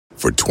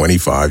For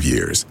 25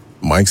 years,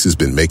 Mike's has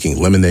been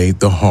making lemonade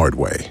the hard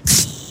way.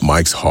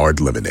 Mike's Hard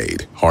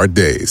Lemonade. Hard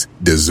days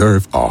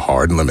deserve a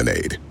hard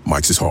lemonade.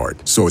 Mike's is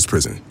hard, so is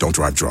prison. Don't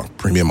drive drunk.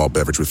 Premium malt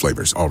beverage with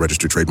flavors. All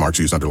registered trademarks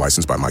used under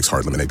license by Mike's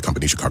Hard Lemonade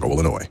Company, Chicago,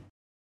 Illinois.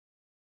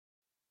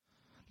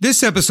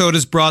 This episode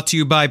is brought to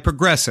you by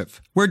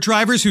Progressive, where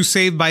drivers who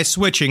save by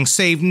switching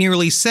save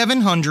nearly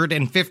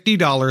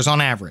 $750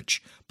 on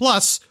average.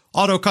 Plus,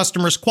 auto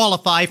customers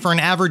qualify for an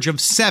average of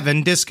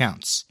 7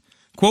 discounts.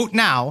 Quote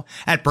now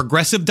at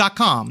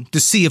Progressive.com to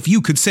see if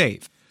you could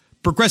save.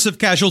 Progressive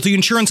Casualty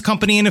Insurance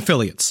Company and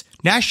Affiliates.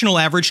 National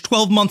average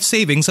 12-month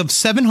savings of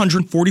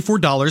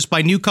 $744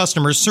 by new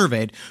customers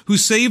surveyed who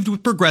saved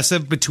with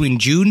Progressive between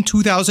June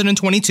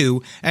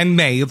 2022 and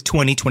May of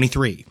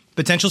 2023.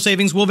 Potential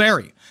savings will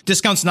vary.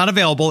 Discounts not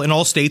available in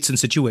all states and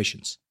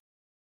situations.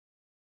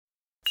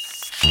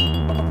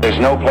 There's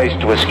no place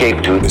to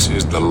escape to. This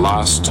is the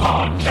last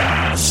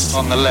podcast.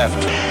 On the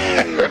left.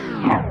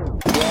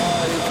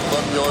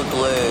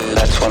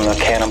 That's when the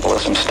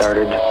cannibalism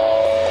started.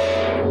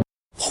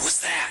 What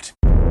was that?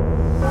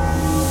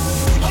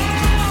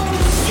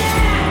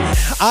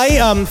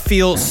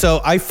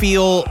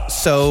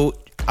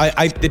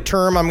 The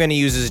term I'm going to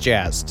use is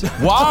jazzed.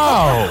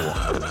 Wow.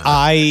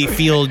 I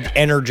feel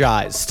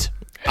energized.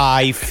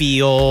 I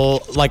feel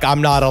like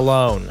I'm not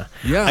alone.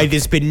 Yeah.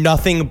 There's been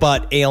nothing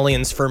but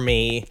aliens for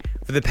me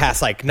for the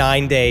past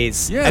 9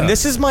 days. Yeah. And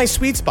this is my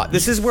sweet spot.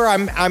 This is where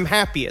I'm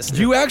happiest.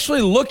 You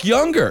actually look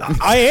younger.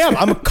 I am.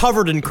 I'm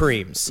covered in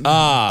creams.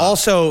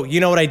 Also, you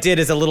know what I did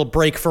as a little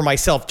break for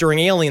myself during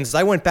Aliens is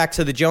I went back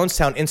to the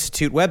Jonestown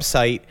Institute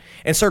website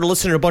and started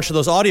listening to a bunch of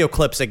those audio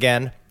clips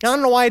again. I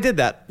don't know why I did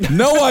that.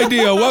 No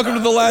idea. Welcome to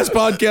the last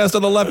podcast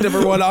on the left,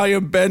 everyone. I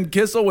am Ben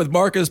Kissel with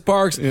Marcus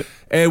Parks,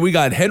 and we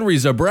got Henry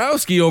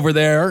Zabrowski over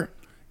there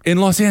in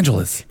Los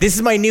Angeles. This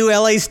is my new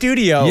LA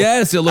studio.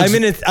 Yes, it looks.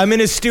 I'm in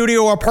a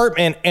studio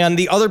apartment, and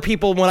the other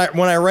people when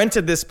I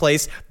rented this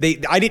place,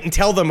 I didn't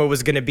tell them it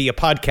was going to be a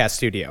podcast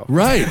studio.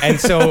 Right.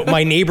 And so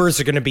my neighbors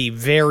are going to be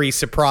very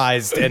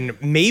surprised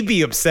and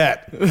maybe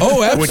upset.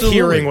 Oh, absolutely. With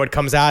hearing what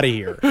comes out of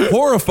here.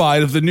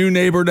 Horrified of the new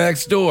neighbor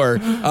next door.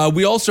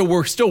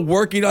 We're still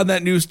working on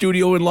that new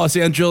studio in Los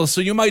Angeles,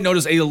 so you might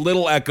notice a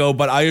little echo,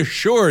 but I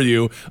assure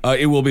you,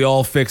 it will be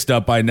all fixed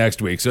up by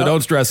next week. So don't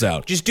stress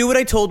out. Just do what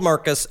I told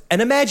Marcus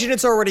and imagine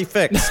it's already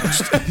fixed.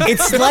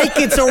 It's like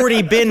it's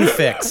already been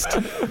fixed.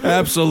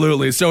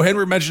 Absolutely. So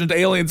Henry mentioned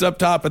aliens up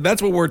top, and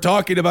that's what we're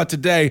talking about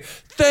today.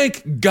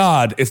 Thank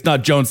God it's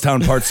not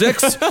Jonestown Part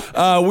 6.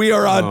 We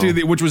are on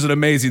to which was an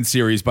amazing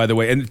series, by the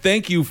way. And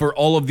thank you for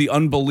all of the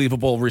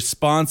unbelievable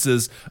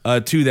responses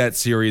to that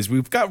series.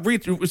 We've got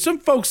some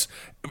folks.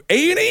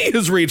 A&E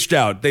has reached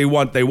out. They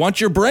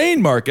want your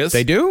brain, Marcus.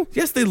 They do?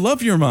 Yes, they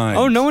love your mind.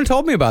 Oh, no one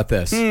told me about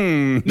this.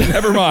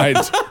 Never mind.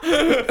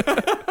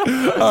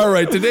 All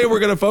right, today we're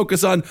going to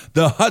focus on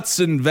the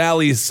Hudson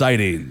Valley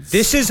sightings.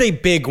 This is a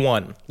big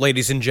one,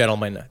 ladies and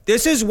gentlemen.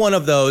 This is one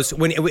of those,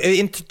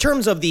 in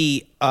terms of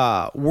the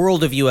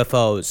world of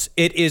UFOs,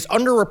 it is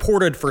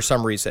underreported for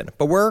some reason.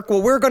 But what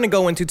we're going to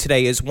go into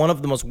today is one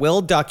of the most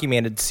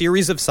well-documented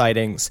series of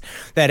sightings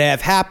that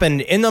have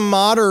happened in the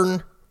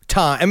modern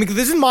time. I mean,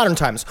 this is modern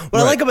times.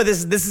 What I like about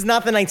this is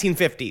not the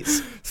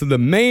 1950s. So the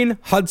main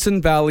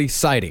Hudson Valley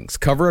sightings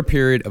cover a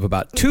period of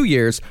about 2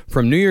 years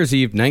from New Year's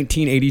Eve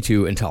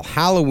 1982 until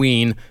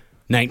Halloween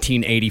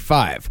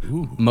 1985.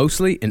 Ooh.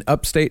 Mostly in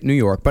upstate New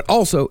York, but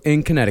also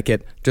in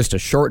Connecticut, just a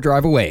short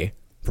drive away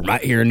from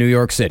right here in New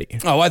York City.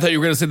 Oh, I thought you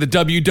were going to say the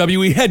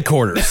WWE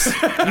headquarters.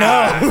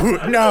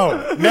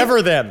 No,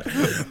 never them.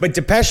 But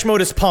Depeche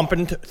Mode is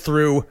pumping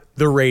through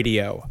the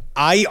radio.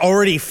 I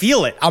already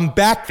feel it. I'm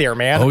back there,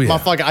 man. Oh, yeah.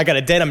 Motherfucker, I got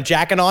a denim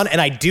jacket on, and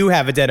I do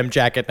have a denim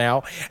jacket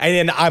now.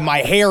 And then my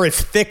hair is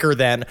thicker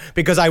then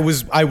because I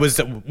was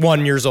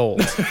 1 year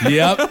old.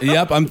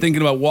 Yep. I'm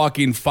thinking about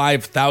walking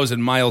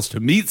 5,000 miles to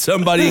meet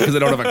somebody because I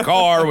don't have a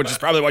car, which is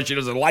probably why she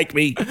doesn't like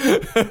me.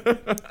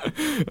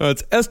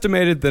 It's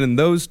estimated that in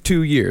those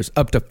 2 years,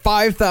 up to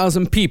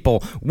 5,000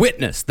 people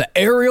witnessed the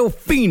aerial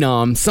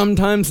phenom,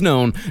 sometimes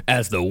known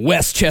as the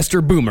Westchester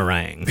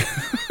Boomerang.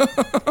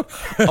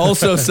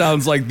 Also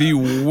sounds like the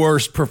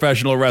worst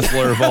professional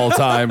wrestler of all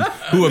time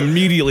who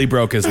immediately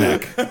broke his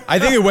neck. I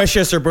think the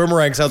Westchester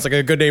Boomerang sounds like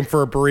a good name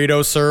for a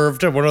burrito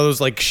served at one of those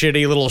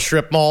shitty little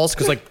strip malls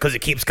because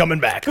it keeps coming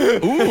back.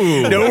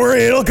 Ooh. Don't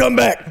worry, it'll come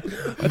back.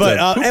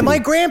 And my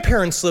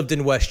grandparents lived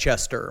in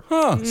Westchester.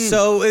 Huh.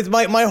 So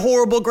my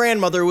horrible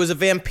grandmother was a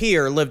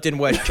vampire, lived in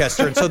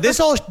Westchester. And so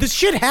this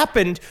shit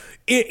happened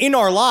in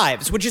our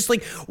lives, which is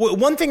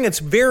one thing that's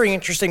very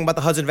interesting about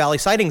the Hudson Valley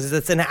sightings is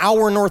it's an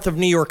hour north of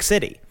New York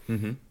City.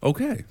 Mm-hmm.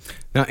 Okay.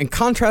 Now, in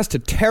contrast to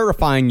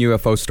terrifying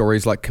UFO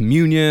stories like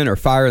Communion or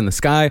Fire in the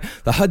Sky,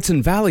 the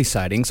Hudson Valley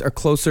sightings are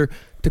closer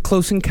to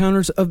Close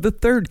Encounters of the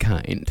Third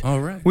Kind. All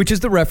right. Which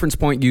is the reference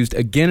point used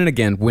again and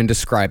again when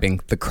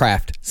describing the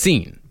craft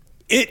scene.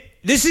 It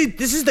This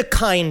is the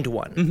kind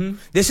one. Mm-hmm.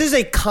 This is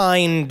a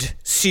kind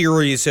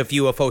series of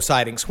UFO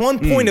sightings. One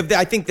point of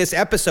I think this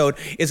episode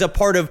is a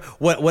part of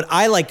what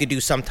I like to do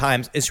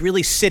sometimes is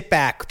really sit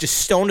back, just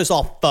stoned as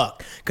all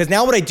fuck. Because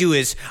now what I do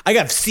is I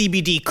got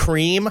CBD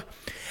cream.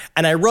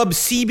 And I rub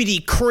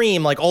CBD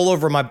cream like all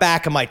over my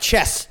back and my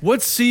chest.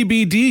 What's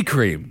CBD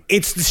cream?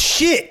 It's the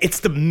shit. It's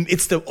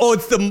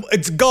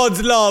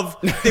God's love.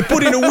 They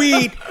put in a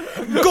weed.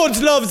 God's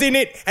love's in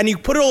it. And you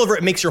put it all over.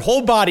 It makes your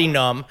whole body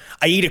numb.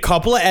 I eat a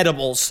couple of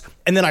edibles.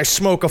 And then I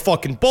smoke a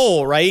fucking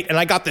bowl, right? And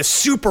I got this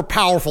super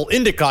powerful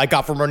indica I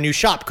got from our new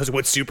shop because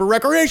it's super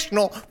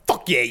recreational.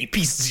 Fuck yeah, you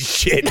pieces of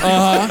shit.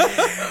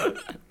 Uh-huh.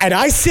 And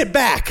I sit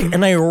back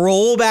and I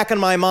roll back in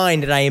my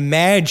mind and I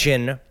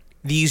imagine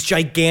these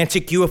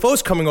gigantic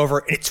UFOs coming over,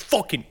 and it's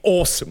fucking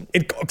awesome.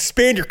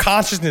 Expand your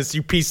consciousness,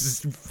 you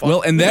pieces of fuck.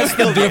 Well, and that's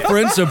the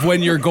difference of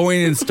when you're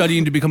going and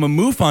studying to become a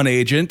MUFON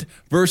agent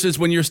versus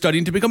when you're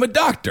studying to become a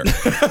doctor.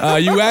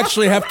 You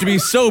actually have to be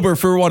sober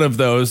for one of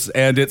those,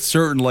 and it's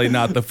certainly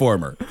not the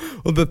former.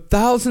 Well, the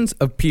thousands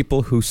of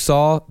people who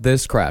saw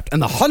this craft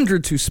and the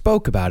hundreds who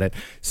spoke about it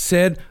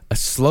said a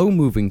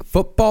slow-moving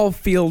football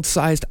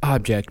field-sized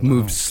object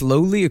moved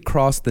slowly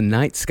across the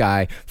night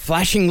sky,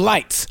 flashing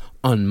lights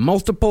on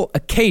multiple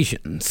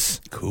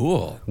occasions.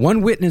 Cool.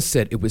 One witness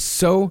said it was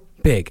so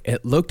big,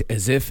 it looked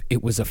as if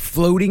it was a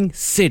floating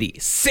city,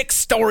 6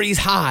 stories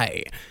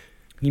high.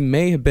 He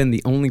may have been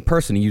the only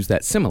person to use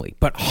that simile,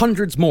 but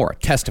hundreds more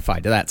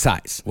testified to that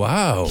size.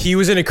 Wow. He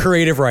was in a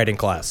creative writing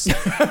class.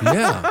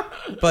 Yeah.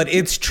 But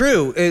it's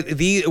true.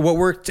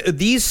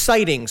 These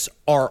sightings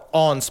are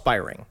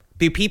awe-inspiring.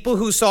 The people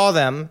who saw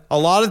them, a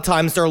lot of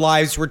times their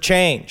lives were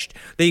changed.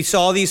 They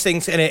saw these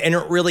things and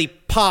it really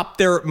popped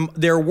their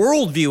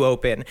worldview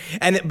open.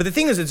 But the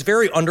thing is, it's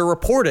very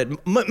underreported,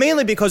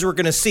 mainly because we're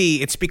going to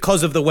see it's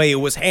because of the way it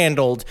was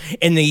handled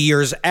in the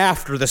years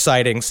after the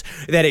sightings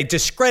that it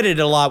discredited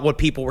a lot what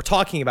people were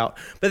talking about.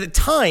 But at the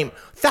time,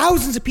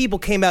 thousands of people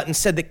came out and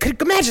said that,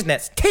 imagine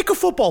this, take a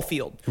football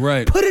field,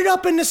 right, put it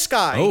up in the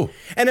sky,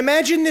 and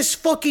imagine this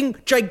fucking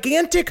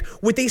gigantic,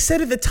 what they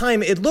said at the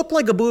time, it looked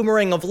like a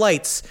boomerang of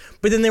lights,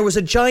 but then there was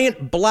a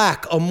giant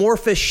black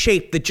amorphous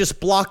shape that just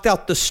blocked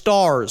out the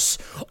stars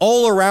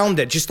all around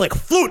it, just like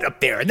float up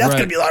there. And that's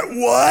going to be like,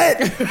 what?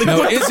 Like, now,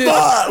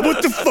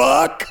 what the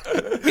fuck?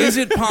 Is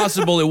it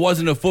possible it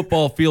wasn't a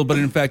football field, but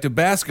in fact a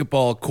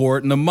basketball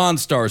court and the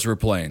Monstars were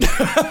playing?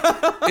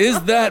 Is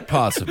that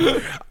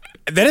possible?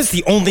 That is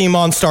the only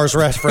Monstars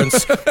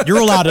reference you're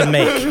allowed to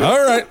make.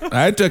 All right.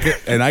 I took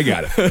it, and I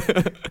got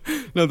it.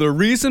 Now, the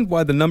reason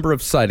why the number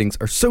of sightings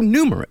are so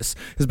numerous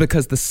is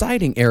because the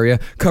sighting area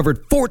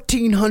covered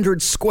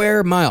 1,400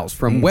 square miles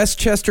from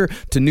Westchester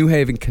to New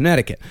Haven,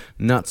 Connecticut.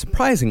 Not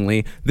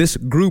surprisingly, this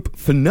group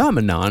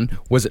phenomenon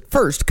was at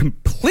first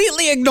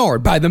completely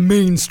ignored by the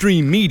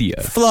mainstream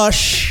media.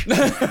 Flush.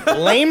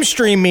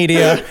 Lamestream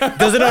media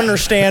doesn't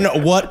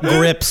understand what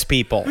grips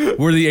people.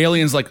 Were the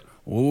aliens like,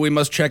 we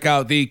must check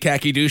out the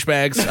khaki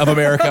douchebags of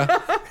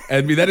America?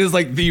 I mean, that is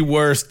like the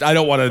worst.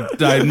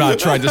 I'm not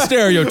trying to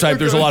stereotype.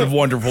 There's a lot of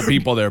wonderful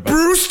people there. But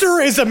Brewster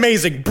is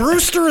amazing.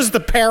 Brewster is the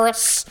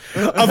Paris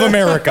of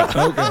America.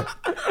 Okay.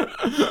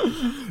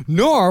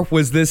 Nor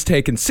was this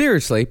taken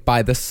seriously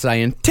by the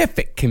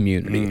scientific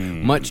community,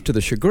 much to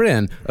the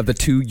chagrin of the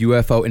 2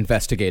 UFO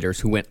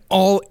investigators who went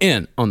all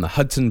in on the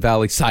Hudson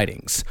Valley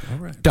sightings.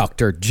 Right.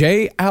 Dr.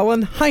 J.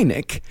 Allen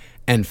Hynek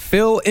and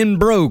Phil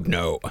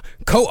Imbrogno,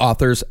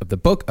 co-authors of the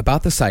book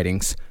about the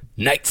sightings,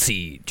 Night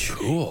Siege.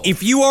 Cool.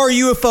 If you are a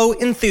UFO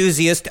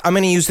enthusiast, I'm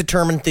going to use the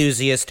term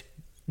enthusiast,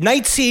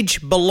 Night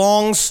Siege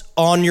belongs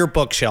on your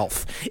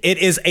bookshelf. It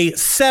is a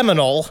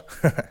seminal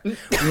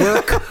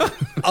work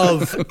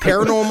of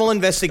paranormal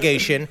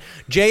investigation.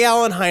 J.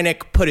 Allen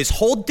Hynek put his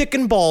whole dick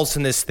and balls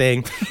in this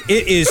thing.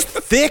 It is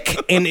thick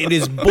and it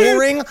is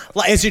boring,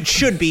 as it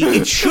should be.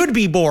 It should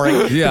be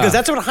boring because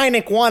that's what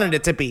Hynek wanted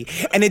it to be.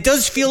 And it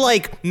does feel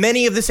like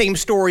many of the same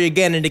story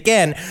again and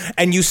again.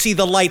 And you see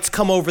the lights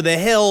come over the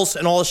hills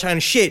and all this kind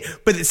of shit.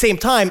 But at the same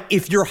time,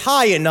 if you're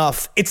high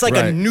enough, it's like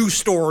a new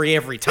story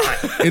every time.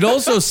 It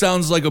also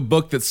sounds like a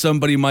book that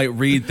somebody might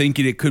read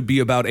thinking it could be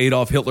about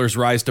Adolf Hitler's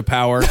rise to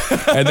power.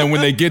 And then when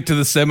they get to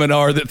the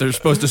seminar that they're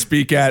supposed to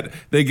speak at,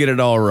 they get it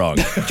all wrong.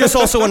 Just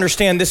also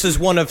understand this is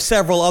one of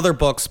several other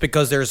books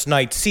because there's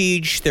Night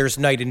Siege, there's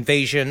Night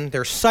Invasion,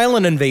 there's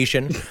Silent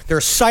Invasion,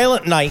 there's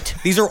Silent Night.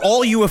 These are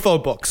all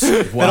UFO books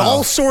that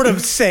all sort of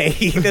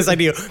say this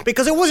idea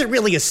because it wasn't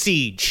really a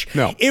siege.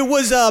 No. It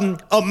was a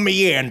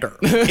meander.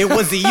 It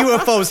was the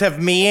UFOs have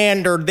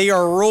meandered. They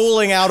are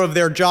rolling out of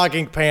their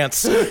jogging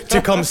pants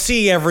to come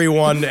see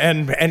everyone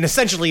and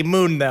essentially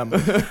moon them.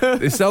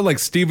 They sound like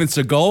Steven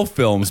Seagal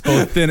films,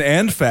 both thin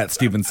and fat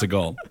Steven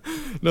Seagal.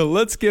 Now,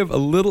 let's give a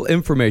little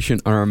information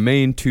on our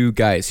main 2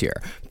 guys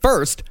here.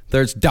 First,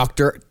 there's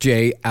Dr.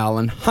 J.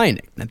 Allen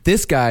Hynek. Now,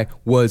 this guy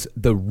was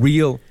the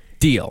real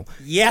deal.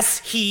 Yes,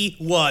 he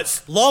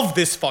was. Love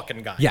this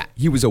fucking guy. Yeah,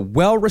 he was a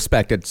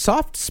well-respected,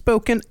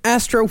 soft-spoken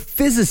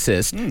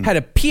astrophysicist, had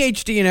a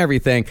PhD in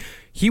everything.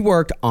 He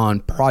worked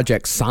on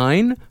Project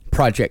Sign,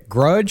 Project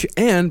Grudge,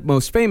 and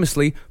most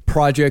famously,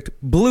 Project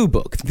Blue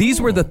Book.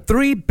 These were the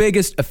three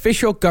biggest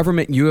official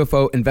government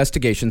UFO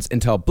investigations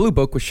until Blue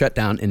Book was shut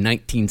down in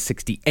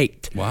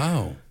 1968.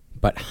 Wow.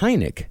 But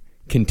Hynek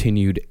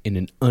continued in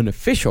an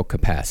unofficial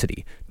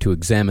capacity to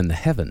examine the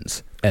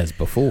heavens as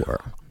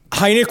before.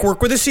 Hynek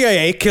worked with the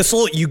CIA.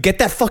 Kissel, you get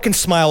that fucking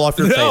smile off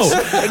your face.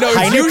 No,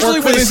 Hynek usually worked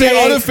when for they the say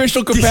CIA.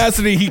 unofficial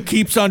capacity, he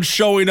keeps on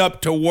showing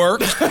up to work,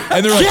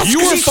 and they're like, Yes, you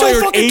 'cause were he's so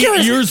fired fucking 8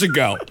 curious. years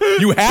ago.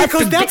 You have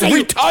Because that's to how you-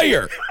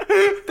 retire.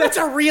 That's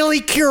a really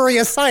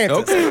curious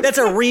scientist. Okay. That's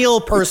a real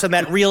person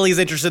that really is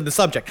interested in the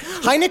subject.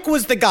 Hynek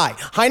was the guy.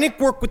 Hynek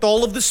worked with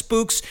all of the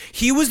spooks.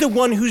 He was the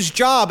one whose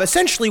job,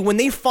 essentially, when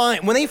they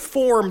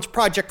formed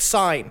Project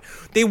Sign,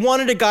 they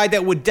wanted a guy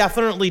that would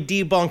definitely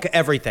debunk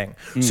everything.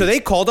 So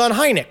they called on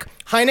Hynek.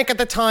 Hynek at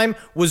the time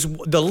was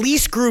the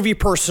least groovy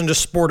person to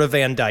sport a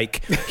Van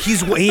Dyke.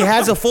 He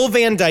has a full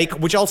Van Dyke,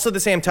 which also at the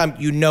same time,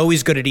 you know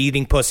he's good at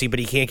eating pussy, but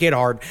he can't get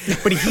hard.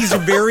 But he's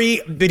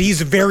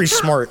very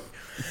smart.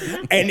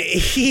 And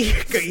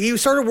he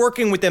started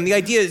working with them. The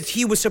idea is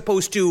he was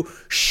supposed to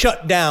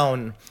shut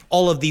down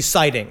all of these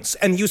sightings,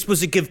 and he was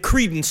supposed to give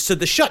credence to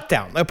the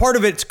shutdown. A part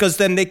of it's because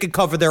then they could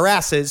cover their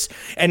asses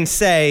and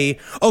say,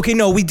 okay,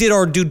 no, we did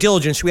our due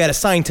diligence. We had a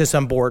scientist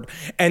on board.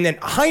 And then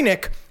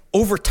Hynek,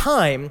 over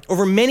time,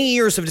 over many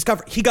years of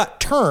discovery, he got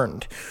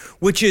turned,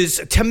 which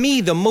is, to me,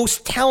 the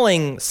most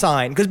telling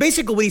sign. Because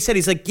basically what he said,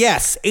 he's like,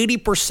 yes,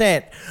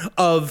 80%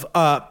 of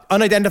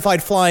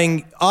unidentified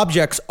flying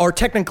objects are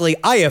technically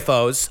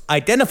IFOs,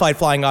 identified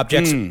flying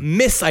objects,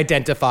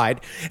 misidentified.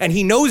 And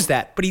he knows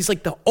that. But he's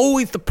like,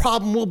 always the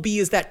problem will be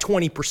is that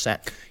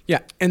 20%. Yeah,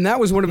 and that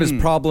was one of his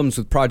problems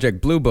with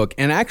Project Blue Book.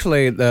 And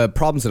actually, the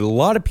problems that a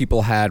lot of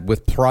people had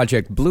with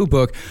Project Blue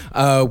Book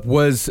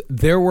was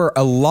there were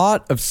a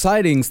lot of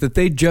sightings that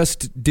they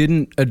just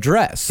didn't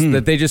address.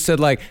 That they just said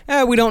like,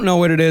 we don't know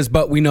what it is,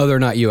 but we know they're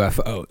not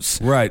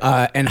UFOs. Right.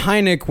 And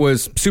Hynek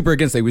was super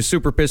against it. He was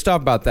super pissed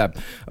off about that.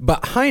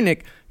 But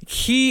Hynek,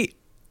 he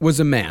was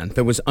a man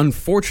that was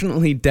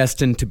unfortunately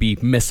destined to be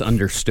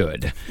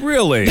misunderstood.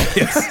 Really?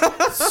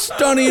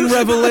 Stunning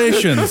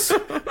revelations.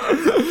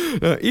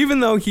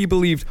 Even though he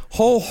believed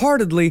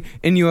wholeheartedly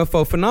in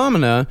UFO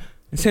phenomena,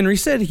 as Henry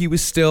said, he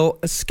was still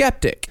a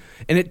skeptic.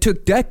 And it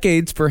took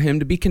decades for him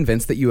to be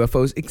convinced that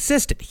UFOs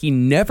existed. He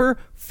never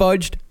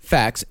fudged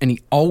facts, and he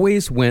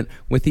always went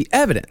with the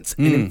evidence.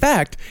 And in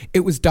fact, it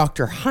was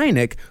Dr.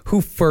 Hynek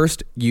who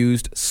first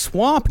used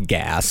swamp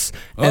gas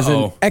as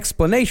an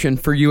explanation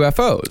for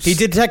UFOs. He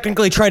did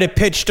technically try to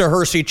pitch to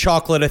Hershey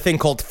Chocolate a thing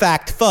called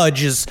Fact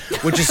Fudges,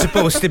 which is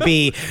supposed to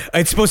be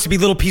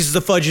little pieces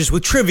of fudges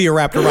with trivia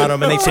wrapped around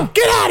them, and they said,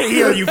 "Get out of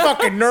here, you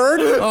fucking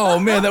nerd!" Oh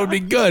man, that would be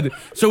good.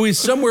 So he's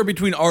somewhere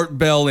between Art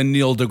Bell and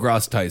Neil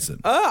deGrasse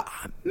Tyson.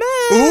 Man,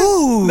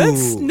 Ooh.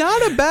 that's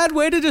not a bad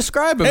way to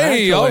describe him.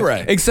 Hey, actually. all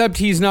right. Except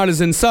he's not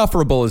as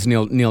insufferable as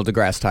Neil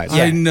deGrasse Tyson.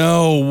 I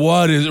know.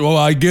 What is... Well,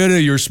 I get it.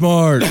 You're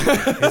smart.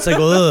 It's like,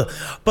 ugh.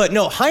 But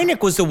no,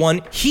 Hynek was the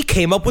one. He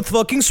came up with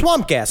fucking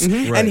swamp gas,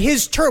 and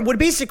his term. What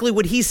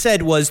he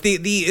said was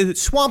the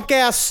swamp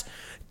gas.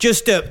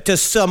 Just to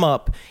sum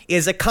up,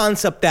 is a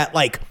concept that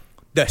like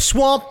the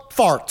swamp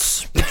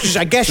farts, which is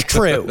I guess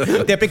true.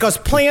 That because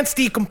plants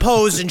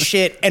decompose and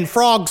shit, and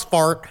frogs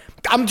fart.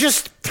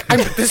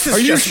 This is Are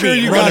you just sure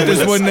me you running got this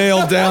with one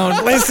nailed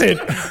down? Listen,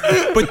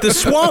 but the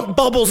swamp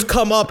bubbles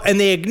come up and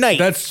they ignite.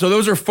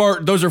 Those are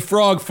frog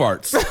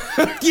farts.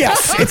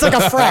 Yes, it's like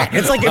a frat.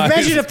 It's like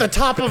imagine if the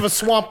top of a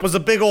swamp was a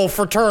big old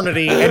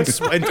fraternity and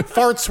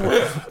farts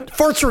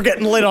were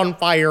getting lit on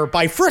fire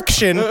by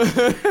friction.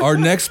 Our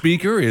next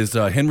speaker is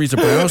Henry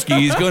Zabrowski.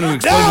 He's going to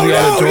explain to the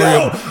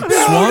auditorium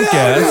swamp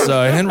gas.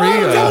 Henry,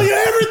 I'll tell you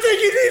everything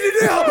you need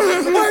to know.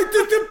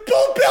 The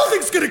whole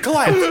building's gonna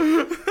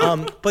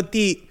collapse. But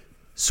the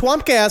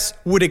swamp gas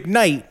would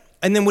ignite.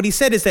 And then what he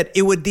said is that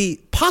the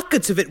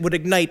pockets of it would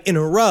ignite in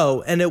a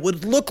row, and it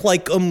would look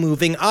like a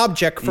moving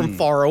object from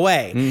far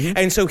away.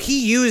 And so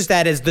he used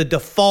that as the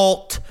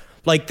default,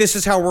 like, this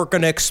is how we're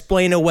going to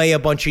explain away a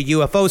bunch of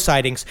UFO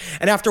sightings.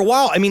 And after a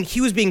while, I mean,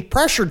 he was being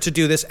pressured to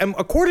do this. And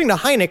according to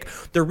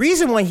Hynek, the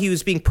reason why he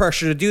was being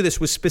pressured to do this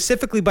was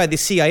specifically by the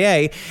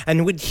CIA.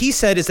 And what he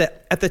said is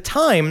that at the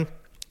time,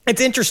 it's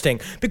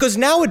interesting because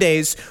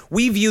nowadays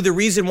we view the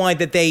reason why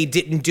that they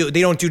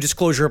don't do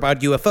disclosure about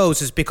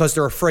UFOs is because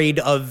they're afraid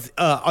of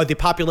the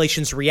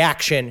population's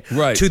reaction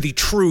to the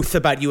truth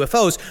about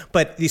UFOs.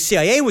 But the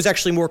CIA was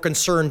actually more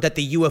concerned that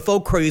the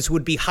UFO craze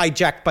would be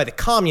hijacked by the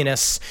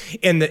communists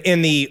in the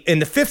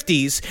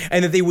 50s,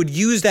 and that they would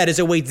use that as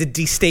a way to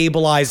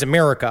destabilize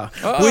America.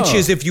 Which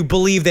is, if you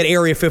believe that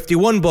Area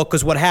 51 book,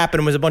 was what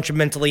happened was a bunch of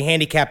mentally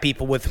handicapped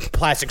people with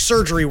plastic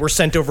surgery were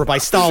sent over by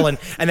Stalin,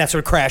 and that's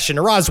what crashed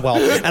into Roswell.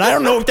 And I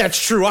don't know if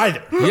that's true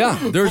either. Yeah,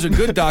 there's a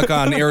good doc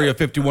on Area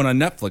 51 on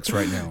Netflix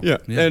right now. Yeah.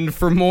 And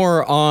for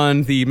more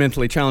on the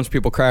mentally challenged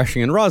people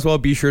crashing in Roswell,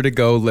 be sure to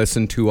go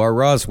listen to our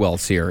Roswell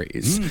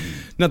series.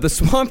 Now, the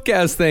swamp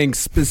gas thing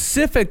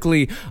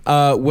specifically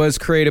was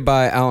created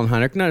by Alan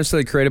Hynek, not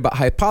necessarily created, but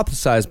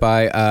hypothesized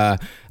by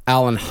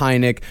Alan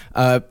Hynek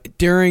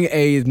during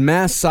a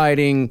mass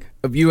sighting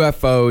of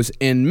UFOs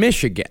in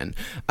Michigan.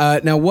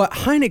 Now, what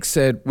Hynek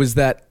said was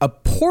that a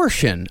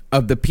portion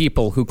of the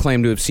people who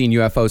claimed to have seen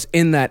UFOs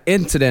in that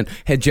incident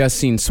had just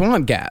seen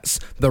swamp gas.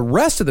 The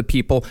rest of the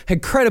people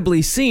had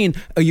credibly seen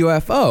a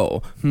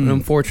UFO. And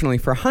unfortunately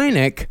for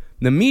Hynek,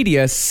 the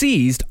media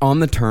seized on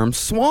the term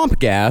swamp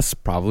gas,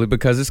 probably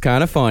because it's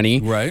kind of funny.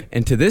 Right.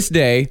 And to this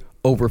day,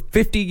 over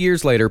 50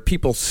 years later,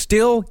 people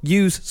still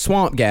use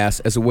swamp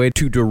gas as a way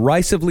to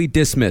derisively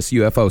dismiss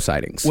UFO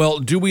sightings. Well,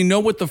 do we know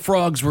what the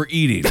frogs were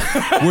eating?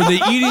 Were they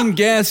eating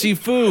gassy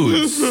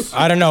foods?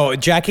 I don't know.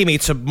 Jackie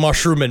made some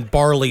mushroom and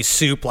barley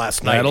soup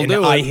last night, That'll and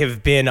do it. I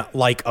have been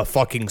like a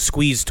fucking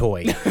squeeze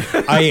toy.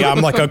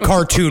 I'm like a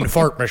cartoon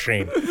fart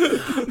machine.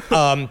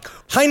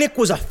 Hynek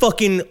was a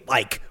fucking,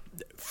 like,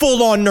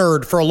 full-on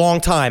nerd for a long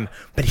time,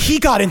 but he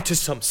got into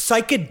some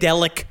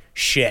psychedelic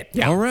shit.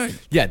 Yeah. All right.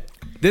 Yeah.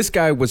 This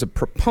guy was a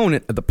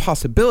proponent of the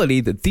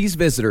possibility that these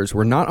visitors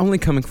were not only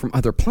coming from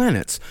other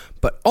planets,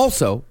 but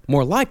also,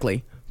 more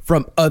likely,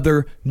 from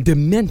other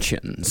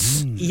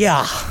dimensions.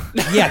 Yeah,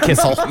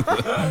 Kissel.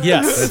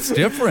 Yes. That's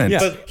different.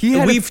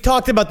 Yeah. We've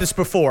talked about this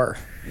before.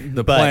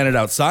 The planet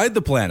outside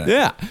the planet.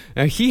 Yeah.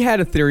 Now, he had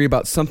a theory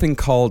about something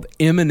called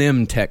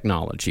M&M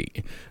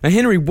technology. Now,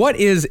 Henry, what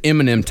is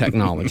M&M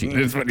technology?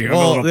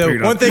 Well, the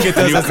one thing it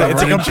does is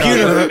it's a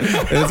computer.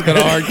 It's got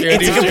a hard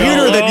It's a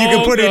computer that you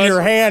can put in your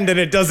hand and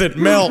it doesn't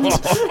melt.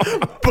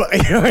 But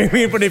you know what I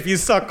mean? But if you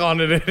suck on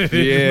it, it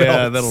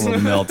melts. that'll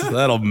melt.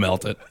 That'll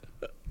melt it.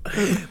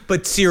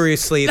 But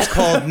seriously, it's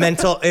called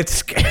mental.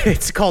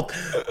 It's called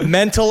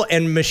mental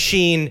and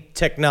machine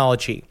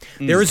technology.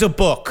 There is a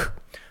book.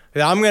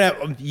 I'm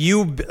gonna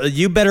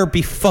you better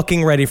be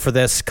fucking ready for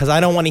this because I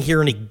don't want to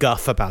hear any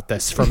guff about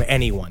this from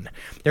anyone.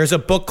 There's a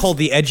book called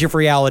The Edge of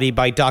Reality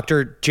by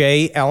Dr.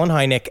 J. Allen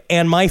Hynek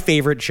and my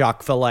favorite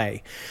Jacques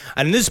Vallée.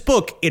 And in this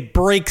book, it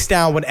breaks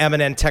down what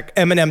M&M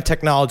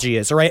technology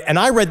is, all right? And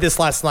I read this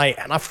last night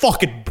and I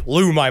fucking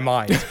blew my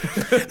mind.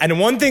 And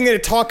one thing that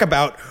it talked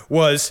about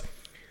was,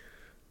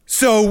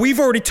 so we've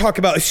already talked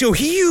about, so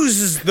he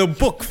uses the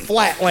book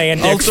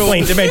Flatland to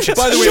explain dimensions.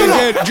 By the way,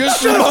 again,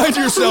 just remind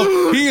yourself,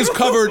 he is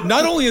covered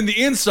not only in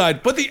the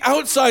inside, but the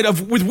outside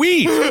with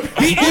weed.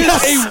 He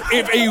is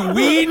if a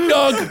weed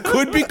dog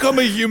could become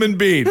a human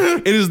being,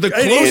 it is the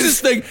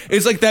closest thing.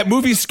 It's like that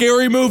movie,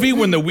 Scary Movie,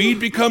 when the weed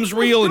becomes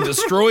real and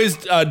destroys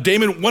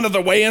Damon, one of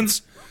the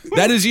Wayans.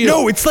 That is you.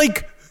 No, it's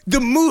like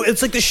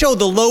it's like the show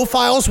The Low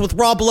Files with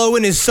Rob Lowe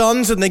and his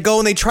sons, and they go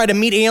and they try to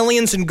meet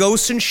aliens and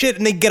ghosts and shit,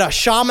 and they get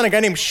a guy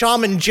named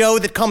Shaman Joe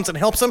that comes and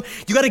helps them.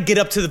 You got to get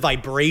up to the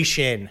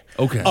vibration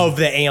of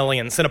the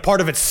aliens, and a part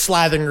of it's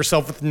slathering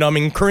yourself with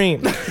numbing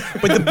cream.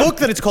 But the book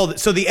that it's called,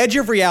 so The Edge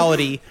of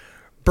Reality,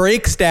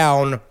 breaks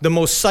down the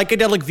most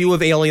psychedelic view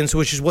of aliens,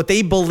 which is what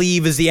they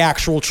believe is the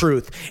actual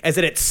truth, is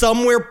that it's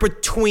somewhere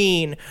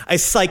between a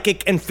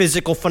psychic and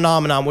physical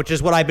phenomenon, which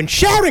is what I've been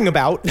shouting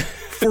about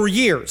for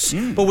years.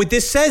 But what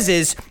this says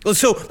is,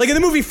 so like in the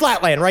movie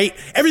Flatland, right?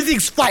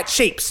 Everything's flat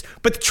shapes,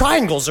 but the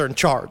triangles are in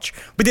charge.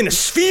 But then a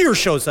sphere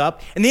shows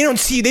up and they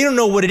don't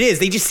know what it is.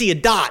 They just see a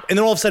dot and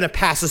then all of a sudden it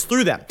passes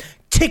through them.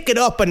 Tick it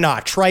up a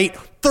notch, right?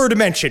 Third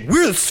dimension.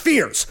 We're the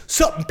spheres.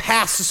 Something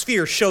past the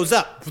sphere shows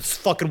up. It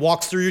fucking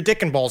walks through your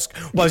dick and balls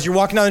while you're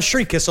walking down the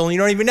street, Kissel, and you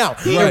don't even know.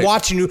 Right. They're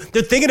watching you.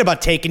 They're thinking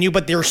about taking you,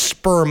 but their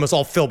sperm is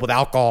all filled with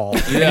alcohol.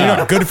 Yeah. And you're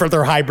not good for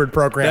their hybrid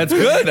program. That's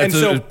good. That's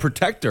a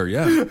protector,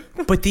 yeah.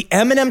 But the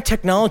M&M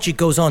technology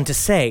goes on to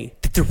say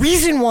that the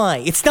reason why,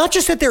 it's not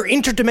just that they're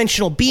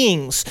interdimensional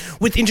beings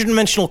with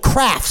interdimensional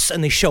crafts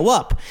and they show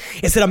up,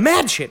 is that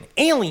imagine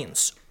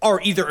aliens are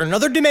either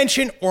another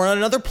dimension or on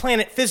another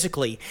planet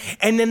physically,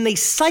 and then they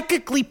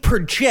psychically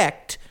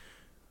project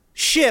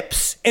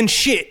ships and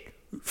shit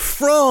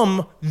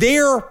from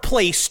their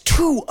place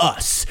to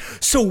us.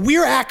 So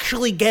we're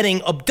actually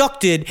getting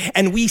abducted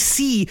and we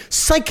see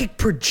psychic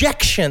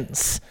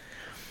projections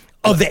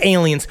of the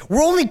aliens.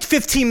 We're only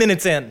 15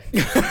 minutes in.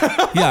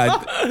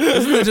 Yeah,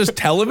 isn't that just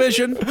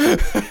television?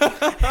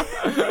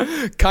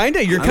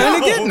 Kinda. You're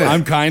kind of getting it.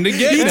 I'm kind of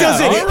getting it. He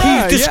does it.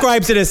 Right, He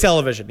describes it as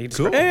television.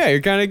 Yeah,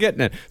 you're kind of getting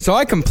it. So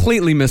I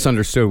completely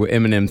misunderstood what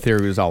M&M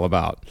theory was all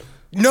about.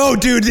 No,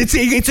 dude,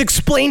 it's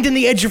explained in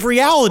The Edge of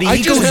Reality. I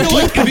He just goes feel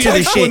like deep into the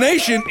this shit.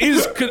 explanation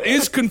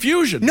is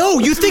confusion. No,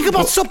 you think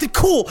about something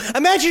cool.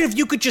 Imagine if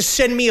you could just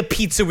send me a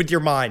pizza with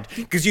your mind,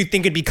 because you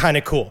think it'd be kind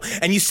of cool.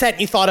 And you sat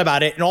and you thought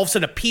about it, and all of a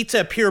sudden a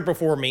pizza appeared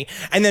before me,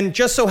 and then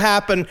just so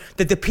happened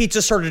that the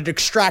pizza started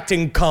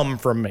extracting cum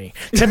from me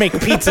to make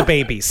pizza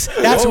babies.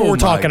 That's what we're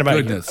talking about.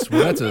 Goodness.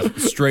 Well, that's a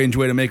strange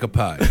way to make a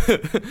pie.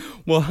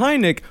 Well,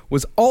 Hynek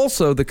was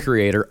also the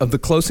creator of the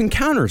Close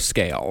Encounters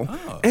scale,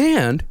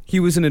 and he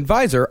was an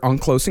advisor on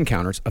Close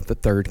Encounters of the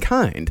Third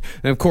Kind.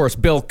 And of course,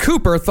 Bill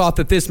Cooper thought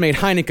that this made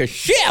Hynek a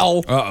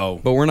shill.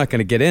 But we're not going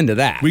to get into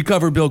that. We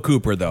covered Bill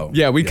Cooper, though.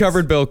 Yeah, we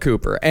covered Bill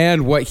Cooper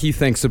and what he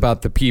thinks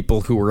about the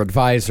people who were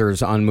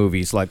advisors on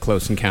movies like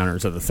Close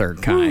Encounters of the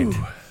Third Kind.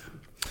 Ooh.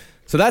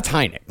 So that's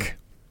Hynek.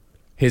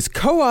 His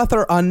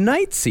co-author on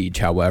Night Siege,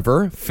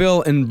 however,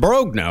 Phil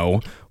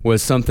Imbrogno,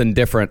 was something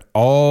different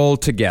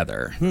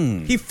altogether.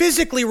 He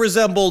physically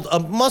resembled a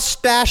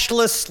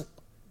mustacheless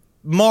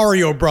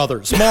Mario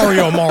Brothers.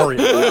 Mario.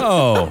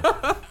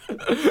 Oh,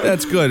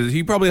 that's good.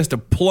 He probably has to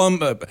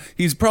plumb.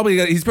 He's probably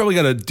got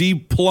to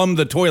de-plumb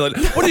the toilet.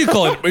 What do you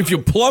call it? If you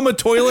plumb a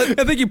toilet?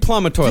 I think you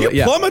plumb a toilet.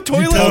 You plumb a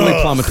toilet? You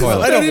totally plumb a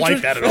toilet. I don't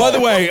like that at all. By the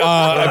way,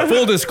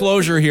 full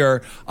disclosure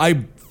here,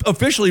 I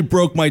officially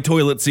broke my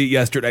toilet seat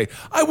yesterday.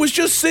 I was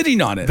just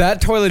sitting on it.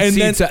 That toilet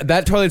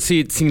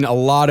seat's seen a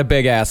lot of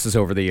big asses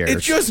over the years. It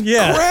just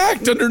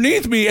cracked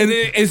underneath me, and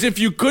as if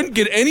you couldn't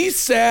get any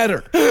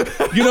sadder.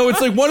 You know, it's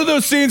like one of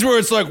those scenes where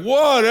it's like,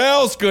 what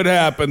else could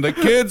happen? The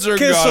kids are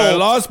gone. I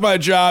lost my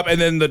job,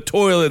 and then the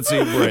toilet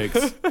seat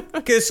breaks.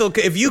 Okay, so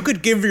if you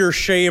could give your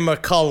shame a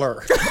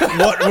color,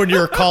 what would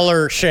your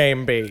color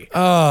shame be?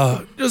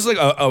 Just like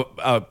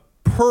a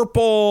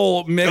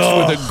purple mixed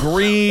with a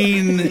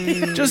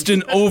green, just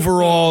an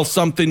overall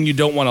something you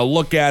don't want to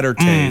look at or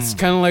taste.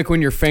 Kind of like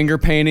when you're finger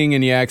painting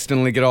and you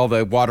accidentally get all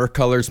the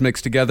watercolors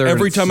mixed together.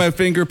 Every time I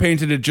finger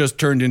painted, it just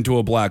turned into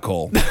a black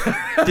hole.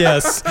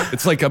 Yes.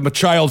 It's like I'm a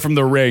child from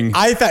The Ring.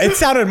 I thought it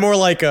sounded more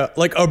like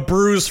a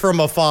bruise from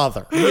a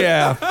father.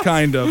 Yeah,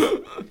 kind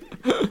of.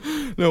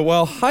 No,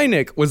 while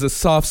Hynek was a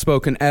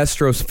soft-spoken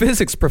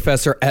astrophysics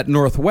professor at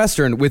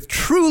Northwestern with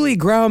truly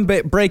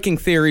groundbreaking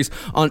theories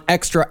on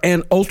extra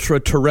and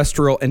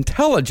ultra-terrestrial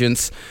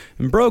intelligence,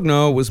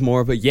 Brogno was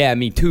more of a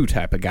me too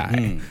type of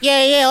guy.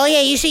 Yeah,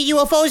 you see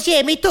UFOs?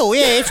 Yeah, me too.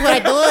 Yeah, it's what I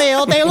do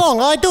all day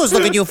long. All I do is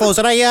look at UFOs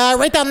and I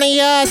write down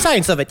the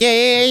science of it.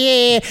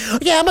 Yeah,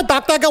 I'm a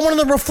doctor. I got one of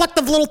the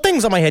reflective little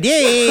things on my head.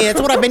 Yeah,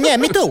 that's what I've been. Yeah,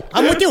 me too.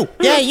 I'm with you.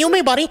 Yeah, you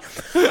me, buddy.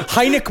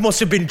 Hynek must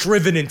have been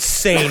driven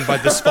insane by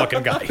this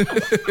fucking guy.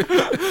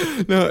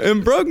 No,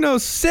 and Brogno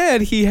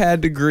said he had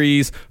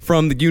degrees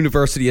from the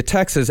University of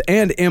Texas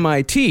and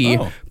MIT,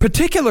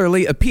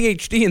 particularly a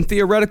PhD in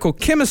theoretical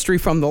chemistry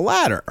from the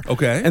latter.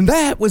 Okay. And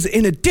that was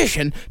in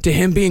addition to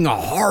him being a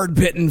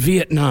hard-bitten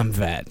Vietnam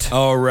vet.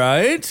 All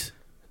right.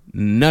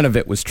 None of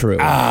it was true.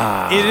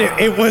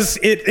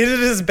 It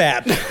is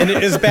bad. And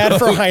it is bad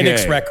for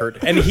Hynek's record.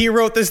 And he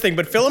wrote this thing,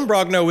 but Phil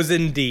Brogno was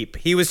in deep.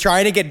 He was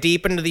trying to get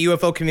deep into the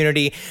UFO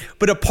community.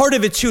 But a part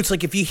of it too, it's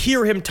like if you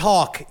hear him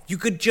talk, you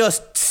could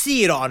just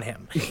see it on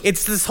him.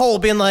 It's this whole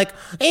being like,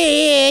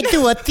 hey, I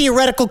do a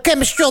theoretical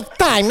chemistry all the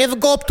time. You ever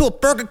go up to a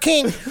Burger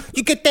King?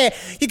 You get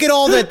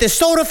all the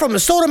soda from the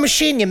soda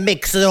machine, you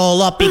mix it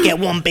all up, you get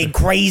one big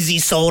crazy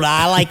soda.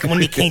 I like when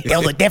you can't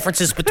tell the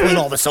differences between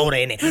all the soda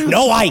in it.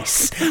 No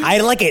ice. I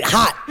like it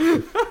hot.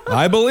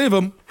 I believe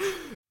him.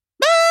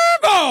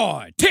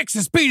 Boy,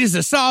 Texas Pete is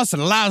a sauce that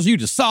allows you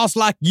to sauce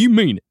like you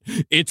mean it.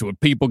 It's what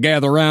people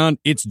gather around,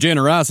 it's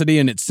generosity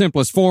in its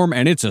simplest form,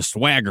 and it's a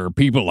swagger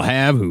people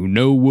have who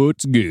know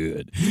what's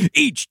good.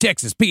 Each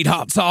Texas Pete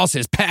hot sauce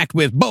is packed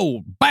with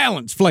bold,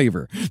 balanced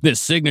flavor. This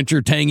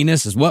signature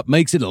tanginess is what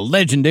makes it a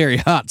legendary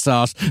hot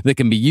sauce that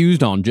can be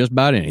used on just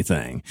about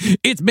anything.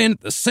 It's been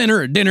at the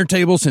center of dinner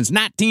tables since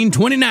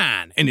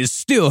 1929 and is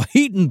still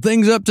heating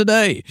things up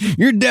today.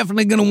 You're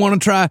definitely going to want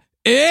to try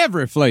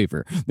every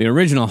flavor. The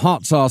original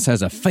hot sauce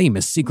has a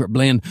famous secret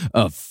blend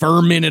of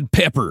fermented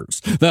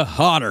peppers. The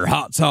hotter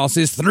hot sauce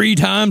is 3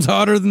 times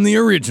hotter than the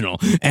original,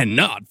 and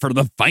not for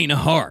the faint of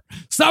heart.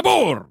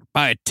 Sabor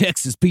by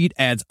Texas Pete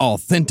adds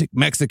authentic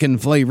Mexican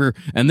flavor,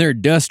 and their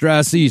dust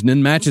dry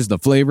seasoning matches the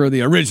flavor of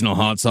the original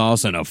hot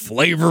sauce in a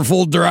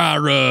flavorful dry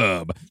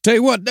rub. Tell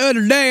you what, the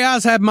other day I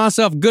was having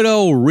myself a good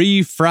old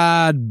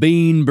refried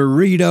bean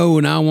burrito,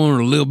 and I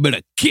wanted a little bit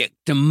of kick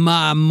to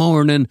my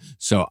morning,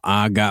 so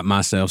I got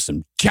myself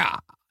some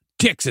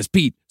Texas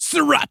Pete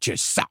sriracha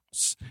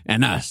sauce,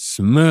 and I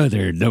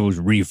smothered those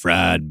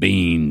refried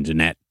beans and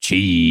that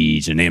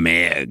cheese and them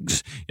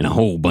eggs and a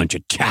whole bunch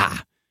of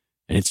cha,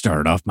 and it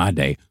started off my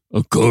day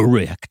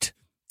correct.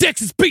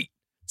 Texas Pete,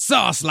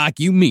 sauce like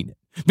you mean it.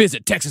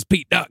 Visit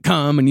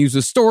TexasPete.com and use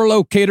the store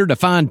locator to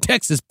find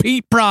Texas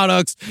Pete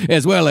products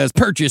as well as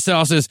purchase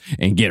sauces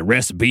and get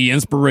recipe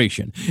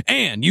inspiration.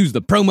 And use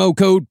the promo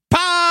code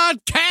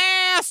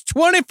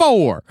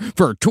PODCAST24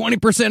 for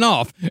 20%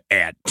 off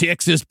at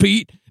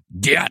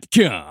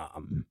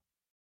TexasPete.com.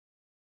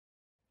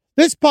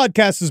 This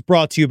podcast is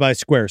brought to you by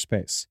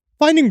Squarespace.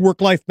 Finding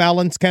work-life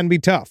balance can be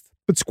tough,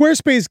 but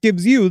Squarespace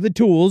gives you the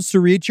tools to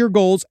reach your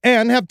goals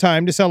and have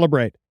time to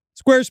celebrate.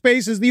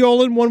 Squarespace is the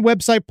all-in-one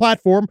website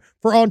platform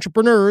for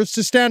entrepreneurs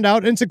to stand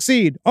out and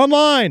succeed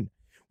online.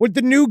 With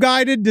the new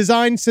guided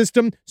design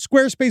system,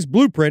 Squarespace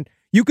Blueprint,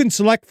 you can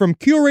select from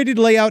curated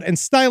layout and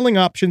styling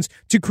options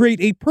to create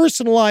a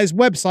personalized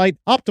website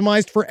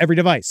optimized for every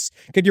device.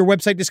 Get your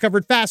website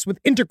discovered fast with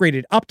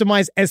integrated,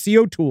 optimized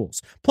SEO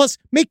tools. Plus,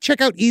 make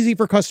checkout easy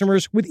for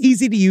customers with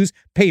easy-to-use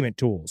payment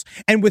tools.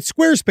 And with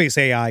Squarespace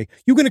AI,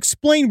 you can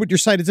explain what your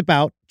site is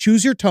about,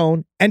 choose your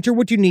tone, enter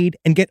what you need,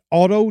 and get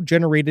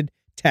auto-generated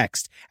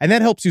text. And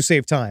that helps you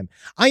save time.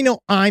 I know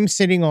I'm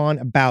sitting on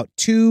about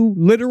 2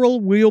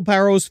 literal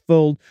wheelbarrows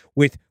filled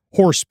with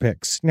horse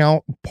pics.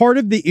 Now, part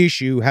of the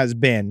issue has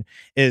been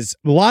is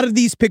a lot of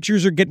these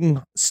pictures are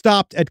getting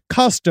stopped at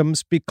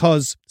customs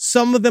because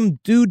some of them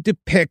do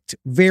depict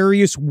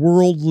various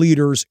world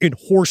leaders in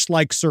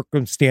horse-like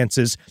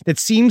circumstances that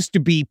seems to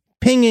be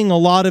pinging a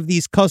lot of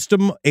these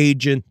custom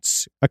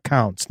agents'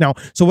 accounts. Now,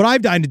 so what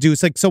I've done to do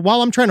is so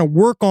while I'm trying to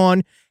work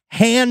on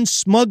hand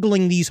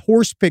smuggling these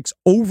horse picks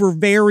over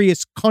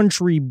various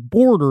country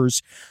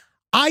borders,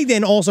 I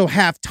then also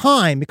have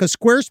time, because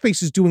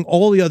Squarespace is doing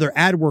all the other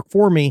ad work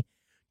for me,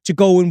 to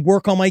go and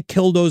work on my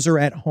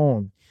Killdozer at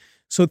home.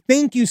 So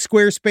thank you,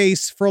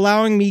 Squarespace, for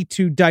allowing me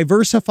to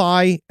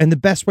diversify in the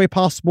best way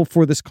possible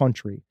for this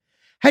country.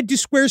 Head to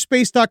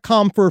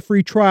squarespace.com for a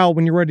free trial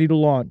when you're ready to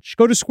launch.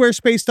 Go to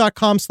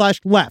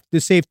squarespace.com/left to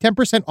save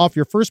 10% off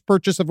your first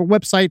purchase of a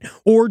website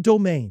or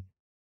domain.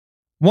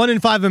 1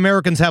 in 5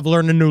 Americans have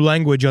learned a new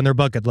language on their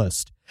bucket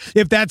list.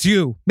 If that's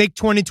you, make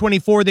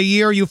 2024 the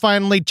year you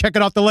finally check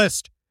it off the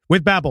list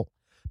with Babbel.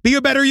 Be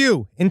a better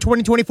you in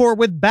 2024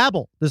 with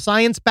Babbel, the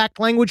science-backed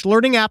language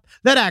learning app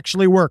that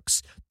actually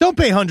works. Don't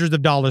pay hundreds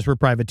of dollars for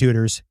private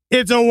tutors.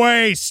 It's a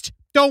waste.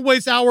 Don't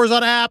waste hours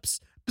on apps.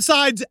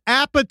 Besides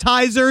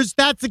appetizers,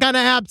 that's the kind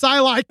of apps I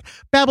like.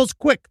 Babbel's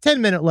quick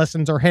 10-minute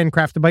lessons are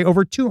handcrafted by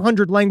over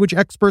 200 language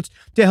experts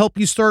to help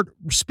you start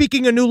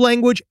speaking a new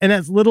language in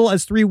as little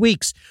as 3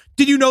 weeks.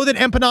 Did you know that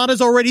empanada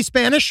is already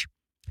Spanish?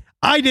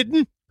 I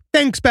didn't.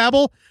 Thanks,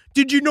 Babbel.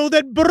 Did you know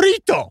that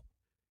burrito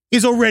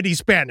is already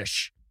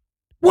Spanish?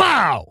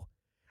 Wow.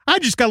 I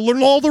just got to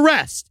learn all the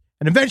rest.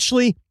 And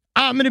eventually,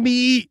 I'm going to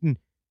be eating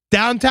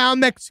downtown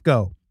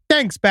Mexico.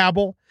 Thanks,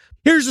 Babbel.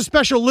 Here's a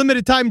special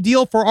limited time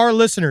deal for our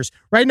listeners.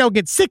 Right now,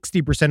 get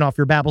 60% off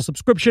your Babbel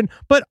subscription,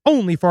 but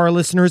only for our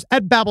listeners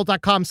at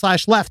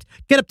babbel.com/left.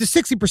 Get up to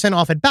 60%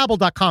 off at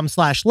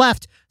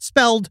babbel.com/left,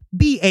 spelled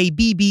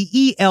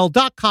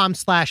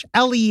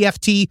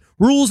BABBEL.com/LEFT.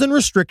 Rules and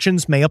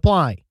restrictions may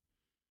apply.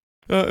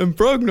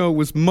 Imbrogno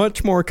was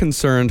much more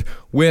concerned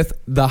with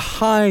the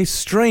high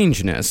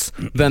strangeness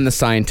than the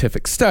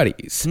scientific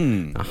studies.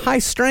 Now, high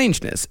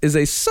strangeness is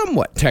a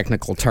somewhat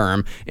technical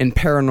term in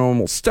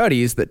paranormal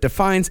studies that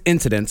defines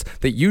incidents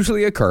that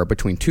usually occur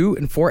between 2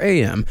 and 4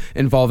 a.m.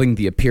 involving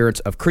the appearance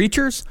of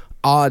creatures,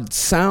 odd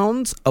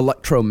sounds,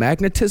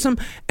 electromagnetism,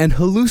 and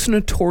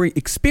hallucinatory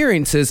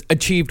experiences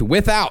achieved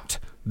without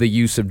the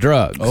use of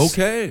drugs.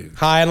 Okay.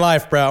 High in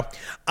life, bro.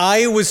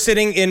 I was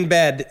sitting in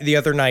bed the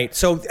other night.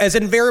 So, as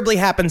invariably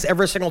happens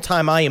every single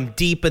time I am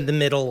deep in the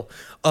middle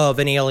of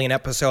an Alien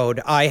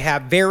episode, I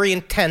have very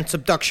intense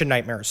abduction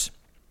nightmares.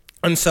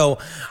 And so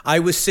I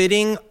was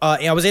sitting,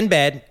 I was in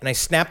bed, and I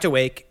snapped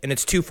awake, and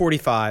it's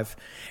 2:45,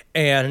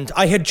 and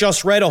I had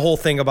just read a whole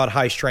thing about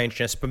high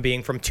strangeness from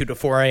being from 2 to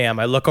 4 a.m.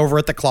 I look over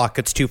at the clock,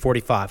 it's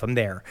 2:45, I'm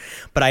there.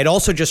 But I'd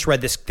also just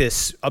read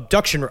this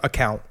abduction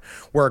account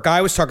where a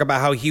guy was talking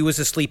about how he was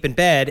asleep in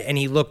bed, and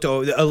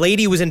a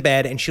lady was in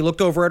bed, and she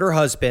looked over at her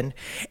husband,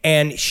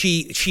 and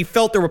she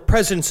felt there were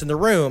presence in the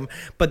room,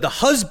 but the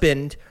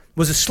husband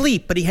was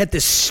asleep, but he had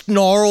this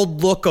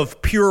snarled look of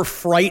pure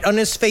fright on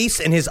his face,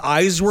 and his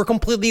eyes were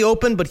completely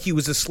open, but he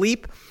was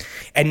asleep.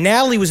 And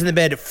Natalie was in the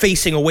bed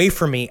facing away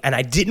from me, and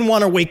I didn't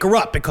want to wake her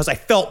up because I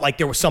felt like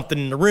there was something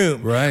in the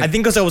room. Right. I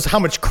think because it was how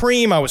much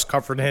cream I was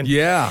covered in.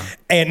 Yeah.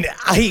 And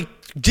I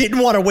didn't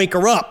want to wake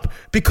her up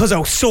because I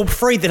was so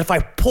afraid that if I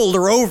pulled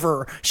her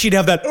over, she'd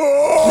have that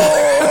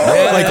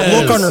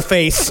look on her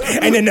face,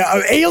 and then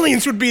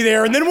aliens would be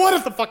there, and then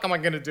what the fuck am I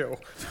going to do?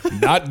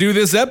 Not do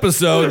this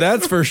episode,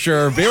 that's for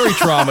sure. Very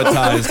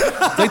traumatized.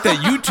 It's like that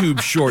YouTube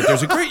short.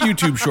 There's a great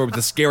YouTube short with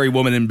the scary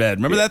woman in bed.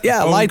 Remember that?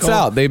 Yeah, Lights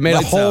Out. They made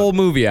a whole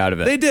movie out of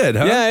it. They did,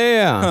 huh?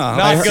 Yeah. Huh,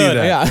 Not good.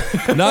 Yeah.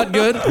 Not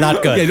good?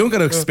 Not good. Yeah, you don't got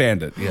to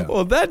expand it. Yeah.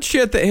 Well, that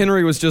shit that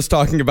Henry was just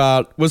talking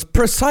about was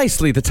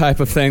precisely the type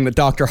of thing that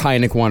Dr.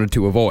 Hynek wanted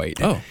to avoid.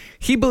 Oh.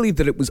 He believed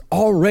that it was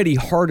already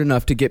hard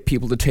enough to get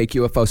people to take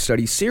UFO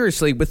studies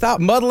seriously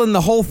without muddling the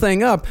whole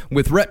thing up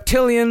with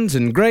reptilians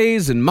and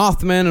greys and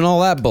Mothmen and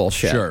all that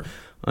bullshit. Sure.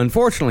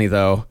 Unfortunately,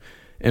 though,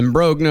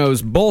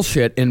 Imbrogno's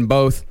bullshit in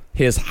both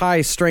his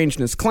high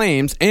strangeness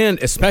claims and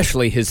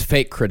especially his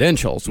fake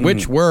credentials,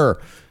 which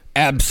were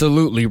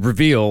absolutely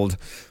revealed.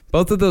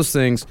 Both of those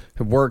things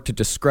have worked to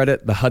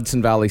discredit the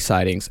Hudson Valley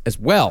sightings, as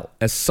well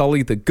as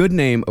sully the good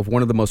name of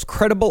one of the most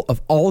credible of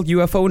all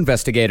UFO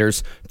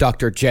investigators,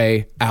 Dr.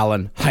 J.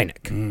 Allen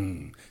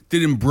Hynek.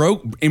 Did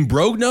Imbrogno?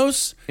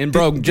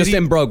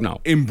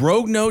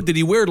 Imbrogno. Did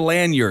he wear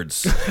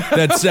lanyards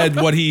that said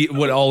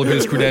what all of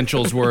his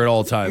credentials were at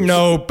all times?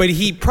 No, but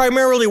he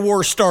primarily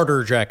wore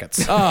starter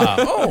jackets.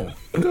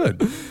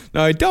 Good.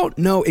 Now, I don't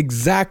know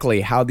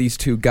exactly how these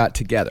two got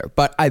together,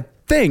 but I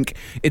think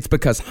it's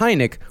because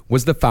Hynek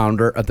was the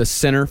founder of the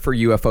Center for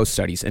UFO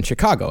Studies in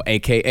Chicago,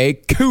 a.k.a.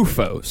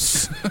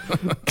 CUFOS.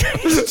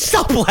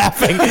 Stop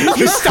laughing.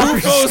 You stop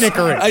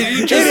snickering.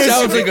 It just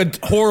sounds like a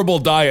horrible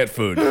diet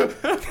food. And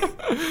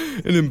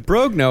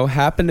Imbrogno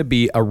happened to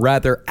be a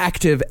rather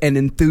active and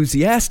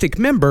enthusiastic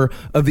member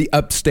of the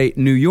upstate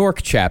New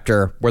York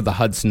chapter where the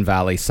Hudson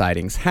Valley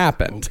sightings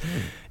happened.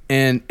 Okay.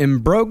 And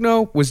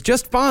Imbrogno was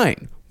just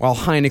fine while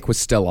Hynek was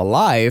still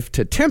alive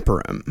to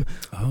temper him.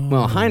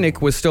 Well,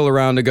 Hynek was still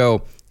around to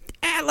go,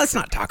 let's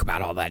not talk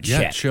about all that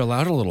shit. Yeah, chill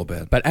out a little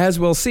bit. But as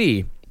we'll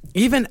see,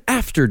 even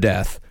after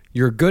death,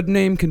 Your good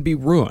name can be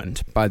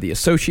ruined by the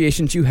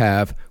associations you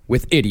have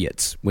with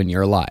idiots when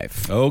you're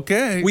alive.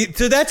 Okay.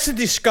 So that's the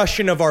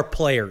discussion of our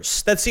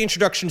players. That's the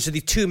introduction to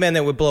the two men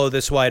that would blow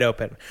this wide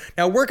open.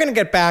 Now, we're going to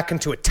get back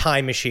into a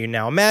time machine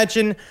now.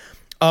 Imagine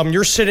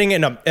you're sitting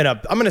in a I'm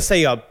going to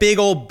say a big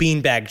old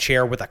beanbag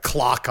chair with a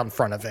clock on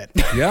front of it.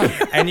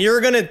 Yeah. And you're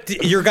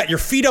got your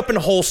feet up in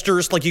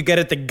holsters like you get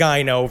at the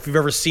gyno if you've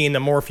ever seen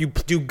them, or if you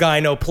do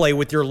gyno play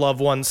with your loved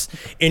ones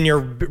in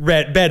your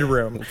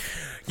bedroom.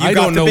 I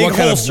don't know what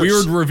kind of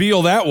weird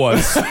reveal that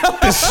was.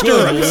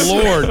 Good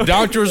Lord.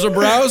 Dr.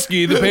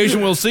 Zabrowski, the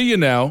patient will see you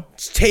now.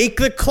 Take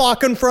the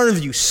clock in front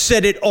of you.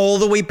 Set it all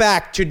the way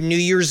back to New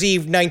Year's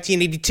Eve,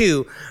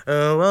 1982.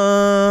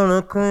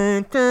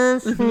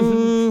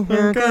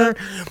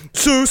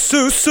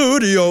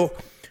 Studio.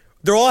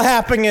 They're all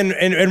happening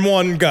in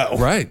one go.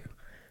 Right.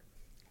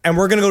 And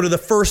we're going to go to the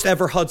first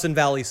ever Hudson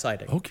Valley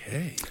sighting.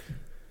 Okay.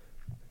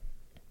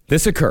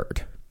 This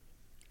occurred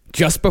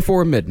just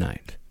before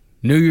midnight,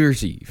 New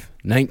Year's Eve,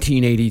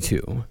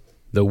 1982.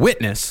 The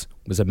witness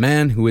was a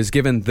man who was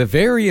given the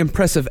very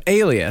impressive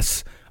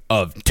alias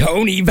of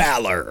Tony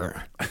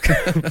Valor.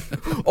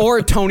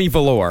 Or Tony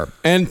Valor.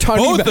 And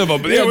Tony both of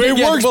them. It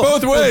works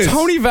both ways.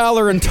 Tony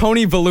Valor and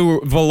Tony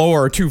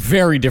Valor are two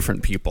very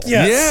different people.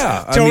 Yes.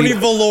 Yeah. Tony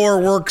Valor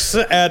works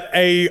at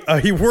a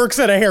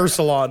hair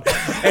salon,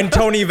 and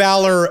Tony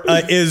Valor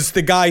is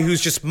the guy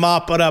who's just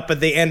mopping up at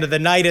the end of the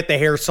night at the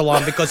hair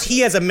salon because he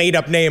has a made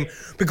up name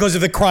because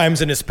of the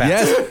crimes in his past.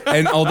 Yes.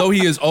 And although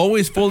he is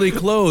always fully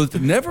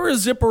clothed, never a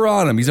zipper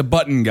on him. He's a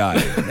button guy.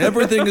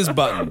 Everything is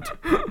buttoned.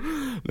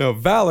 Now,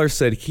 Valor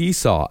said he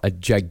saw a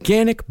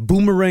gigantic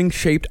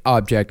boomerang-shaped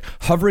object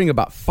hovering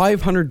about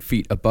 500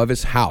 feet above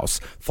his house,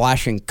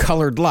 flashing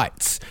colored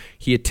lights.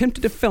 He attempted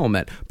to film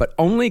it, but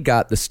only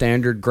got the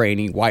standard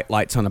grainy white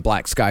lights on a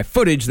black sky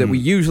footage that we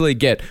usually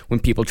get when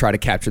people try to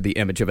capture the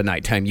image of a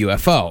nighttime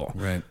UFO.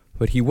 Right.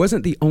 But he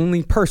wasn't the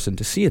only person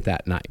to see it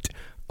that night.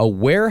 A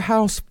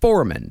warehouse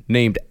foreman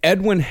named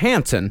Edwin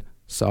Hansen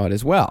saw it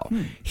as well.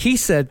 He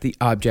said the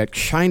object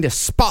shined a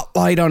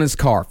spotlight on his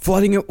car,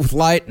 flooding it with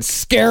light and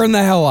scaring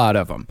the hell out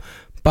of him.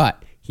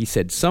 But he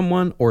said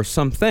someone or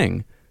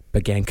something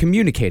began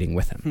communicating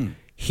with him.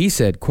 He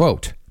said,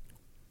 quote,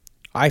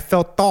 I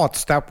felt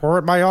thoughts that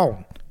weren't my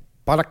own,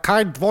 but a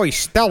kind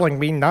voice telling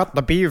me not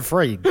to be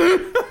afraid.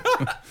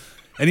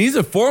 And he's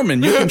a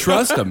foreman. You can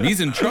trust him. He's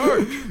in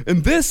charge.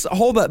 and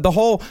the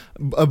whole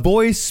a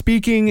voice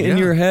speaking in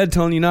your head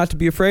telling you not to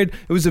be afraid,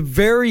 it was a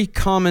very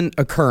common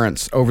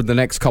occurrence over the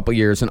next couple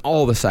years and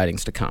all the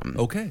sightings to come.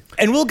 Okay.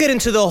 And we'll get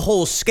into the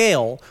whole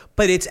scale,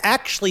 but it's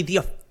actually the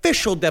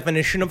official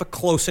definition of a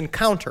close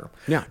encounter.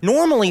 Yeah.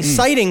 Normally,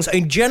 sightings, a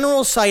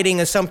general sighting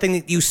is something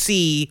that you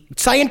see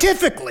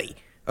scientifically.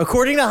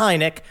 According to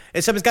Hynek,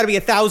 something's got to be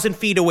 1,000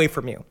 feet away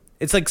from you.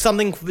 It's like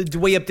something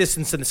way up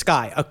distance in the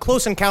sky. A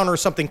close encounter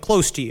is something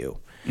close to you.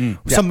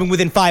 Something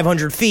within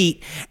 500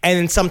 feet. And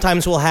then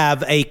sometimes we'll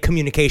have a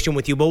communication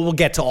with you, but we'll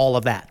get to all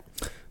of that.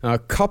 A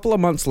couple of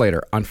months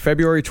later, on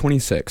February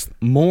 26th,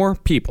 more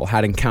people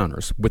had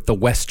encounters with the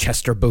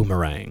Westchester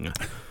boomerang.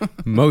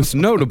 Most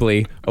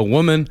notably, a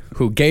woman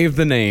who gave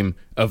the name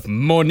of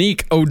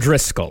Monique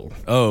O'Driscoll.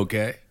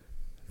 Okay.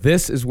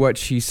 This is what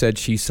she said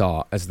she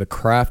saw as the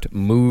craft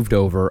moved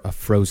over a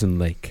frozen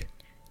lake.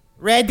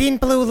 Red and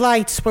blue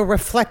lights were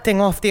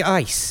reflecting off the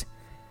ice.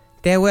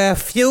 There were a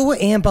few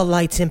amber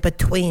lights in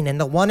between, and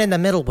the one in the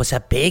middle was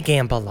a big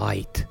amber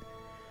light.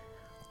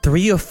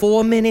 3 or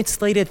 4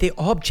 minutes later, the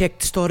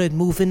object started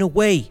moving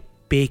away,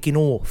 backing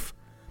off.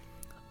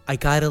 I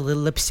got a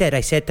little upset.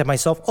 I said to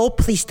myself, oh,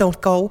 please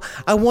don't go.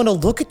 I want to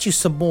look at you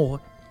some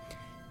more.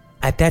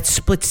 At that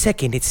split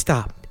second, it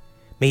stopped,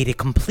 made a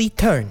complete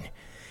turn,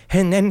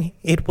 and then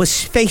it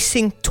was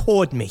facing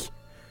toward me.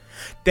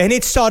 Then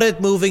it started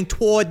moving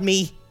toward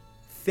me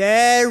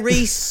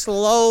very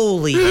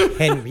slowly,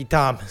 Henry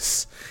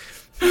Thomas.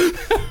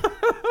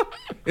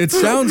 It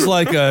sounds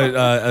like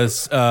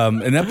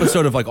an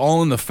episode of like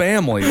All in the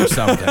Family or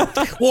something.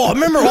 Well,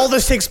 remember, all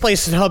this takes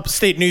place in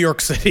upstate New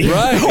York City.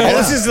 Right. All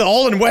this is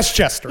all in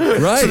Westchester.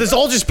 Right. So there's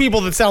all just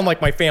people that sound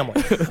like my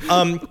family.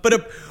 But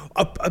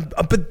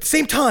at the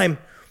same time,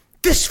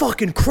 this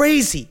fucking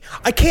crazy.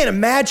 I can't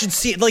imagine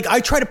seeing, like,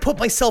 I try to put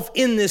myself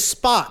in this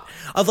spot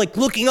of like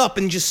looking up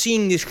and just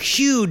seeing this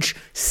huge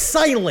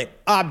silent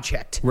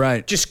object.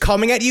 Right. Just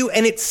coming at you,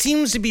 and it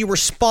seems to be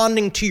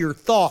responding to your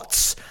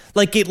thoughts.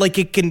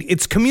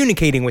 It's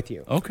communicating with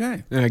you.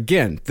 Okay. And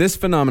again, this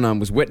phenomenon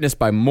was witnessed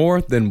by more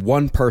than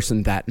one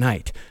person that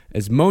night.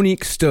 As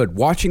Monique stood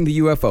watching the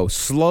UFO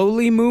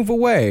slowly move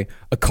away,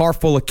 a car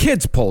full of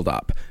kids pulled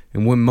up.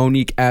 And when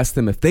Monique asked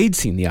them if they'd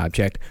seen the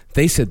object,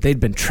 they said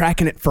they'd been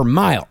tracking it for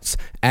miles,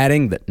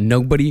 adding that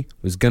nobody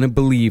was going to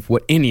believe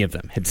what any of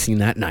them had seen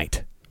that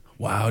night.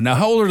 Wow. Now,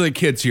 how old are the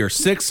kids here?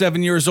 6,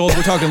 7 years old?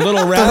 We're talking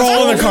little rascals? They're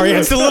all in the car. Yeah,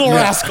 it's the little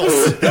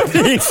rascals.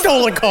 They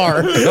stole a car.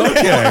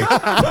 Okay.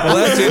 Well,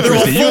 that's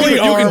interesting. You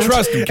can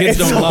trust them. Kids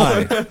don't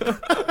lie.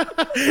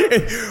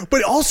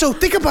 But also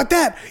think about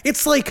that.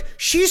 It's like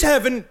she's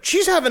having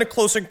a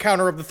close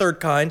encounter of the third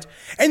kind,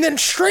 and then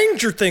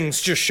Stranger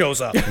Things just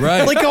shows up.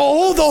 Right. Like the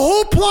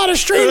whole plot of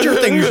Stranger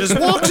Things just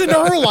walks into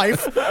her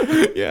life.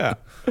 Yeah.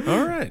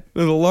 All right.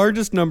 The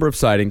largest number of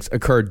sightings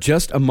occurred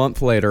just a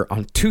month later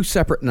on 2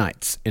 separate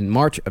nights in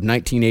March of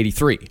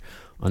 1983.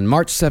 On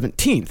March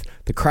 17th,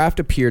 the craft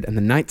appeared in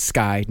the night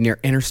sky near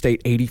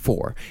Interstate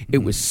 84. It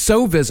was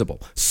so visible,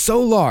 so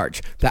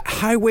large, that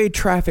highway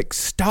traffic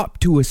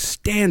stopped to a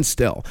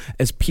standstill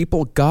as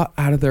people got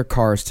out of their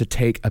cars to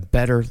take a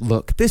better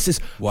look. This is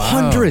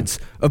hundreds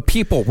of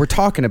people we're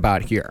talking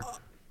about here.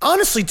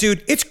 Honestly,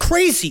 dude, it's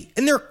crazy.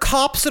 And there are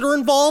cops that are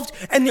involved,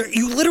 and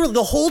you literally,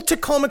 the whole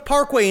Tacoma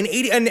Parkway and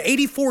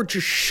 84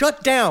 just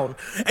shut down,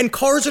 and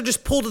cars are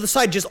just pulled to the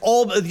side, just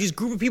all of these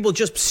group of people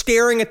just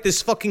staring at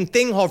this fucking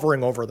thing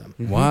hovering over them.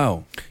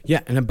 Wow.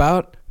 Yeah, and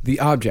about the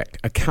object,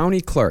 a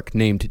county clerk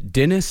named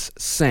Dennis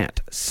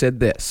Sant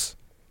said this.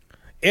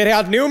 It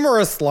had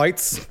numerous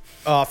lights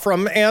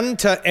from end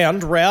to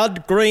end,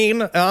 red,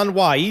 green, and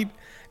white.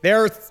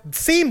 There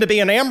seemed to be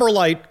an amber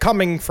light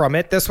coming from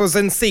it. This was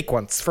in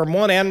sequence from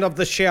one end of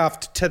the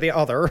shaft to the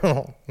other.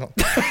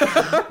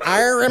 I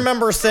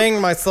remember saying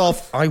to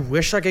myself, I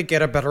wish I could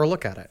get a better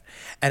look at it.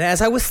 And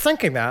as I was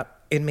thinking that,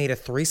 it made a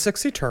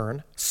 360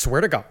 turn,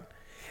 swear to God,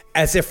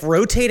 as if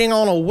rotating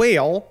on a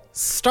wheel,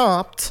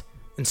 stopped,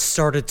 and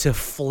started to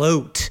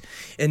float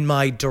in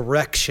my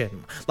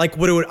direction. Like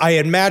what I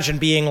imagine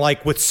being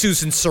like with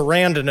Susan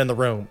Sarandon in the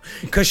room.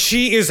 Because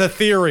she is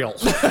ethereal.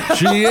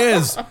 She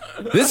is.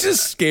 This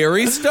is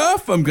scary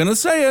stuff. I'm going to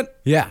say it.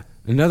 Yeah,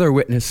 another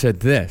witness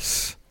said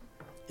this.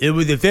 It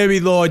was a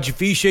very large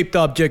V-shaped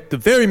object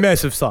of very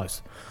massive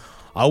size.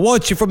 I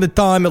watched it from the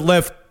time it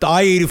left the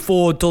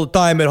I-84 until the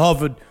time it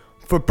hovered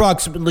for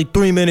approximately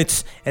 3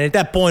 minutes. And at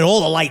that point,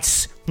 all the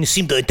lights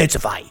seemed to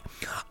intensify.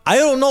 I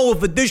don't know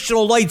if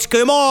additional lights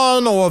came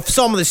on or if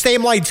some of the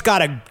same lights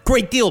got a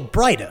great deal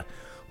brighter,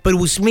 but it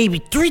was maybe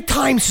 3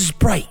 times as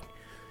bright.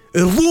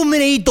 It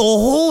illuminated the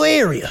whole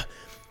area.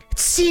 It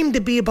seemed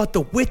to be about the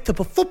width of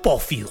a football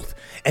field,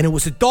 and it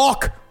was a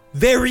dark,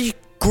 very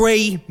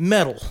gray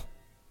metal.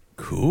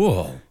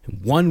 Cool.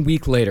 1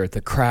 week later,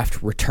 the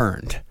craft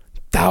returned.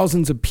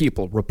 Thousands of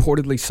people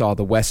reportedly saw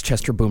the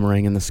Westchester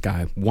boomerang in the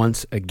sky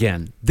once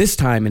again, this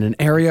time in an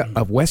area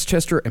of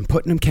Westchester and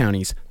Putnam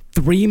counties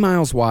 3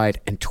 miles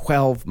wide and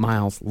 12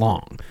 miles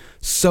long.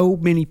 So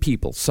many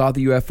people saw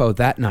the UFO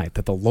that night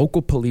that the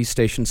local police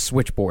station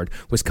switchboard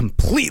was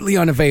completely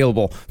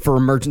unavailable for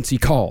emergency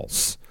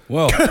calls.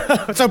 Whoa.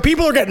 So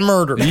people are getting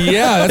murdered.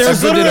 Yeah, that's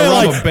There's a good day to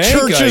literally rob like a bank,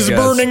 churches I guess.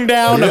 burning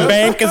down, a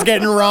bank is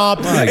getting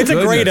robbed. My It's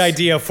a great goodness.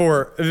 idea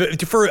for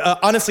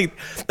honestly,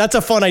 that's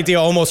a fun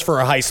idea almost for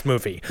a heist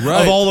movie.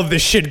 Right. Of all of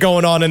this shit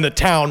going on in the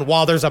town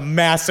while there's a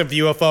massive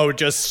UFO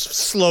just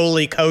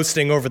slowly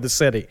coasting over the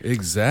city.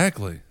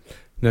 Exactly.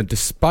 Now,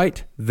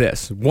 despite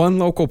this, one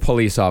local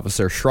police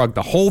officer shrugged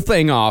the whole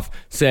thing off,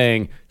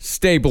 saying,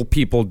 "Stable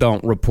people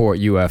don't report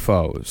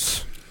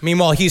UFOs."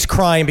 Meanwhile, he's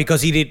crying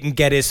because he didn't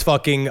get his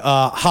fucking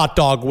hot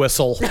dog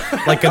whistle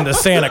like in the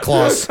Santa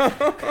Claus.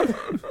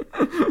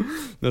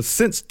 Now,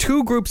 since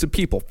 2 groups of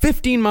people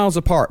 15 miles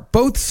apart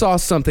both saw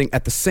something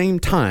at the same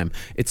time,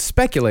 it's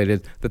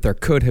speculated that there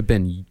could have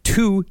been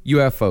 2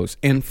 UFOs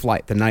in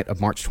flight the night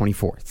of March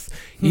 24th.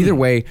 Either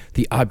way,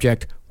 the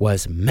object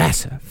was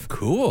massive.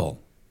 Cool.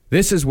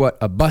 This is what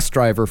a bus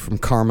driver from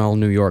Carmel,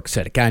 New York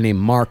said, a guy named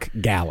Mark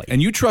Galley.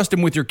 And you trust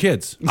him with your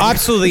kids.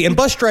 Absolutely. And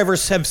bus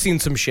drivers have seen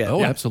some shit.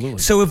 Oh, absolutely.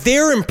 So if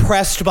they're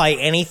impressed by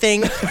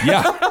anything,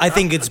 Yeah. I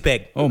think it's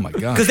big. Oh, my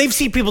God. Because they've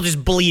seen people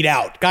just bleed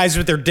out. Guys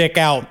with their dick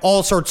out.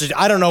 All sorts of...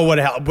 I don't know what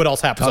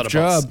else happens on a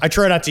bus. job. I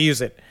try not to use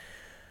it.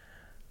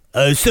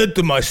 I said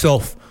to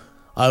myself,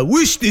 I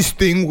wish this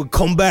thing would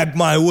come back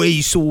my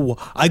way so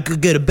I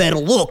could get a better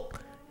look.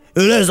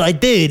 And as I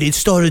did, it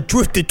started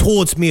drifting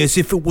towards me as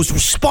if it was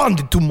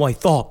responding to my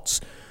thoughts.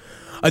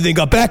 I then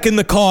got back in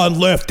the car and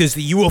left as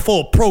the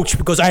UFO approached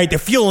because I had the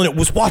feeling it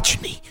was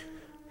watching me.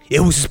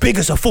 It was as big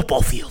as a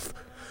football field.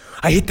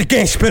 I hit the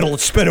gas pedal and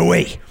sped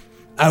away.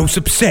 I was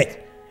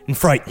upset and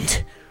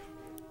frightened.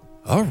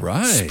 All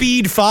right.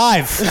 Speed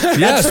 5. Yeah,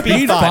 That's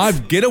speed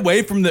 5. Get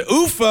away from the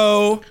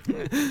UFO.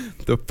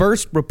 The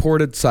first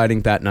reported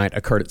sighting that night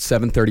occurred at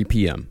 7:30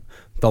 p.m.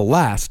 The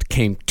last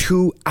came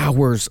 2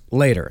 hours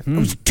later. It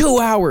was 2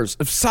 hours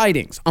of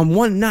sightings on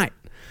one night.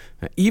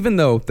 Now, even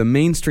though the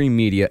mainstream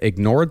media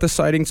ignored the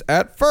sightings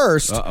at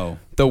first,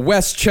 the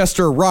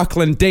Westchester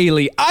Rockland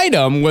Daily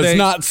Item was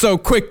not so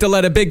quick to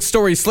let a big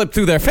story slip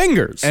through their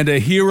fingers. And a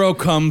hero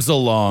comes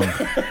along.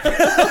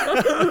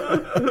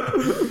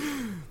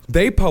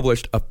 They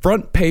published a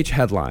front page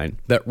headline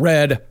that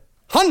read,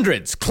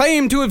 "Hundreds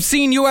claim to have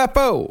seen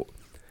UFO."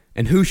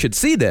 And who should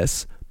see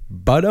this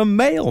but a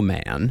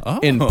mailman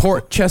in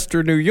Port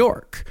Chester, New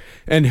York?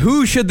 And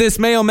who should this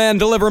mailman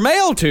deliver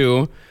mail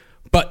to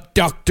but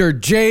Dr.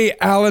 J.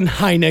 Allen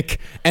Hynek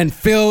and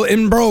Phil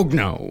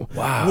Imbrogno?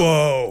 Wow.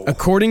 Whoa.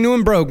 According to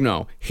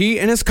Imbrogno, he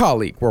and his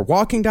colleague were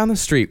walking down the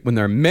street when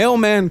their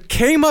mailman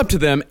came up to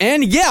them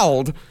and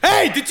yelled,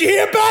 Hey, did you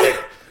hear about it?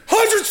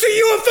 Hundreds of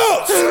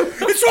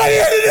UFOs! It's right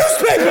here in the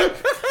newspaper!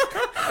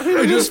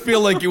 I just feel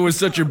like it was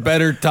such a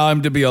better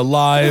time to be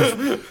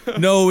alive.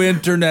 No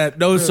internet,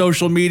 no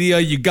social media.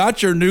 You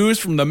got your news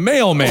from the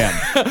mailman.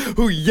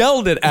 Who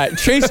yelled it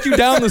chased you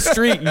down the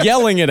street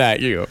yelling it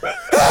at you.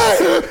 Hey,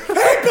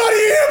 buddy,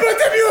 you hear about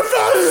them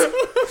UFOs?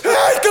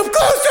 Hey, come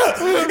closer!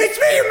 It's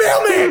me, your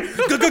mailman!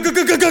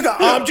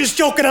 I'm just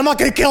joking, I'm not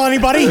gonna kill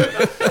anybody.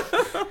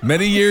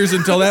 Many years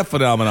until that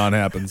phenomenon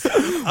happens.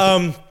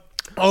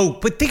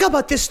 But think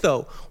about this,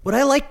 though. What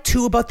I like,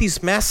 too, about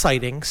these mass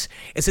sightings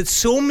is that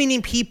so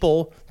many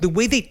people, the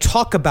way they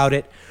talk about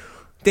it,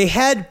 they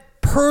had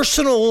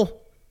personal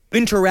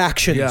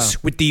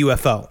interactions with the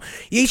UFO.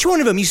 Each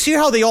one of them, you see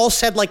how they all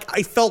said, like,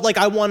 I felt like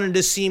I wanted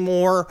to see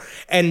more,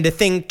 and the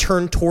thing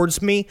turned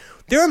towards me?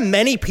 There are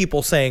many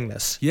people saying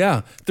this.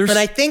 Yeah. And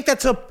I think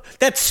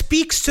that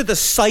speaks to the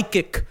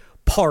psychic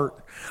part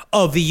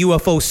of the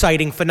UFO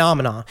sighting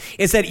phenomena,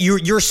 is that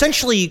you're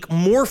essentially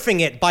morphing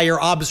it by your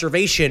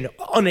observation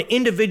on an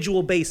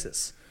individual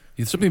basis.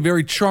 There's something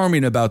very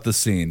charming about the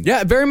scene.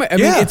 Yeah, very much. I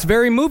mean, it's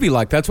very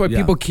movie-like. That's why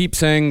people keep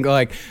saying,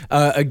 like,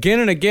 again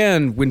and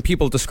again, when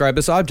people describe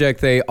this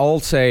object, they all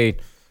say,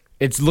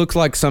 it looks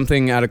like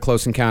something out of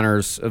Close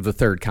Encounters of the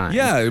Third Kind.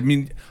 Yeah, I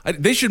mean,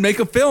 they should make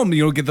a film.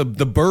 Get the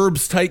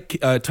Burbs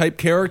type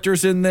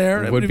characters in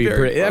there. It would be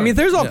pretty. I mean,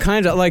 there's all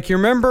kinds of, like, you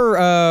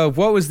remember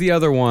what was the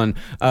other one?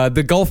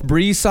 The Gulf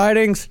Breeze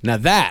sightings. Now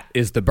that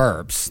is the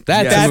Burbs.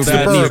 That's the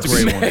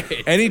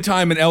Burbs.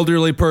 Anytime an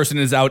elderly person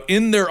is out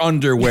in their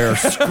underwear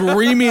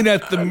screaming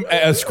at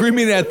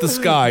the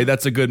sky,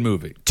 that's a good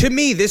movie. To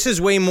me, this is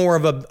way more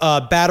of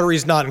a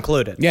batteries not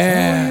included.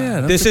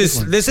 Yeah, this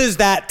is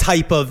that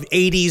type of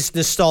 80s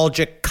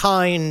nostalgic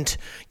kind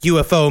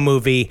UFO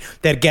movie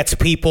that gets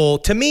people.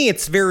 To me,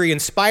 it's very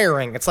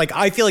inspiring. It's like,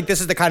 I feel like this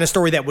is the kind of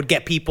story that would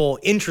get people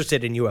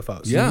interested in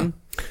UFOs. Yeah.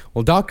 Mm-hmm.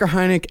 Well, Dr.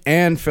 Hynek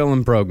and Phil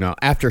Imbrogno,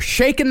 after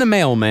shaking the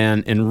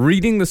mailman and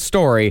reading the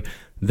story,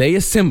 they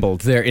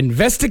assembled their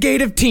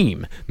investigative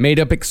team made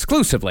up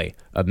exclusively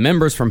of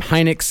members from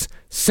Hynek's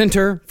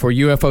Center for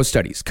UFO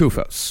Studies,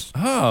 CUFOS.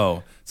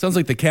 Oh, sounds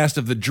like the cast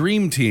of the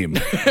Dream Team.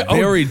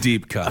 Very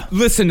deep cut.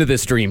 Listen to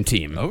this Dream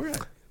Team. All right.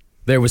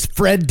 There was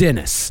Fred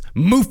Dennis,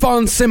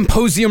 MUFON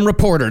Symposium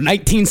reporter,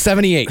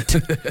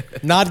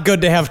 1978. Not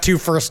good to have two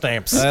first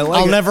names.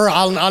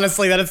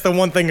 Honestly, that is the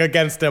one thing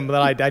against him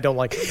that I don't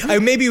like.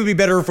 Maybe it would be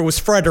better if it was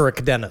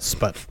Frederick Dennis,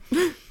 but...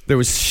 There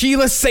was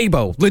Sheila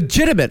Sabo,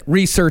 legitimate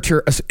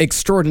researcher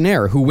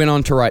extraordinaire who went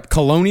on to write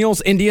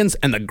Colonials, Indians,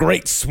 and the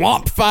Great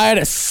Swamp Fight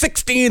of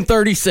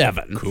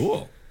 1637.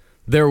 Cool.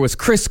 There was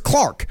Chris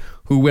Clark,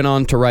 who went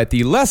on to write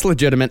the less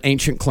legitimate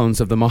Ancient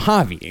Clones of the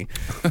Mojave.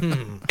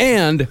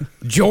 And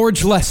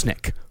George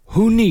Lesnick,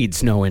 who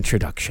needs no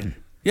introduction.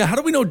 Yeah, how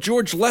do we know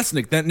George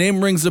Lesnick? That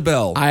name rings a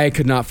bell. I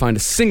could not find a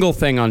single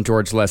thing on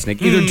George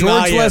Lesnick.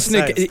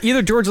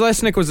 Either George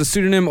Lesnick was a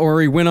pseudonym,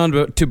 or he went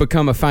on to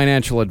become a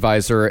financial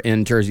advisor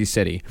in Jersey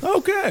City.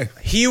 Okay.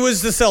 He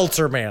was the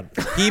seltzer man.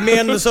 He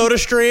manned the soda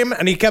stream,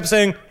 and he kept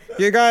saying,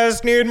 "You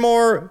guys need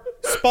more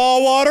spa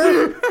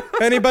water?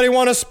 Anybody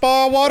want a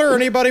spa water?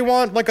 Anybody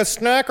want like a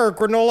snack or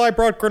granola? I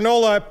brought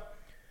granola.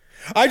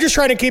 I'm just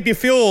trying to keep you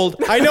fueled.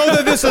 I know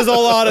that there's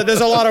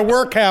a lot of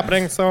work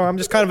happening, so I'm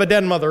just kind of a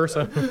den mother."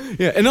 So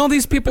yeah, and all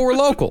these people were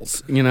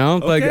locals,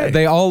 like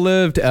they all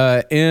lived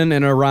in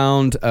and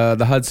around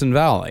the Hudson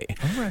Valley.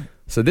 All right.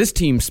 So this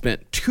team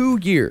spent 2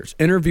 years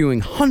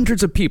interviewing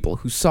hundreds of people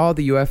who saw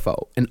the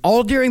UFO, and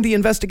all during the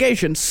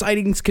investigation,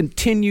 sightings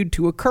continued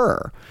to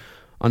occur.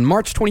 On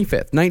March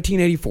 25th,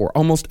 1984,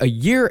 almost a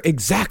year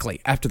exactly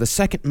after the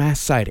second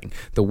mass sighting,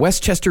 the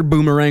Westchester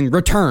boomerang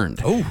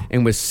returned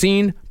and was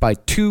seen by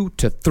 200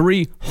 to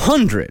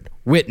 300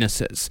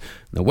 witnesses.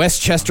 The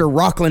Westchester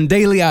Rockland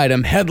Daily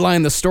Item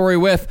headlined the story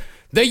with,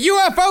 "The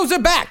UFOs are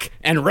back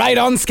and right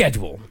on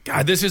schedule."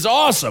 God, this is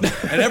awesome.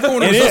 And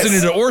everyone was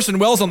listening to Orson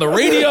Welles on the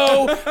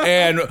radio,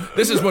 and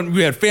this is when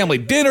we had family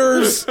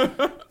dinners.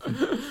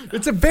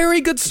 It's a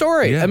very good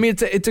story. Yeah. I mean,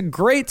 it's a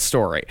great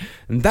story.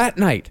 And that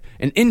night,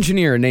 an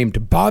engineer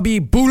named Bobby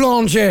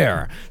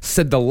Boulanger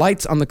said the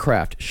lights on the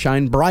craft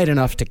shined bright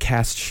enough to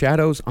cast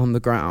shadows on the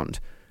ground.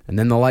 And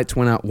then the lights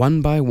went out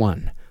one by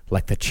one,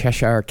 like the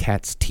Cheshire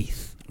Cat's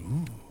teeth.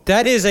 Ooh.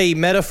 That is a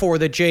metaphor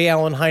that J.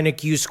 Allen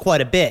Hynek used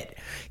quite a bit.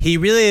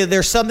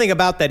 There's something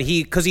about that,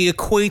 because he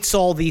equates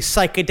all the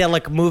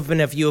psychedelic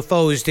movement of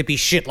UFOs to be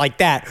shit like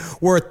that,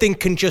 where a thing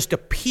can just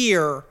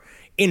appear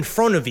in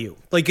front of you.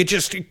 Like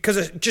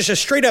because a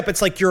straight up,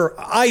 it's like your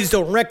eyes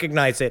don't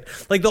recognize it.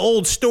 Like the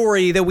old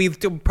story that we've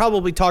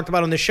probably talked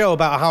about on the show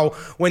about how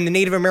when the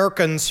Native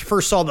Americans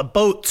first saw the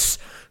boats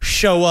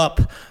show up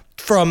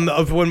when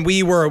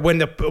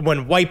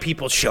white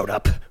people showed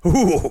up.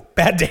 Ooh,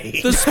 bad day.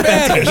 The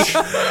Spanish.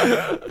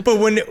 But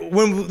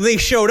when they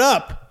showed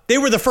up, they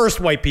were the first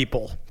white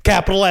people.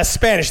 Capital S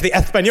Spanish, the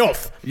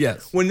Españoles.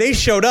 Yes. When they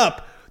showed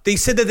up, they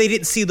said that they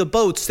didn't see the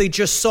boats. They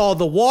just saw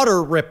the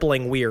water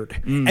rippling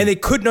weird. And they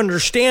couldn't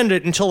understand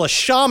it until a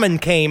shaman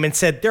came and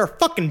said, "There are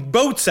fucking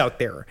boats out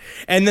there."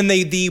 And then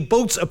the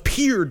boats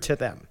appeared to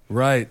them.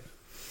 Right.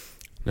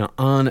 Now,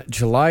 on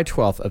July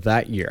 12th of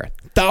that year,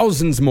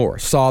 thousands more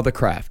saw the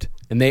craft,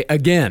 and they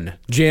again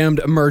jammed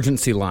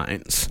emergency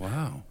lines.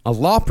 Wow. A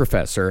law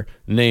professor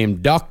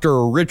named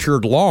Dr.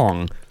 Richard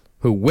Long,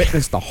 who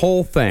witnessed the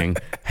whole thing,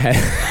 had...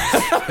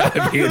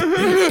 I mean,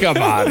 come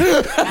on.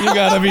 You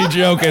gotta be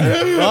joking.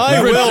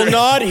 I will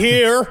not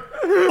hear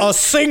a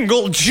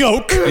single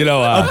joke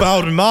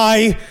about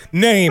my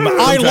name.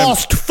 I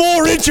lost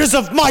 4 inches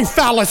of my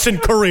phallus in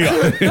Korea.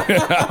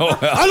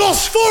 I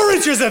lost 4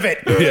 inches of it.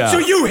 Yeah. So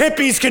you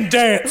hippies can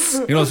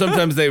dance.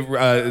 Sometimes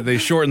they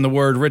shorten the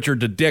word Richard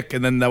to Dick,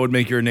 and then that would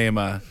make your name,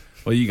 well,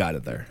 you got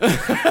it there.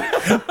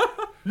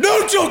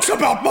 No jokes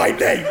about my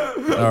name.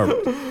 All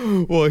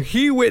right. Well,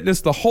 he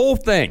witnessed the whole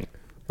thing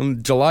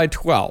on July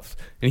 12th,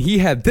 and he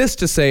had this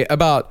to say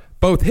about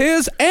both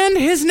his and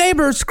his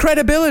neighbor's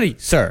credibility,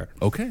 sir.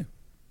 Okay.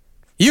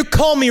 You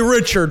call me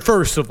Richard,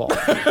 first of all.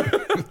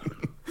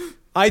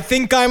 I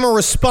think I'm a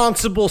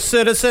responsible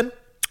citizen.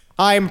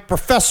 I'm a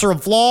professor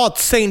of law at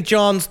St.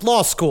 John's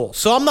Law School,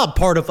 so I'm not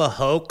part of a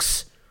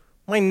hoax.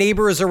 My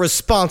neighbor is a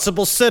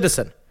responsible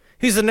citizen.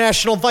 He's the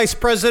national vice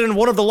president of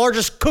one of the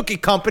largest cookie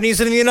companies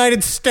in the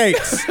United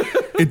States.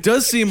 It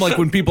does seem like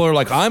when people are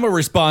like, I'm a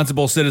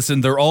responsible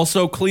citizen, they're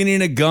also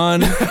cleaning a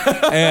gun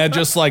and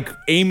just like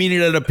aiming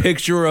it at a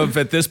picture of,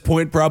 at this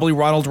point, probably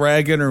Ronald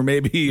Reagan or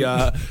maybe,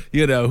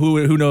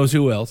 who knows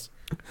who else.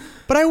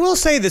 But I will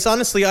say this,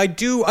 honestly, I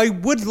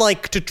would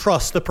like to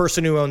trust the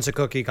person who owns a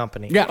cookie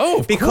company. Yeah. Oh,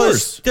 of because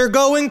course. they're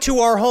going to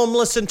our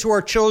homeless and to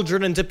our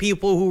children and to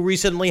people who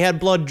recently had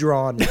blood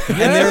drawn. And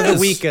they're the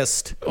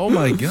weakest. Oh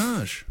my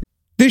gosh.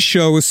 This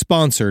show is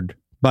sponsored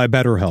by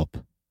BetterHelp.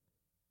 It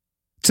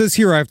says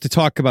here I have to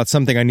talk about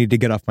something I need to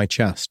get off my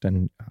chest,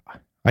 and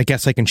I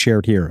guess I can share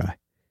it here.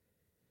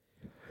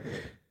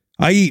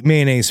 I eat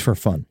mayonnaise for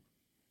fun.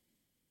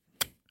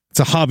 It's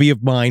a hobby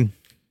of mine,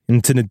 and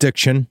it's an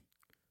addiction.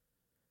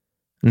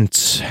 And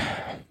it's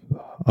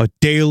a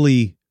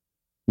daily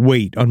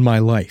weight on my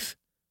life.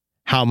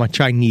 How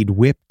much I need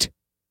whipped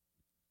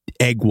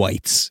egg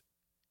whites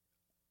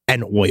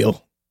and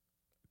oil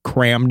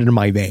crammed into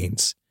my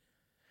veins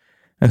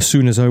as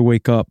soon as I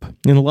wake up.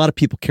 And a lot of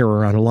people carry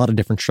around a lot of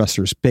different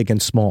stressors, big and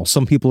small.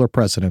 Some people are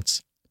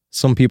presidents.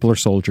 Some people are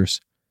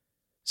soldiers.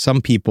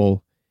 Some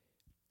people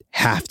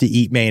have to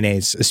eat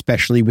mayonnaise,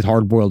 especially with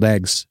hard-boiled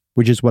eggs,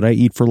 which is what I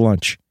eat for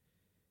lunch.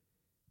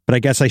 But I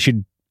guess I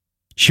should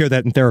share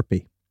that in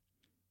therapy.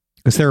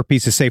 Because therapy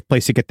is a safe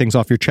place to get things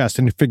off your chest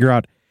and to figure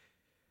out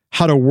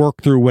how to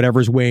work through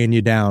whatever's weighing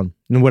you down.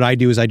 And what I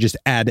do is I just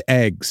add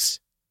eggs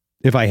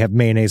if I have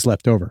mayonnaise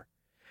left over.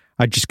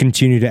 I just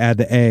continue to add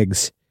the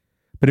eggs.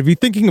 But if you're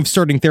thinking of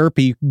starting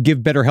therapy,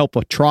 give BetterHelp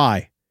a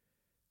try.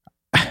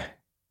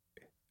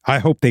 I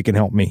hope they can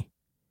help me.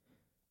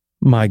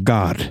 My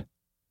God.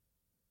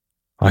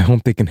 I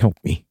hope they can help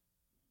me.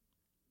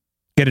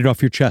 Get it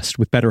off your chest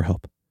with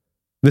BetterHelp.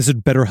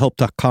 Visit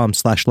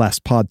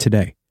BetterHelp.com/lastpod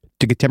today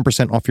to get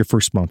 10% off your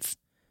first month.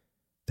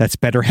 That's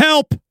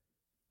BetterHelp.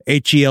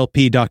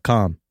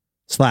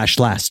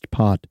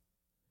 HELP.com/lastpod.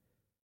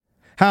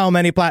 How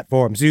many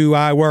platforms do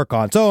I work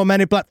on? So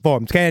many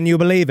platforms. Can you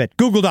believe it?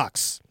 Google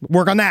Docs.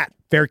 Work on that.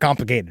 Very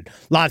complicated.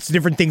 Lots of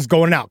different things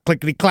going out.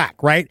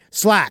 Clickety-clack, right?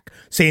 Slack.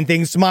 Saying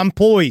things to my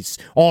employees.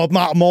 All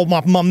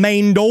my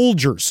main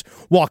dolgers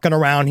walking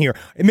around here.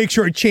 And make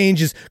sure it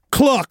changes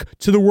cluck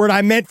to the word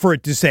I meant for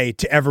it to say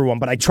to everyone.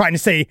 But I try to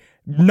say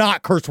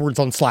not curse words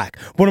on Slack.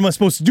 What am I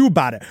supposed to do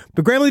about it?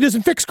 But Grammarly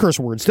doesn't fix curse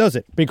words, does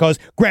it? Because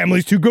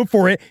Grammarly's too good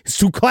for it. It's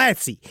too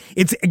classy.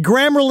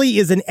 Grammarly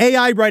is an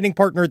AI writing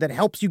partner that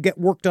helps you get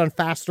work done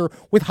faster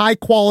with high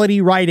quality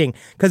writing.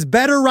 Because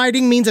better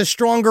writing means a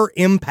stronger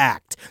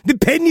impact. The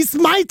pen is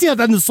mightier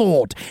than the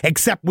sword,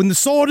 except when the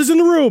sword is in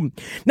the room.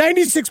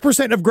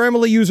 96% of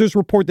Grammarly users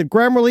report that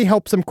Grammarly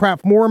helps them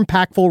craft more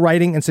impactful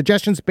writing and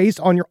suggestions based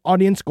on your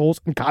audience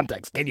goals and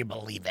context. Can you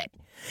believe it?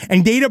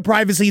 And data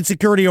privacy and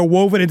security are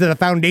woven into the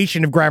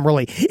foundation of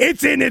Grammarly.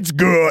 It's in its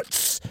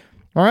guts.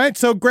 All right,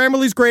 so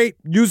Grammarly's great.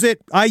 Use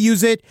it. I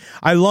use it.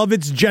 I love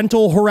its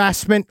gentle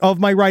harassment of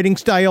my writing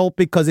style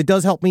because it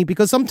does help me,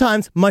 because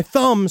sometimes my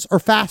thumbs are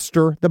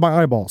faster than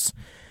my eyeballs.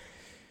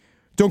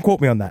 Don't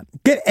quote me on that.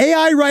 Get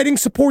AI writing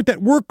support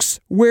that works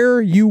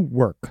where you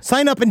work.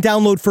 Sign up and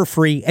download for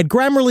free at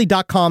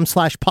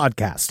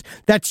Grammarly.com/podcast.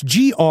 That's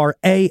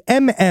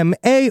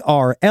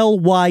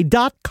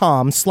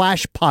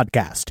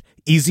GRAMMARLY.com/podcast.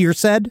 Easier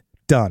said,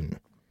 done.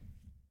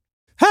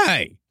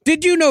 Hey,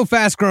 did you know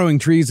Fast Growing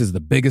Trees is the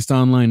biggest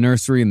online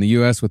nursery in the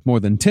U.S. with more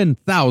than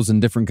 10,000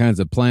 different kinds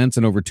of plants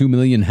and over 2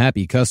 million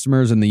happy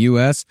customers in the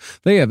U.S.?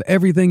 They have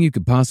everything you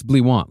could possibly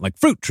want, like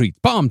fruit trees,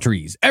 palm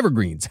trees,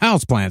 evergreens,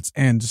 houseplants,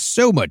 and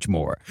so much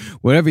more.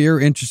 Whatever you're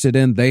interested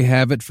in, they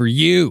have it for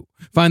you.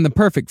 Find the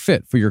perfect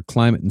fit for your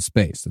climate and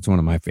space. That's one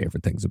of my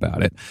favorite things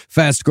about it.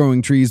 Fast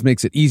Growing Trees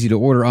makes it easy to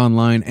order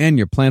online, and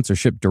your plants are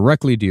shipped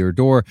directly to your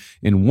door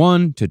in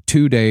 1 to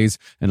 2 days.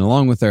 And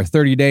along with their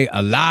 30-day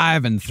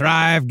Alive and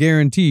Thrive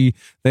guarantee,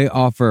 they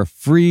offer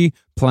free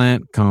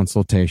plant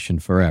consultation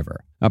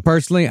forever.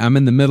 Personally, I'm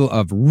in the middle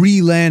of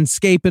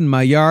re-landscaping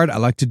my yard. I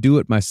like to do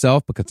it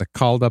myself because I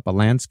called up a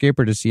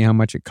landscaper to see how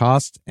much it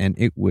costs, and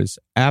it was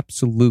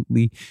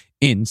absolutely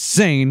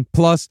insane.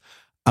 Plus,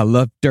 I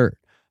love dirt.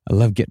 I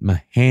love getting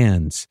my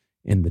hands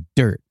in the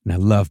dirt, and I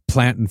love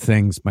planting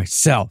things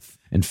myself.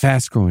 And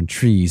fast-growing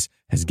trees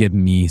has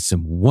given me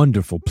some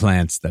wonderful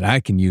plants that I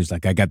can use.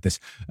 Like I got this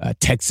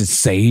Texas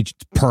sage,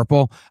 it's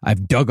purple.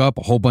 I've dug up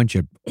a whole bunch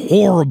of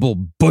horrible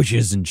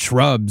bushes and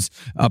shrubs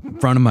up in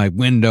front of my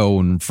window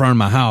and in front of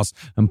my house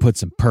and put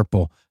some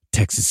purple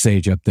Texas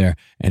sage up there,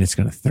 and it's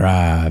going to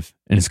thrive,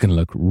 and it's going to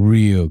look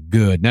real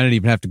good. And I didn't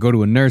even have to go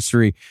to a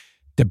nursery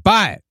to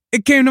buy it.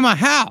 It came to my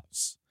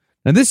house.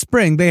 Now, this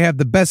spring, they have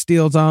the best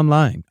deals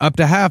online, up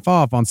to half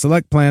off on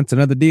select plants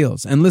and other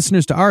deals. And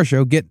listeners to our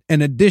show get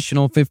an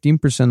additional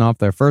 15% off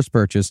their first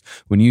purchase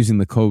when using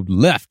the code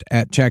LEFT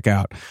at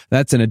checkout.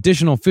 That's an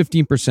additional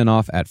 15%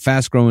 off at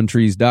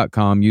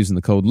fastgrowingtrees.com using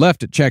the code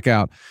LEFT at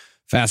checkout.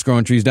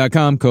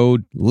 Fastgrowingtrees.com,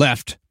 code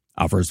LEFT.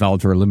 Offers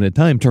valid for a limited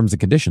time. Terms and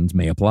conditions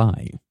may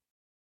apply.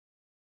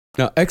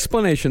 Now,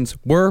 explanations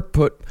were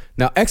put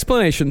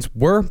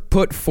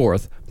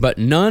forth, but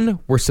none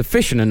were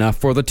sufficient enough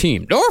for the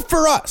team, or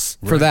for us,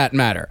 for that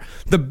matter.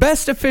 The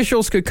best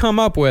officials could come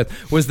up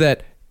with was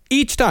that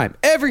each time,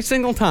 every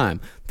single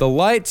time, the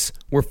lights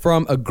were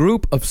from a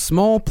group of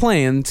small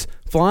planes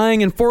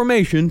flying in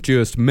formation,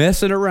 just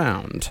messing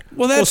around.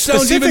 Well, that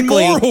sounds even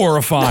more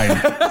horrifying.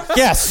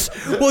 Yes.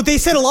 Well, they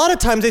said a lot of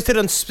times, they said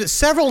on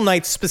several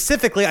nights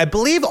specifically, I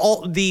believe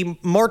the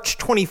March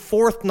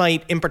 24th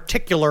night in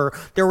particular,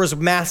 there was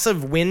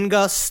massive wind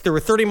gusts. There were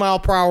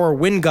 30-mile-per-hour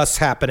wind gusts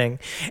happening.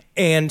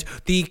 And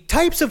the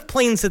types of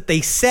planes that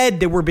they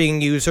said that were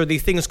being used are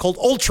these things called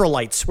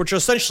ultralights, which are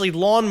essentially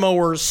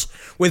lawnmowers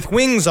with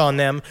wings on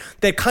them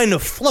that kind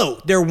of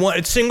float. They're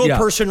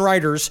single-person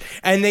riders,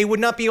 and they would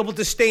not be able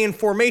to stay in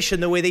formation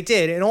the way they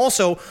did. And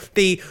also,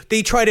 they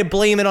try to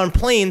blame it on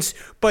planes,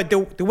 but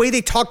the way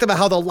they talked about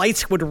how the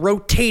lights would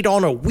rotate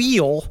on a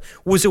wheel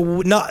was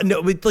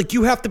like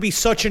you have to be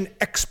such an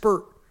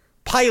expert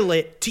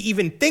pilot to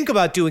even think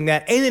about doing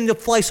that, and then to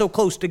fly so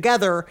close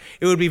together,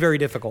 it would be very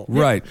difficult.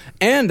 Right.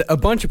 And a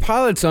bunch of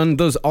pilots on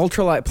those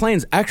ultralight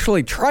planes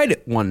actually tried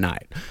it one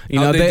night.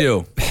 How'd they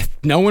do?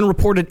 No one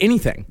reported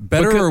anything.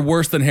 Better or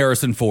worse than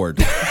Harrison Ford?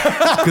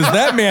 Because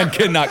that man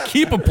cannot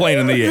keep a plane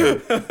in the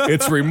air.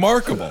 It's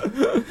remarkable.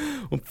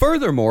 Well,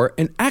 furthermore,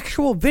 an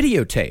actual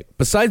videotape,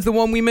 besides the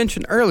one we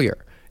mentioned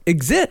earlier,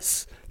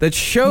 exists that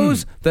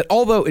shows that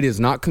although it is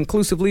not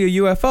conclusively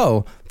a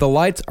UFO, the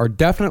lights are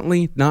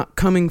definitely not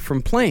coming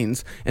from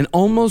planes and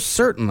almost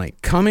certainly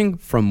coming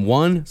from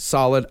one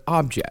solid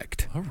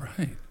object. All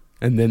right.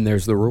 And then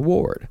there's the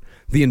reward.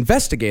 The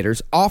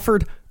investigators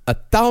offered a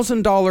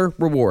 $1,000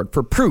 reward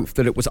for proof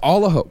that it was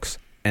all a hoax,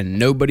 and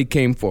nobody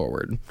came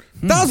forward.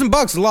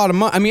 $1,000 is a lot of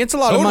money. I mean, it's a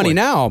lot of money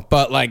now,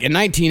 but like in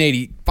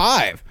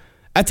 1985,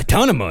 that's a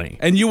ton of money.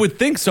 And you would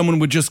think someone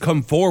would just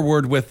come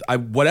forward with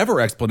whatever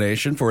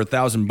explanation for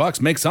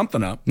 $1,000, make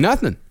something up.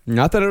 Nothing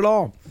at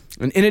all.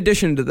 And in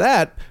addition to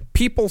that,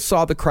 people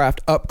saw the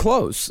craft up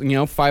close,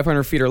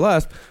 500 feet or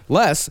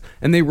less,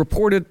 and they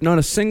reported not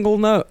a single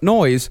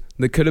noise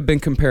that could have been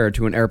compared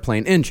to an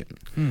airplane engine.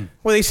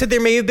 Well, they said there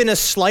may have been a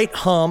slight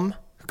hum.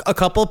 A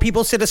couple of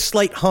people said a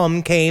slight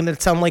hum came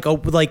that sounded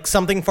like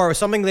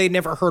something they'd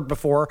never heard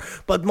before.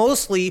 But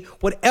mostly,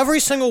 what every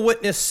single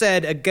witness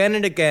said again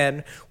and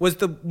again was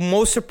the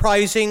most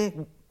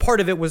surprising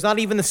part of it was not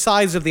even the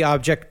size of the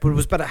object, but it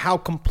was about how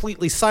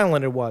completely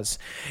silent it was.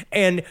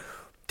 And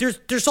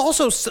there's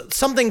also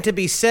something to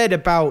be said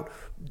about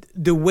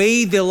the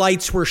way the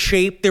lights were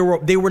shaped. They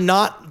were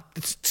not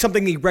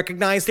something you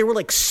recognized. They were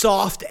like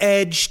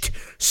soft-edged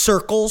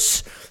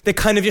circles that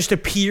kind of just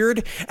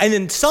appeared. And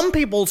then some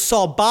people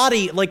saw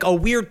body, like a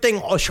weird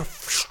thing, a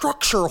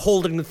structure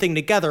holding the thing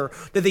together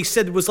that they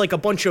said was like a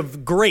bunch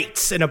of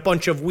grates and a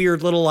bunch of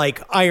weird little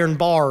like iron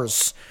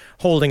bars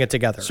holding it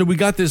together. So we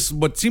got this,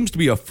 what seems to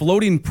be a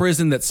floating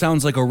prison that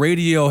sounds like a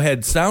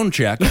Radiohead sound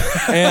check.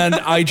 And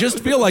I just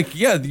feel like,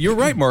 yeah, you're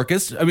right,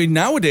 Marcus. I mean,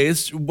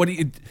 nowadays,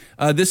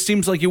 this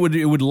seems like it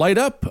would light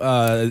up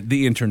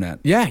the internet.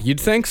 Yeah,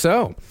 you'd think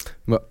so.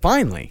 But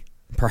finally,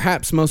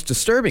 perhaps most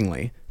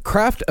disturbingly,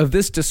 craft of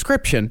this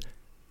description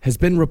has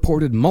been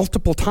reported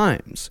multiple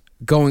times,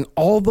 going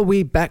all the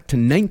way back to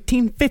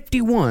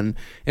 1951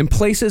 in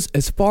places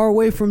as far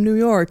away from New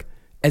York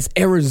as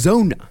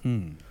Arizona.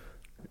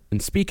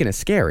 And speaking of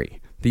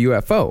scary, the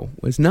UFO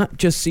was not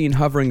just seen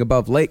hovering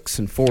above lakes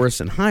and forests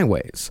and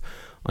highways.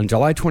 On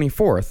July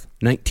 24th,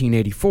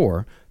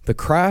 1984, the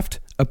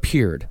craft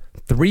appeared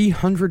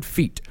 300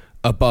 feet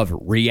above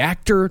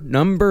reactor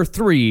number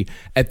 3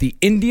 at the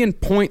Indian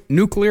Point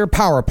Nuclear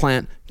Power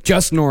Plant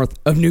just north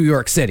of New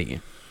York City.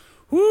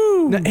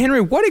 Woo! Now, Henry,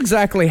 what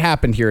exactly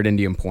happened here at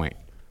Indian Point?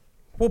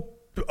 Well,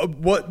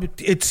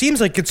 what it seems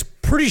like it's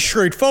pretty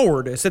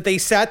straightforward is that they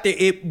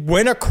it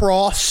went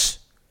across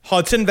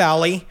Hudson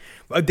Valley.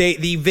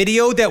 The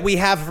video that we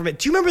have from it.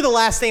 Do you remember the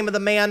last name of the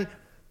man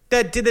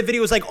that did the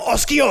video was like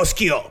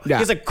Oschio. Yeah.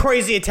 He's a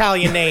crazy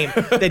Italian name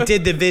that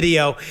did the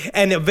video.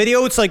 And the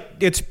video, it's like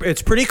it's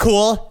pretty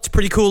cool. It's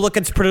pretty cool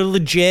looking. It's pretty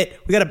legit.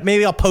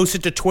 Maybe I'll post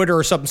it to Twitter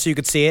or something so you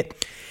could see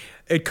it.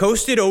 It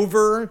coasted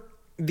over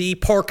the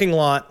parking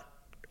lot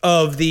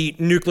of the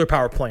nuclear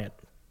power plant.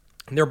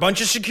 And there are a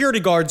bunch of security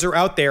guards are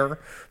out there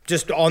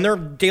just on their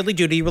daily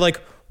duty. We're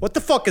like, what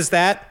the fuck is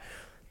that?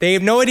 They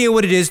have no idea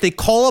what it is. They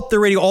call up the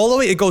radio all the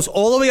way. It goes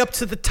all the way up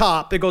to the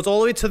top. It goes all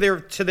the way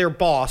to their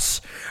boss.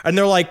 And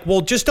they're like,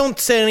 well, just don't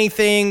say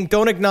anything.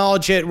 Don't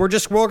acknowledge it. We're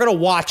going to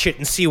watch it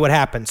and see what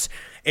happens.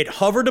 It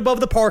hovered above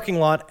the parking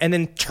lot and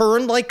then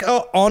turned like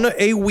on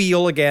a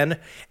wheel again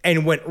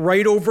and went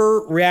right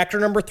over reactor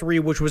number 3,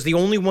 which was the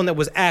only one that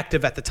was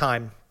active at the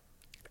time.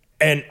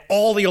 And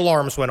all the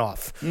alarms went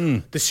off.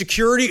 The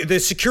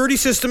security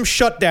system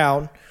shut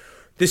down.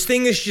 This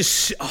thing is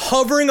just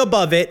hovering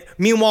above it.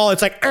 Meanwhile,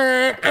 it's like,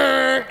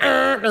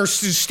 they're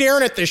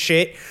staring at this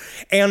shit.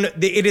 And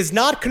it is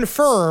not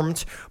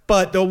confirmed,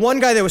 but the one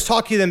guy that was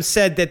talking to them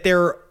said that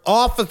their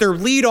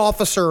lead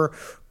officer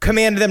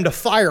commanded them to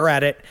fire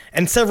at it,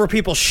 and several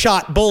people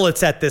shot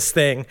bullets at this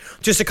thing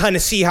just to kind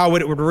of see how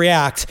it would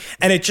react.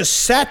 And it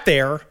just sat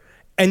there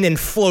and then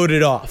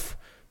floated off.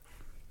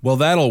 Well,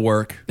 that'll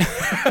work.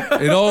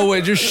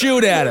 Just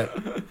shoot at it.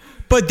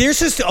 But there's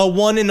just a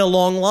one in a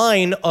long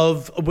line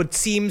of what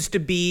seems to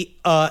be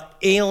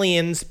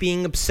aliens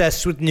being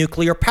obsessed with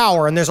nuclear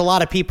power. And there's a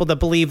lot of people that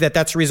believe that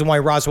that's the reason why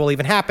Roswell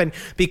even happened,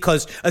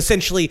 because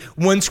essentially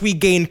once we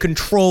gained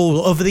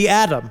control of the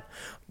atom,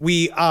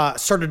 we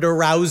started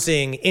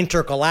arousing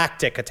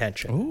intergalactic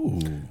attention.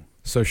 Ooh.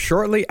 So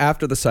shortly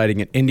after the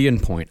sighting at Indian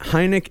Point,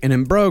 Hynek and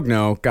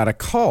Imbrogno got a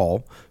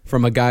call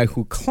from a guy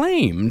who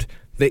claimed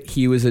that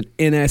he was an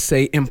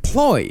NSA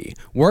employee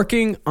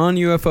working on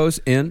UFOs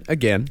in,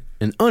 again,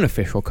 an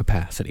unofficial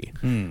capacity.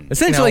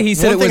 Essentially, he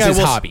said it was his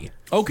hobby.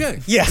 Okay.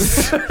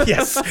 Yes,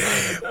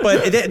 yes.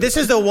 But this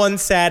is the one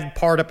sad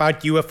part about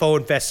UFO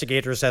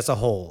investigators as a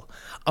whole.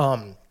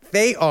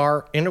 They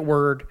are, in a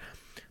word,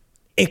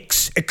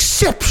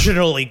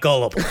 exceptionally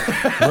gullible.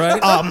 Right.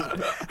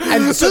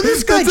 And so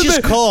this guy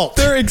just called.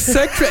 They're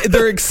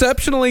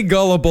exceptionally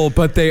gullible,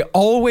 but they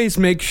always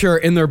make sure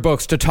in their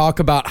books to talk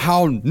about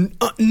how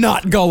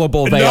not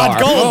gullible they are. Not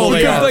gullible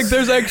they are. Like,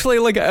 there's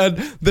actually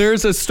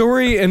there's a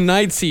story in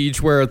Night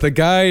Siege where the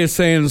guy is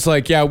saying, it's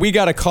like, yeah, we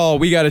got a call,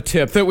 we got a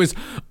tip that was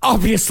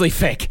obviously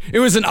fake. It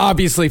was an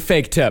obviously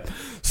fake tip.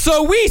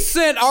 So we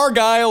sent our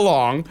guy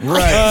along.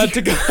 Right.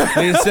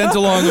 They sent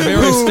along a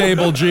very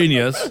stable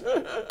genius.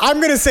 I'm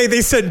going to say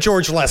they sent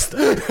George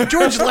Lester.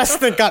 George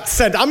Lester got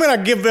sent. I'm going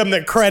to give them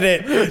the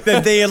credit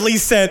that they at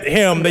least sent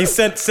him. They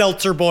sent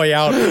Seltzer Boy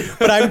out.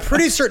 But I'm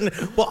pretty certain,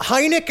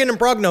 Hynek and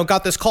Imbrogno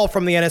got this call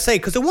from the NSA,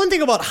 because the one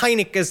thing about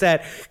Hynek is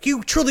that he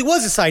truly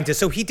was a scientist,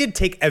 so he did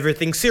take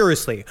everything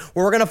seriously.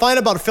 What we're going to find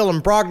about Phil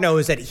Imbrogno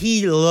is that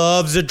he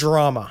loves a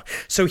drama.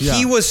 So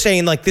he was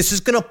saying, like, this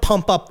is going to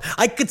pump up.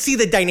 I could see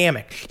the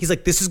dynamic. He's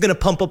like, this is going to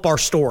pump up our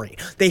story.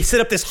 They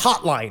set up this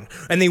hotline,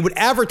 and they would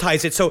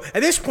advertise it. So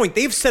at this point,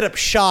 they've set up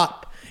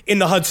shop in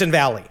the Hudson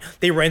Valley.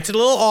 They rented a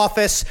little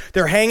office.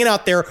 They're hanging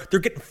out there. They're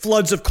getting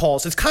floods of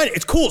calls. It's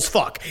cool as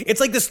fuck. It's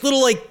like this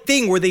little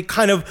thing where they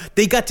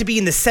got to be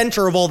in the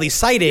center of all these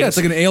sightings. Yeah, it's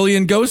like an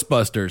alien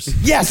Ghostbusters.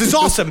 Yes, it's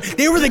awesome.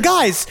 They were the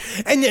guys.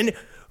 And then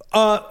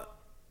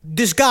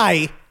this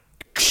guy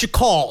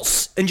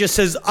calls and just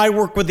says, I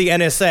work with the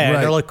NSA. Right.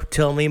 And they're like,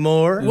 tell me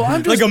more. Well,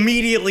 I'm just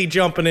immediately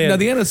jumping in. Now,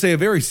 the NSA, a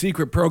very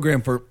secret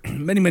program for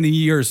many, many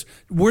years,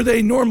 were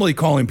they normally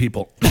calling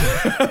people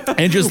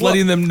and just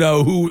letting them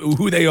know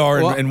who they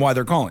are and why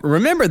they're calling?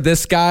 Remember,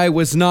 this guy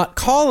was not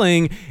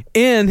calling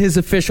in his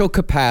official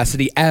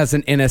capacity as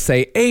an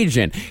NSA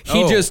agent.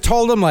 He just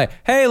told them, like,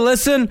 hey,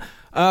 listen,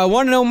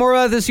 want to know more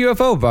about this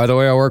UFO? By the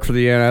way, I work for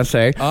the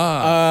NSA.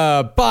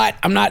 But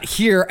I'm not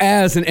here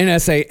as an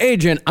NSA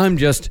agent. I'm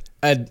just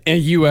a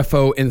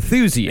UFO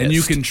enthusiast. And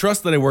you can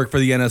trust that I work for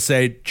the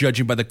NSA,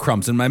 judging by the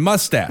crumbs in my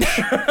mustache.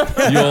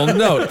 You'll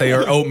note they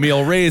are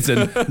oatmeal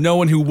raisin. No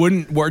one who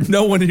wouldn't work,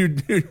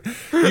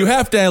 you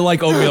have to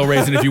like oatmeal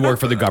raisin if you work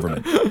for the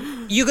government.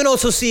 You can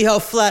also see how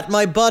flat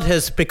my butt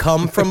has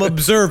become from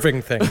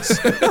observing things.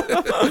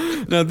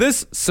 Now,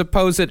 this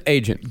supposed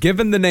agent,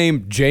 given the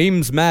name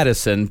James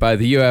Madison by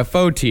the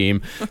UFO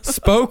team,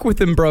 spoke with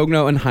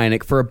Imbrogno and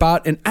Hynek for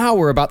about an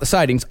hour about the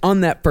sightings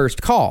on that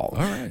first call.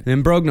 All right.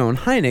 And Imbrogno and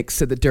Hynek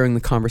said that during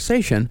the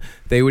conversation,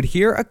 they would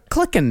hear a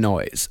clicking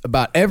noise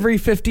about every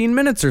 15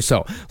 minutes or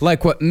so,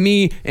 like what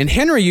me and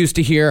Henry used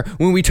to hear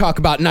when we talk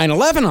about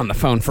 9/11 on the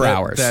phone for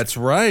hours. That's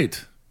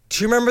right.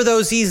 Do you remember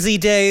those easy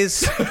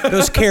days,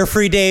 those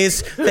carefree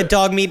days that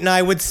Dogmeat and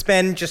I would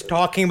spend just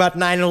talking about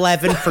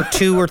 9/11 for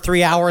 2 or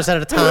 3 hours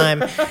at a time?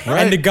 Right.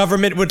 And the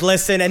government would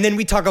listen, and then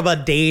we'd talk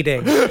about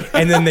dating,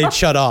 and then they'd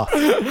shut off.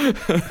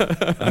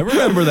 I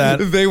remember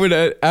that. They would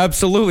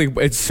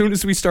absolutely, as soon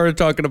as we started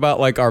talking about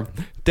like our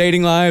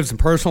dating lives and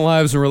personal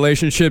lives and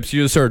relationships,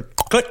 you just heard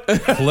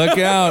click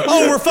out.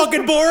 Oh, we're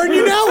fucking boring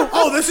you now?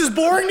 Oh, this is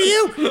boring to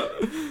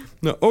you?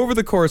 Now, over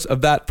the course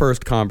of that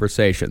first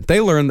conversation, they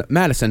learned that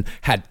Madison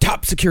had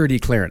top security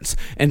clearance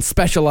and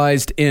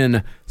specialized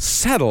in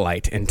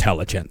satellite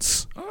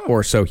intelligence,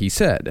 or so he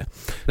said.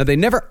 Now, they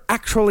never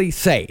actually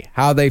say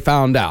how they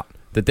found out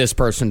that this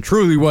person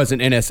truly was an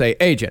NSA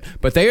agent,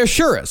 but they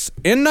assure us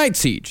in Night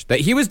Siege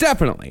that he was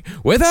definitely,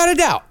 without a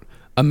doubt,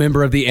 a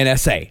member of the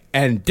NSA,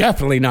 and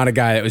definitely not a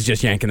guy that was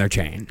just yanking their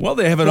chain. Well,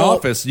 they have an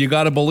office. You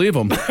got to believe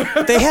them.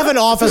 They have an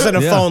office and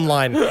a phone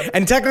line.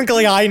 And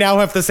technically, I now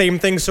have the same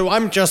thing, so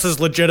I'm just as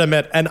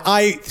legitimate. And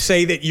I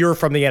say that you're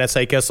from the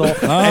NSA, Kissel.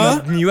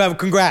 And you have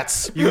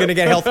congrats. You're going to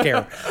get health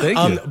care. Thank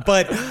you.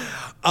 But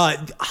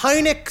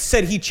Hynek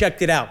said he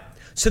checked it out.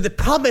 So the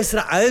problem is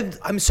that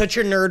I'm such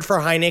a nerd for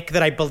Hynek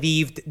that I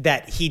believed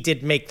that he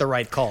did make the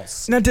right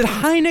calls. Now, did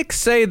Hynek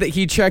say that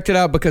he checked it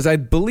out? Because I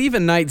believe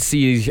in Night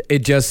Siege,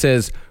 it just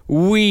says,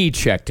 we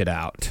checked it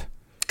out.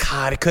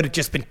 God, it could have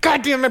just been,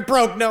 goddamn it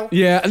broke, no.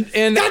 Yeah,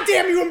 and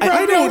goddamn you, and broke.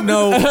 I don't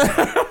know.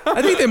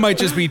 I think they might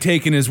just be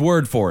taking his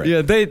word for it.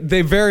 Yeah,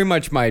 they very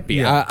much might be.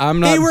 Yeah. I'm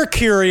not. They were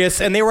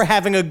curious, and they were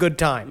having a good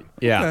time.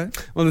 Yeah.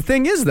 Okay. Well, the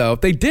thing is, though,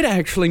 they did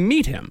actually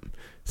meet him.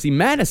 See,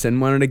 Madison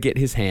wanted to get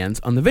his hands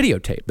on the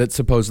videotape that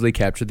supposedly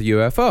captured the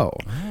UFO.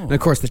 And, of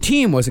course, the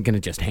team wasn't going to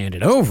just hand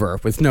it over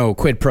with no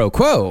quid pro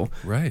quo.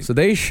 Right. So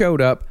they showed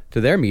up to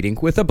their meeting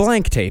with a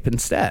blank tape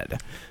instead.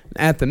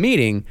 At the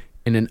meeting,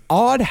 in an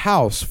odd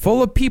house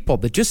full of people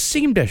that just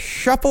seemed to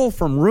shuffle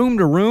from room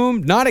to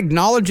room, not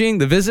acknowledging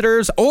the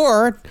visitors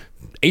or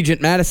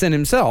Agent Madison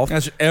himself.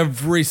 That's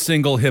every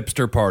single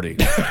hipster party.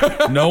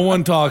 No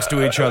one talks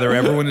to each other.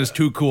 Everyone is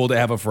too cool to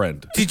have a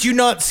friend. Did you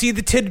not see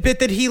the tidbit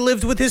that he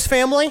lived with his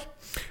family?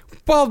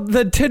 Well,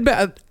 the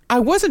tidbit, I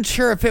wasn't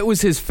sure if it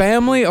was his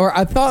family or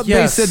I thought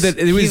they said that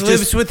it was he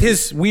lives with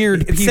his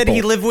weird people. It said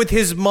he lived with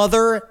his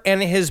mother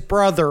and his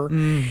brother,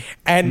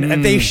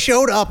 and they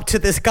showed up to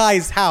this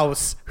guy's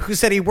house who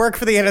said he worked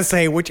for the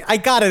NSA, which I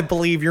gotta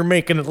believe you're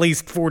making at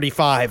least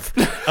 45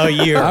 a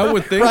year. I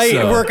would think right?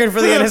 so. Working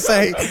for the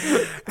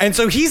NSA. And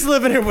so he's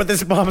living in with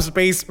his mom's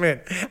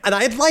basement. And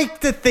I'd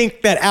like to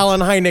think that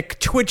Alan Hynek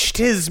twitched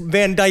his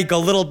Van Dyke a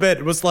little bit.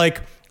 It was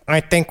like, I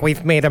think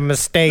we've made a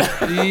mistake.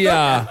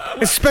 Yeah.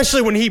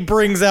 Especially when he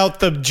brings out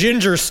the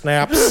ginger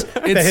snaps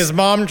that his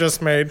mom just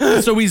made.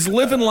 So he's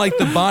living like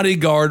the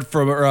bodyguard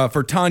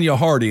for Tanya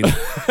Harding,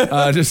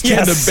 just in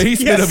the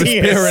basement of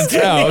his parents'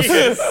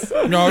 house.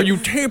 No, you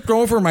taped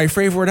over my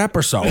favorite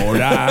episode.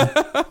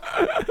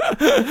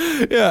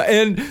 Yeah,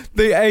 and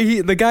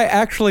the guy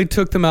actually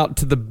took them out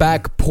to the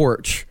back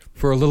porch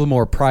for a little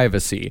more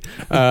privacy.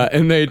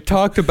 And they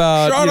talked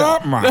about... Shut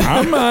up, Mom.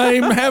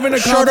 I'm having a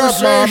Shut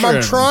conversation. up, Mom.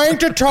 I'm trying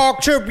to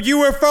talk to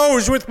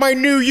UFOs with my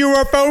new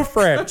UFO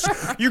friends.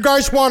 You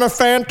guys want a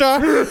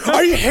Fanta?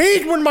 I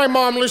hate when my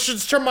mom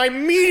listens to my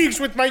meetings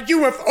with my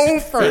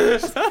UFO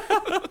friends.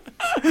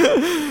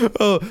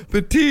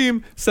 The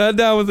team sat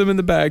down with him in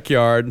the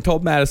backyard and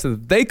told Madison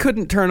that they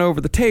couldn't turn over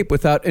the tape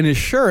without an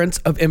assurance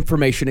of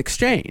information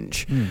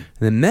exchange. And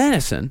then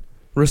Madison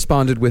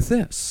responded with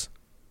this.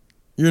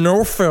 You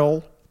know,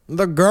 Phil,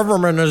 the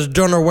government has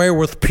done away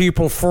with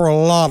people for a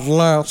lot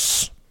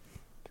less.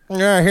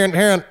 Yeah, hint,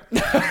 hint.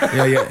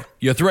 Yeah.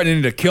 You're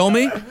threatening to kill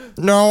me?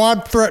 No,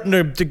 I'm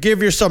threatening to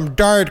give you some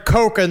Diet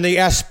Coke, and the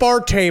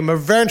aspartame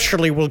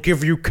eventually will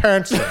give you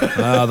cancer.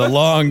 The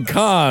long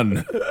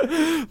con.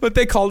 But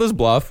they called his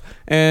bluff,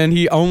 and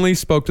he only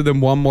spoke to them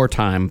one more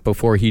time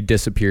before he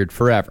disappeared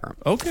forever.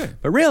 Okay.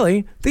 But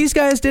really, these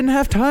guys didn't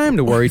have time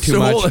to worry too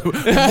much.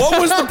 What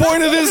was the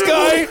point of this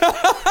guy?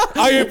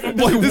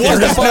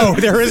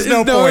 There is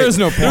no point. There is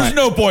no point. There's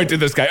no point to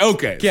this guy.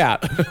 Okay. Yeah.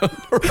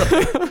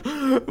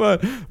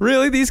 But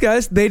really, these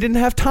guys, they didn't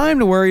have time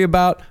to worry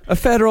about a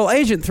federal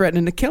agent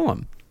threatening to kill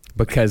them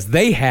because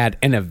they had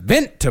an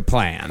event to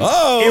plan.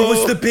 Oh. It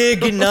was the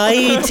big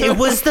night. It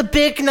was the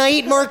big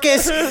night,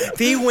 Marcus.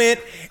 They went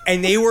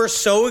and they were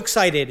so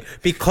excited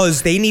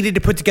because they needed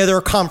to put together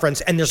a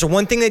conference. And there's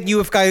one thing that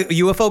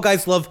UFO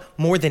guys love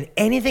more than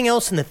anything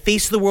else in the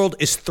face of the world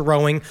is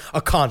throwing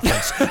a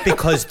conference.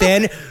 Because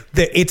then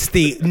it's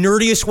the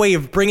nerdiest way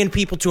of bringing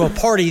people to a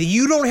party.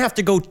 You don't have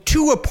to go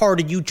to a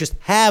party. You just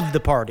have the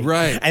party.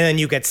 Right. And then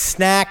you get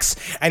snacks.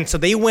 And so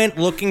they went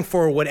looking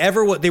for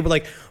whatever they were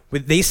like.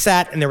 They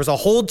sat and there was a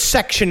whole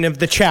section of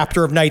the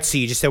chapter of Night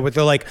Siege. So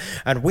they're like,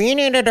 and we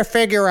needed to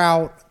figure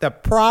out the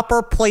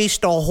proper place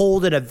to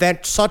hold an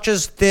event such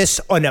as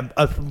this on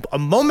a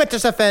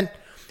momentous event.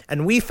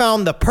 And we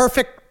found the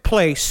perfect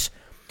place.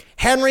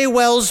 Henry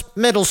Wells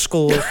Middle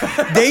School.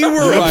 They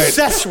were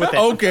obsessed with it.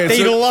 Okay,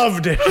 they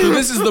loved it. So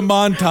this is the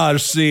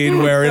montage scene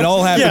where it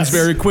all happens Yes.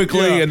 very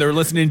quickly, and they're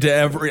listening to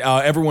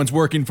everyone's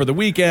working for the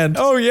weekend.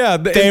 Oh, yeah.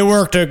 They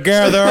work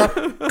together.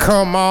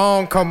 Come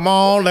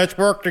on, let's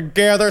work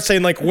together.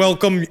 Saying like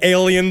welcome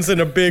aliens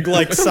in a big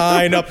like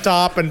sign up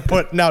top and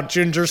putting out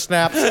ginger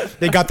snaps.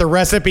 They got the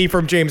recipe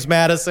from James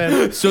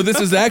Madison. So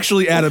this is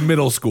actually at a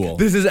middle school.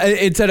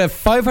 It's at a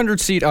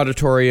 500-seat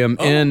auditorium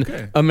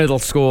in a middle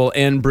school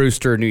in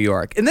Brewster, New York.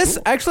 York. And this,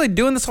 actually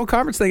doing this whole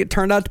conference thing, it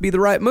turned out to be the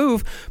right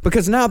move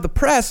because now the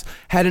press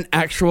had an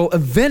actual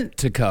event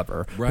to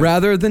cover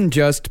rather than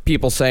just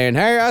people saying,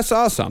 hey, I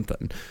saw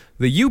something.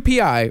 The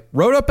UPI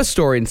wrote up a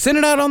story and sent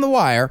it out on the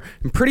wire,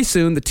 and pretty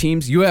soon the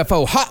team's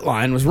UFO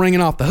hotline was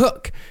ringing off the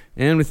hook.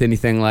 And with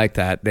anything like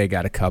that, they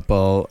got a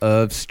couple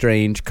of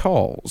strange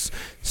calls.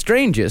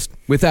 Strangest,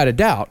 without a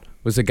doubt,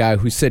 was a guy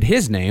who said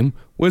his name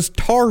was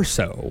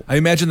Tarso. I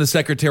imagine the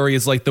secretary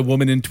is like the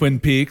woman in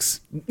Twin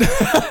Peaks. She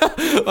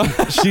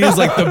is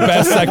like the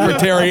best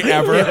secretary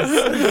ever.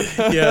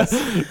 Yes.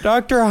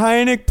 Dr.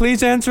 Hynek,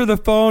 please answer the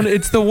phone.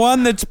 It's the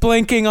one that's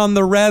blinking on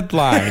the red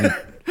line.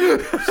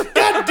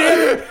 God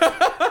damn it.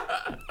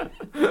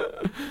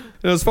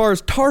 As far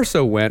as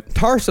Tarso went,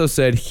 Tarso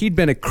said he'd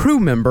been a crew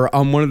member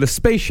on one of the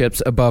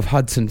spaceships above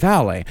Hudson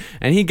Valley.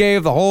 And he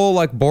gave the whole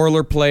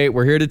boilerplate,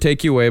 we're here to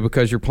take you away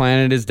because your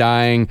planet is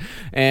dying.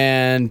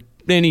 And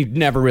then he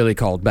never really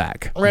called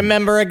back.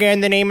 Remember again,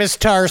 the name is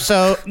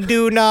Tarso.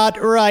 Do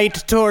not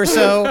write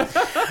torso.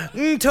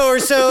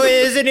 Torso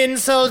is an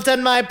insult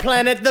on my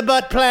planet, the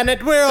butt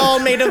planet. We're all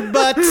made of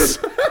butts.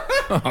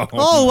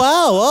 Oh,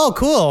 wow. Oh,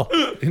 cool.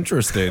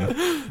 Interesting.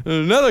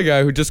 Another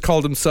guy who just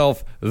called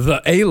himself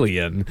the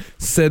Alien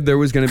said there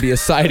was going to be a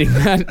sighting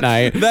that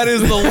night. That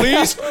is the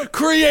least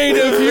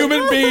creative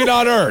human being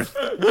on Earth.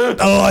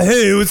 Oh,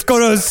 hey, what's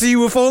going on? See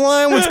UFO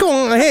line? What's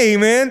going on? Hey,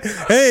 man.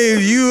 Hey,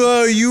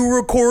 you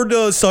record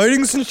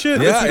sightings and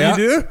shit? Yeah, That's what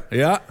you do?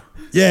 Yeah.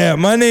 Yeah,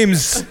 my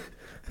name's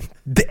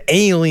the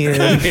Alien.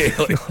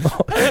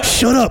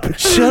 Shut up,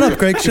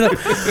 Greg, shut up.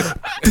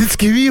 It's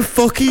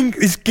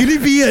gonna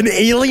be an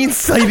alien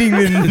sighting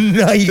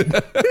tonight.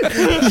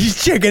 You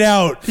check it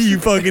out, you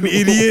fucking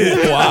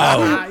idiot.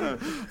 Wow.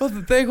 Well,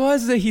 the thing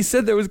was that he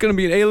said there was going to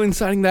be an alien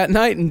sighting that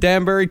night in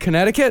Danbury,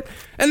 Connecticut,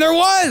 and there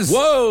was.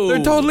 Whoa.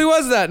 There totally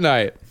was that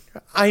night.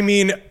 I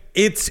mean,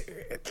 it's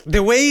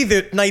the way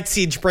that Night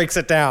Siege breaks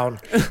it down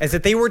is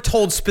that they were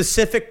told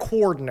specific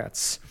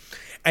coordinates.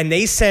 And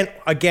they sent,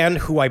 again,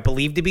 who I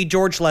believe to be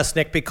George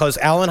Lesnick, because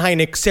Alan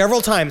Hynek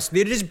several times,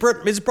 it is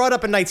brought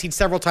up in Night Siege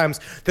several times.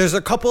 There's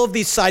a couple of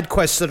these side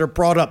quests that are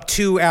brought up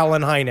to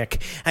Alan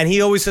Hynek. And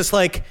he always is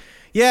like,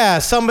 yeah,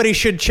 somebody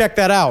should check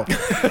that out.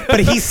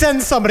 But he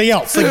sends somebody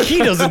else. Like, he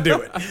doesn't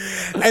do it.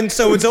 And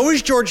so it's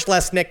always George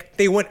Lesnick.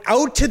 They went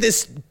out to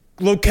this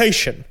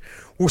location.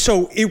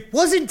 So it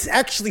wasn't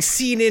actually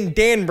seen in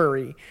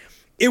Danbury.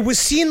 It was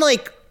seen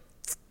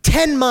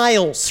 10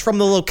 miles from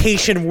the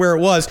location where it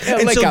was.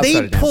 Yeah, and so they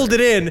outside pulled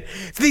it in.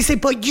 So they say,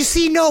 but you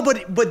see, no,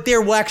 but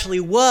there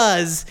actually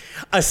was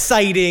a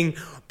sighting,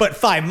 but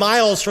 5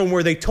 miles from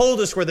where they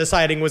told us where the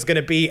sighting was going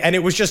to be. And it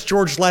was just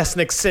George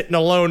Lesnick sitting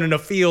alone in a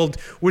field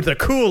with a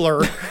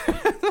cooler.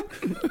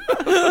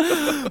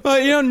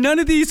 Well, none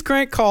of these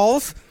crank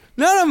calls,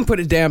 none of them put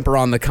a damper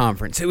on the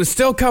conference. It was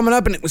still coming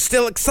up and it was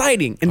still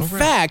exciting. In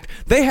fact,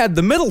 they had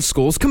the middle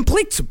school's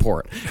complete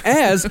support,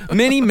 as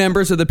many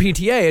members of the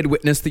PTA had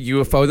witnessed the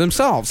UFO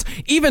themselves.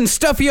 Even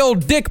stuffy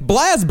old Dick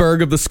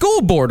Blasberg of the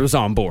school board was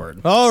on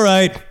board. All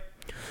right.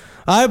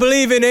 I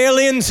believe in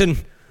aliens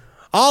and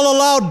I'll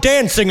allow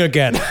dancing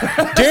again.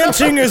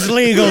 Dancing is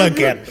legal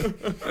again.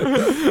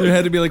 There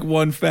had to be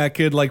one fat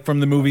kid from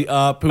the movie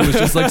Up who was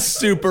just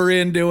super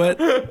into it.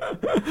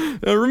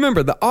 Now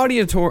remember, the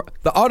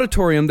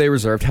auditorium they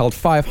reserved held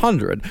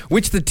 500,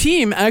 which the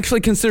team actually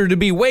considered to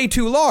be way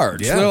too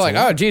large. Yeah, so they're like,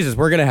 oh, Jesus,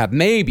 we're going to have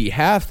maybe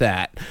half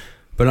that.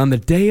 But on the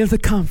day of the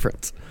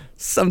conference,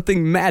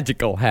 something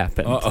magical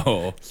happened.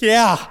 Uh-oh.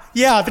 Yeah,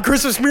 the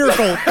Christmas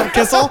miracle,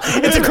 Kissel.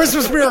 It's a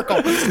Christmas miracle.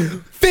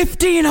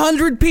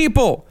 1,500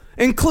 people,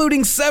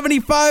 including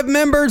 75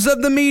 members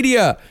of the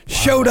media,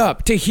 showed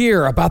up to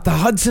hear about the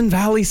Hudson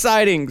Valley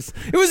sightings.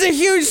 It was a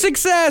huge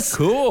success.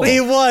 Cool. It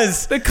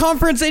was. The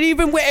conference,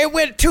 it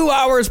went 2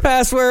 hours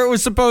past where it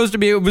was supposed to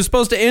be. It was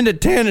supposed to end at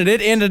 10, and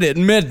it ended at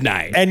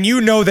midnight. And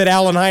you know that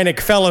Alan Hynek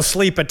fell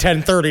asleep at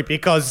 10:30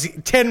 because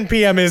 10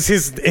 p.m. is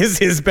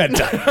his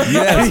bedtime.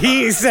 Yes.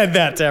 He said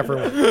that to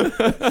everyone.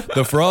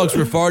 The frogs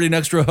were farting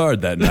extra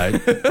hard that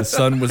night.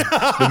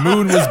 The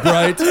moon was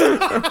bright.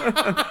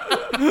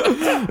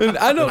 And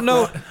I don't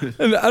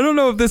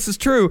know if this is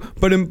true,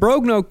 but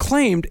Imbrogno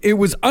claimed it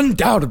was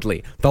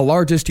undoubtedly the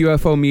largest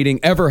UFO meeting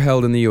ever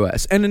held in the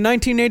U.S. And in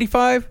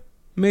 1985,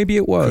 maybe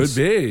it was.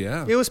 Could be,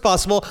 yeah. It was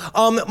possible.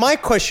 My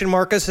question,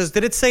 Marcus, is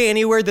did it say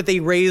anywhere that they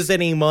raised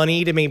any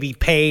money to maybe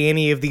pay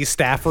any of these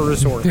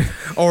staffers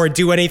or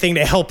do anything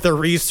to help their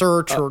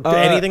research or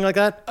anything like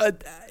that?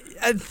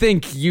 I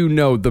think you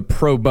know the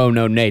pro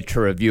bono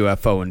nature of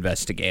UFO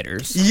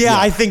investigators. Yeah,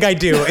 I think I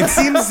do. It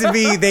seems to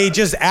be they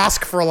just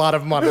ask for a lot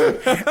of money,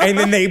 and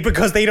then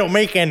because they don't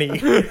make any,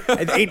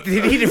 they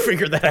need to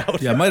figure that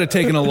out. Yeah, might have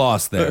taken a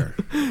loss there.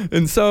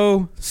 And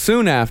so,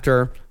 soon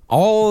after,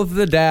 all of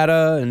the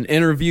data and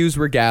interviews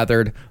were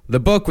gathered. The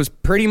book was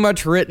pretty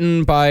much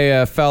written by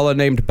a fella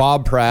named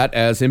Bob Pratt,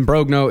 as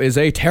Imbrogno is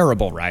a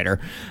terrible writer,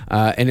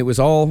 and it was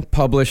all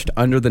published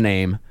under the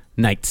name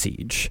Night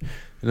Siege.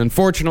 And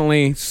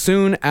unfortunately,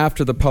 soon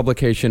after the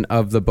publication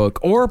of the book,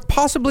 or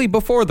possibly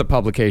before the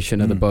publication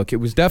of the book, it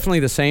was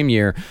definitely the same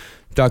year,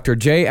 Dr.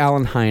 J.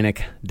 Allen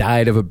Hynek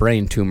died of a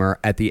brain tumor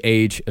at the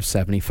age of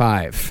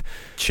 75.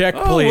 Check,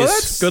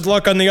 please. Good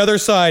luck on the other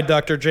side,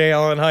 Dr. J.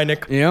 Allen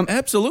Hynek. Yep.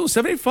 Absolutely.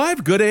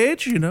 75, good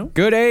age, you know.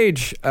 Good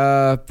age,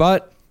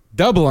 but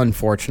double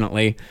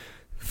unfortunately.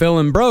 Phil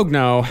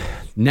Imbrogno,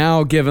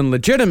 now given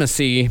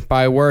legitimacy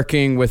by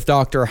working with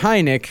Dr.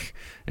 Hynek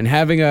and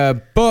having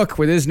a book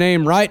with his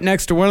name right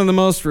next to one of the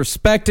most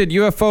respected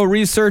UFO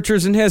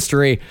researchers in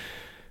history,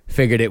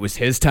 figured it was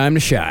his time to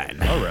shine.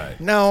 All right.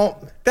 Now,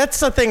 that's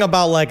the thing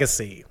about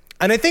legacy.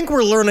 And I think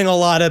we're learning a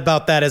lot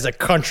about that as a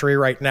country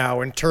right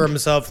now in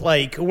terms of,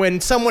 like, when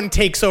someone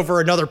takes over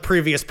another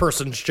previous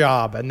person's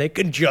job and they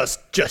can just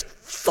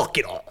fuck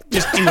it all.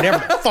 Just do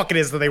whatever the fuck it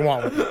is that they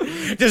want with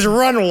it. Just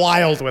run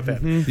wild with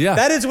it. Yeah.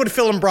 That is what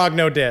Phil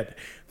Imbrogno did.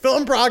 Phil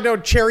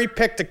Imbrogno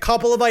cherry-picked a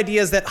couple of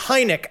ideas that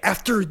Hynek,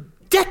 after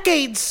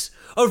decades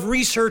of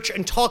research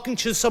and talking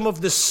to some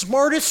of the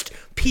smartest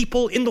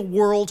people in the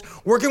world,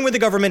 working with the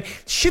government,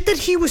 shit that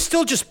he was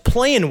still just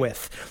playing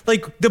with.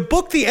 Like, the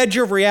book, The Edge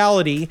of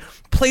Reality,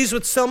 plays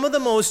with some of the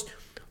most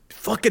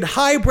fucking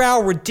highbrow,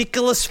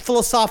 ridiculous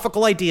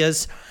philosophical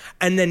ideas,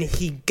 and then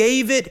he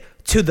gave it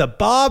to the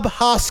Bob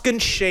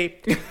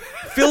Hoskins-shaped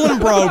Phil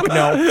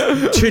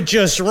Imbrogno to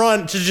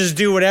just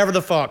do whatever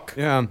the fuck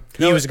he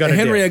was going to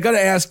do. Henry, I got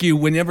to ask you,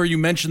 whenever you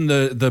mention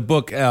the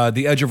book,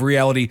 The Edge of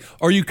Reality,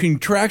 are you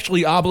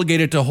contractually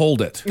obligated to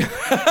hold it?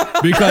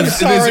 Because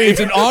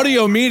it's an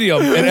audio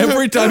medium, and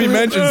every time he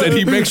mentions it,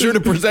 he makes sure to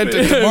present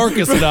it to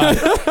Marcus and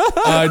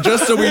I,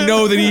 just so we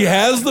know that he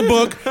has the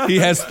book, he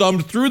has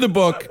thumbed through the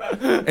book,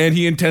 and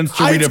he intends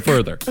to read it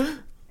further.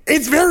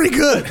 It's very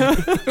good.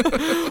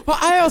 Well,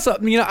 I also,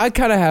 I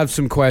kind of have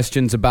some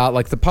questions about,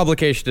 like, the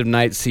publication of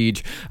Night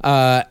Siege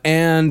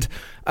and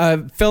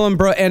Phil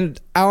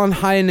and Allen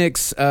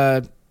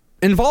Hynek's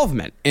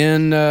involvement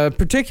in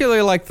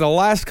particularly, like, the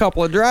last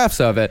couple of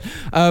drafts of it.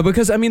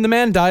 Because, the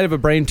man died of a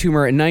brain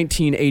tumor in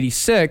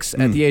 1986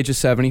 at the age of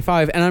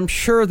 75, and I'm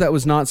sure that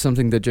was not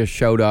something that just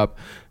showed up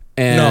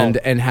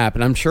and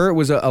happened. I'm sure it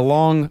was a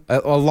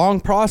long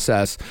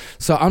process.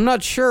 So I'm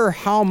not sure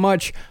how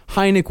much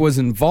Hynek was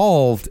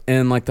involved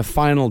in, like, the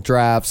final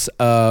drafts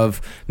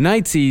of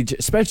Night Siege,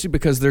 especially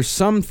because there's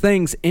some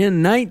things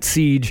in Night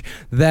Siege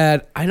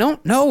that I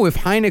don't know if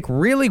Hynek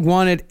really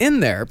wanted in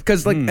there.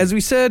 Because, like, as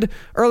we said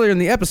earlier in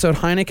the episode,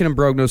 Hynek and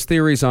Imbrogno's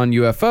theories on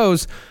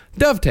UFOs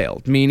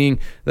dovetailed, meaning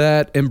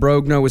that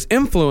Imbrogno was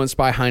influenced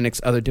by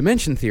Hynek's other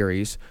dimension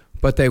theories,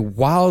 but they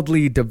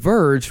wildly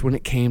diverged when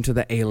it came to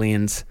the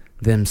aliens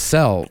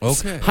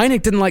themselves. Okay.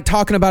 Hynek didn't like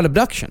talking about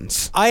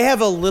abductions. I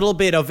have a little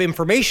bit of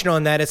information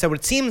on that. Is that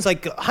it seems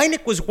like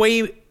Hynek was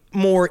way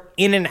more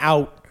in and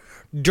out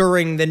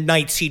during the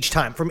Night Siege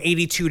time, from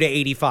 82 to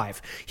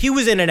 85. He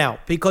was in and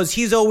out because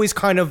he's always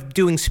kind of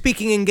doing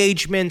speaking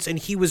engagements, and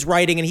he was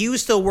writing, and he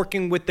was still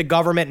working with the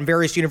government and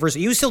various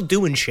universities. He was still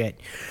doing shit.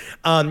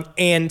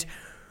 And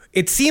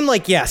it seemed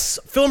like, yes,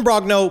 Phil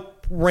Imbrogno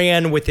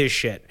ran with his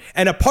shit.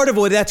 And a part of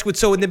it,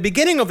 so in the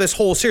beginning of this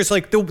whole series,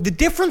 like the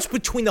difference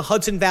between the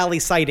Hudson Valley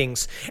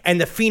sightings and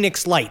the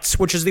Phoenix Lights,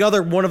 which is the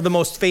other one of the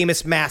most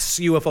famous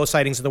mass UFO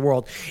sightings in the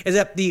world, is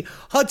that the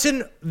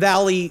Hudson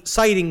Valley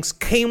sightings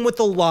came with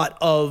a lot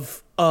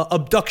of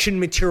abduction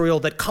material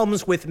that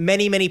comes with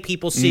many, many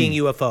people seeing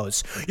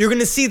UFOs. You're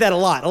going to see that a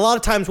lot. A lot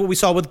of times what we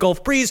saw with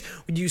Gulf Breeze,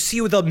 what you see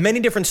with many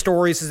different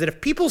stories, is that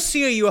if people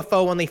see a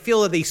UFO and they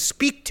feel that they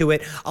speak to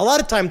it, a lot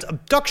of times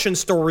abduction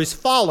stories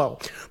follow.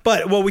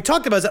 But what we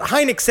talked about is that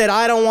Hynek said,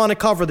 I don't want to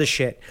cover this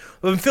shit.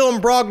 But Phil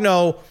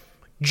Imbrogno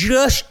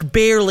just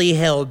barely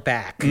held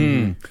back.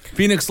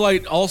 Phoenix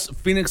Lights,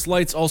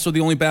 also the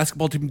only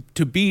basketball team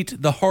to beat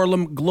the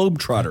Harlem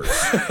Globetrotters.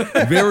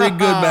 Very good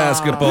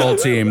basketball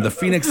team, the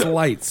Phoenix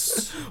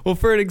Lights. Well,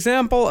 for an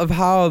example of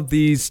how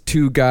these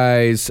two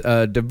guys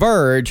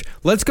diverge,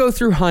 let's go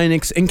through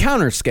Hynek's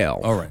encounter scale,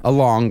 all right,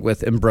 along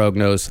with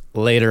Imbrogno's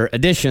later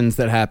additions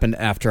that happened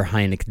after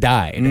Hynek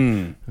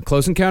died. A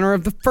close encounter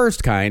of the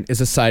first kind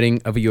is a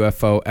sighting of a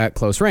UFO at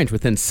close range,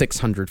 within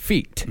 600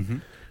 feet.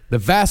 The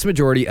vast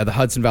majority of the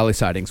Hudson Valley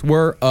sightings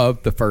were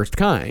of the first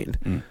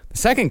kind. The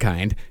second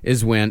kind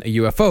is when a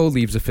UFO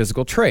leaves a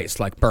physical trace,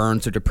 like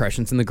burns or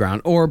depressions in the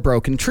ground or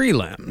broken tree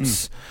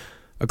limbs.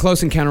 A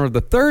close encounter of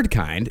the third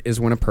kind is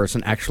when a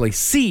person actually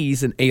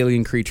sees an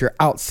alien creature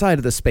outside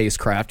of the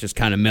spacecraft just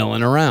kind of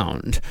milling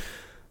around.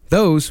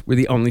 Those were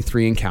the only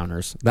 3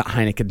 encounters that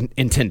Hynek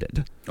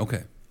intended.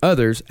 Okay.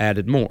 Others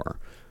added more.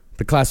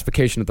 The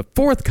classification of the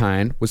fourth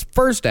kind was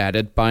first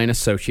added by an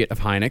associate of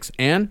Hynek's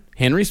and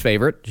Henry's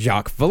favorite,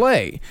 Jacques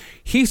Vallée.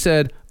 He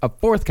said a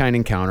fourth kind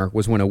encounter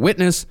was when a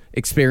witness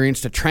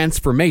experienced a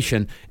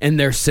transformation in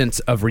their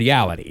sense of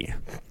reality.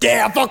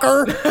 Yeah,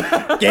 fucker.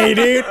 Yeah,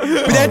 dude.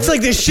 But that's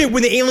like this shit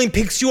when the alien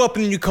picks you up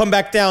and then you come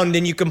back down and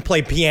then you can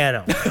play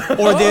piano.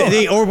 Or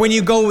or when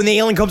the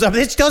alien comes up.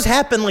 This does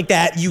happen like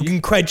that, you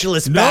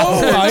incredulous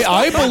bastard.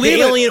 I believe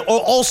the alien,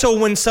 or also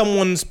when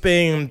someone's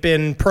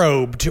been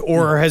probed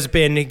or has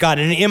got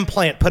an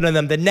implant put on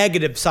them, the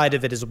negative side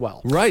of it as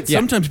well. Right. Yeah.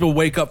 Sometimes people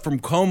wake up from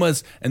comas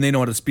and they know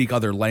how to speak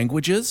other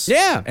languages.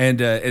 Yeah. And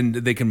and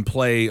they can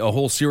play a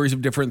whole series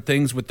of different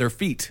things with their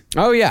feet.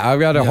 Oh yeah, I've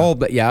got a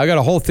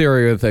whole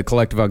theory of the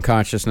collective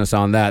unconsciousness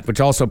on that, which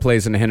also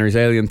plays into Henry's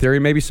alien theory.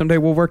 Maybe someday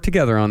we'll work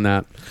together on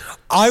that.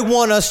 I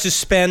want us to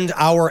spend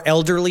our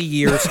elderly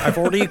years. I've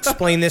already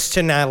explained this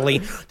to Natalie.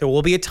 There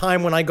will be a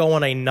time when I go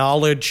on a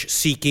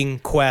knowledge-seeking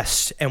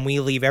quest, and we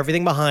leave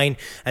everything behind,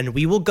 and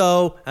we will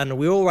go and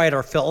we will write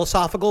our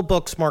philosophical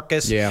books,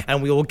 Marcus. Yeah.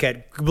 And we'll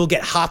get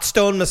hot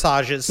stone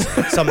massages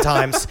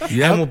sometimes, Yep.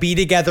 and we'll be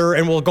together,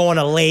 and we'll go on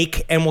a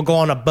lake, and we'll go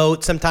on a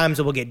boat. Sometimes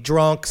and we'll get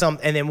drunk,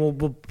 and then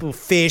we'll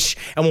fish,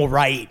 and we'll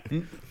write.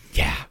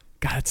 Yeah,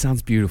 God, it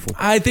sounds beautiful.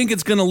 I think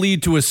it's going to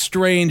lead to a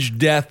strange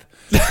death.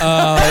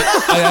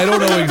 I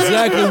don't know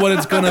exactly what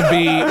it's going to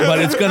be, but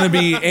it's going to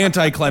be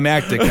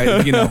anticlimactic,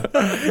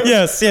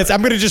 Yes.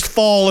 I'm going to just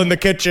fall in the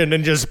kitchen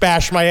and just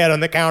bash my head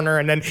on the counter,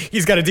 and then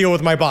he's got to deal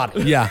with my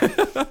body. Yeah.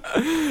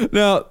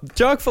 Now,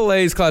 Jacques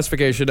Vallée's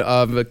classification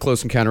of a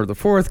close encounter of the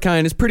fourth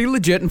kind is pretty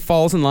legit and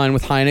falls in line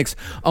with Hynek's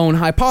own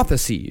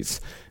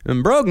hypotheses.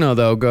 Imbrogno,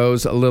 though,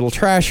 goes a little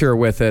trashier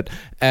with it,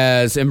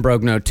 as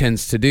Imbrogno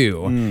tends to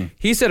do.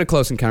 He said a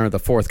close encounter of the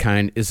fourth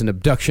kind is an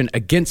abduction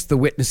against the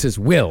witness's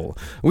will,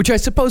 which I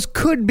suppose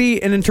could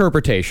be an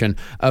interpretation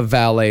of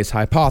Vallée's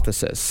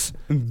hypothesis.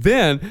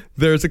 Then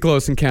there's a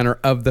close encounter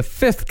of the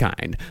fifth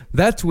kind.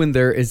 That's when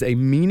there is a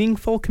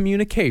meaningful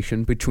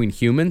communication between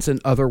humans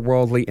and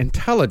otherworldly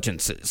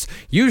intelligences,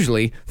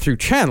 usually through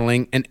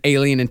channeling an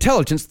alien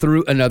intelligence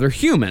through another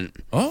human.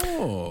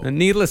 Oh. And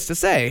needless to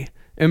say,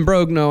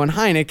 Imbrogno and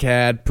Hynek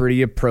had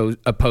pretty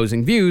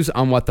opposing views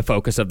on what the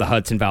focus of the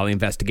Hudson Valley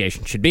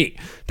investigation should be.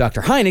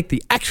 Dr. Hynek,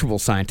 the actual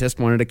scientist,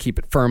 wanted to keep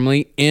it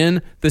firmly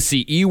in the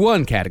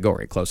CE1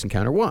 category, Close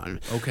Encounter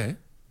 1. Okay.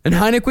 And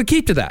Hynek would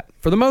keep to that,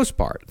 for the most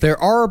part. There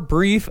are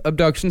brief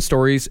abduction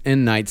stories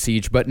in Night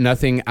Siege, but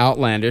nothing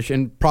outlandish,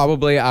 and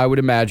probably, I would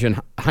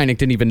imagine, Hynek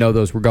didn't even know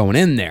those were going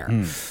in there.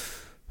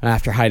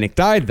 After Hynek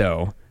died,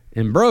 though,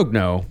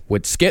 Imbrogno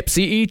would skip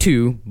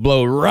CE2,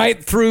 blow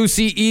right through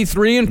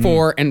CE3 and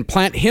 4, and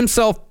plant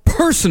himself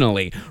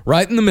personally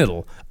right in the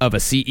middle of a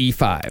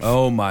CE5.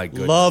 Oh, my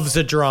goodness. Loves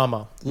a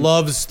drama.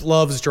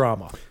 Loves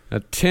drama.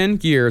 Now, 10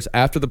 years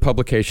after the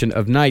publication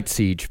of Night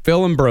Siege,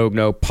 Phil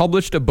Imbrogno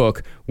published a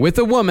book with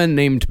a woman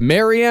named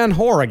Marianne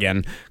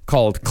Horrigan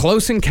called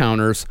Close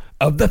Encounters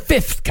of the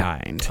Fifth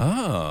Kind.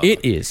 Oh.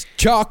 It is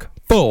chock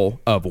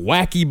full of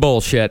wacky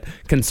bullshit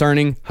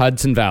concerning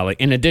Hudson Valley,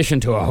 in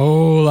addition to a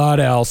whole lot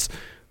else,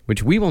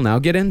 which we will now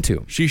get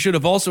into. She should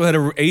have also had a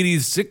 80s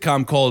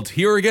sitcom called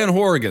Here Again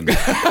Horrigan.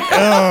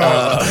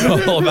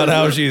 All about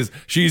how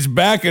she's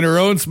back in her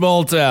own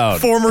small town.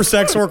 Former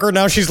sex worker,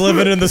 now she's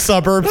living in the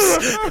suburbs.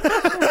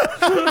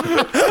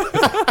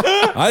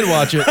 I'd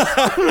watch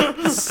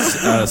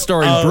it.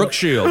 Starring Brooke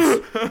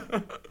Shields.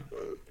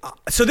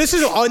 So this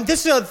is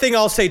a thing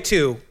I'll say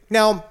too.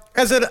 Now,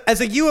 as a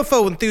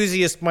UFO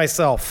enthusiast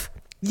myself,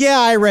 yeah,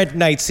 I read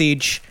Night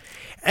Siege.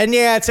 And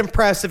yeah, it's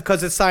impressive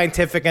because it's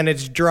scientific and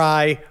it's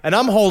dry. And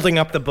I'm holding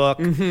up the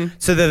book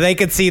so that they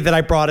could see that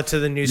I brought it to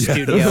the new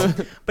studio.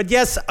 But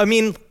yes, I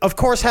mean, of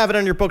course, have it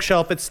on your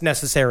bookshelf. It's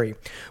necessary.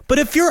 But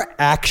if you're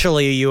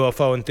actually a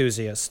UFO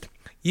enthusiast,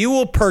 you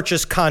will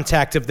purchase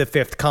Contact of the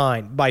Fifth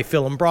Kind by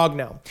Phil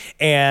Imbrogno.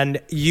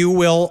 And you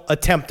will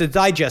attempt to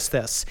digest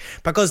this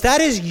because that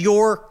is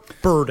your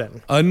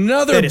burden.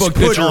 Another book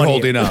that you're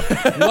holding up.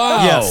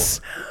 Wow.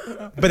 Yes.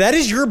 But that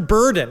is your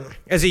burden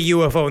as a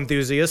UFO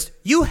enthusiast.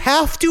 You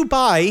have to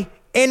buy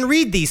and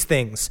read these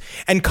things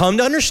and come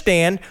to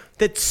understand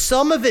that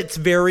some of it's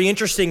very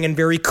interesting and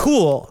very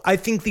cool. I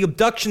think the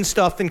abduction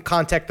stuff in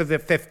Contact of the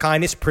Fifth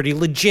Kind is pretty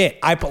legit.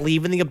 I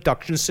believe in the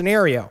abduction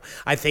scenario.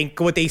 I think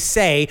what they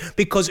say,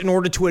 because in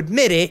order to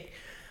admit it,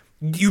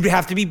 you'd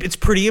have to be, it's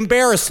pretty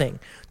embarrassing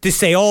to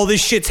say, oh,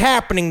 this shit's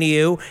happening to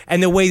you,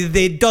 and the way that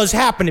it does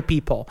happen to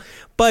people.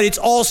 But it's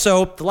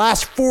also, the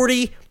last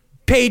 40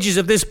 pages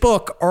of this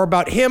book are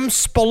about him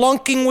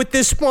spelunking with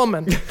this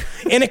woman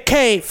in a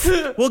cave.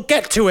 We'll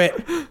get to it,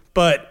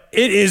 but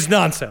it is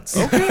nonsense.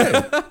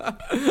 Okay.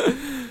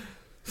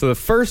 So the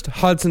first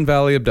Hudson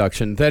Valley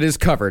abduction that is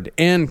covered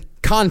in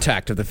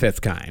Contact of the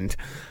Fifth Kind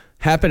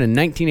happened in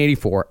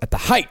 1984 at the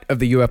height of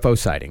the UFO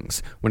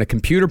sightings, when a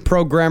computer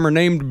programmer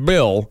named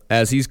Bill,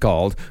 as he's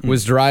called,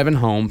 was driving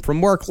home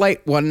from work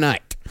late one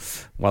night.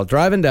 While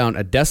driving down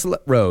a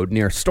desolate road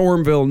near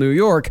Stormville, New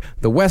York,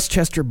 the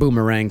Westchester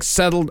Boomerang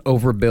settled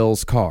over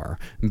Bill's car.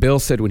 Bill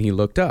said when he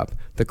looked up,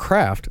 the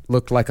craft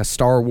looked like a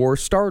Star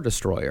Wars Star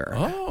Destroyer.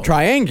 Oh.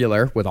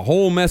 Triangular, with a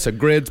whole mess of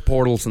grids,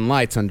 portals, and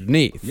lights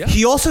underneath. Yeah.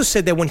 He also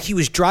said that when he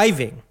was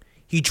driving,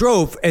 he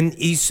drove and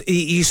he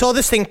saw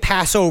this thing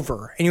pass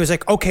over, and he was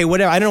like, "Okay,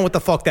 whatever. I don't know what the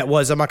fuck that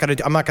was. I'm not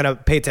gonna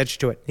pay attention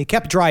to it." He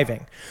kept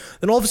driving.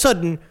 Then all of a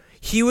sudden,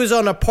 he was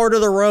on a part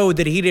of the road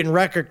that he didn't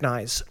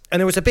recognize,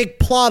 and there was a big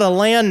plot of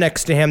land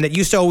next to him that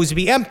used to always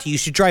be empty. You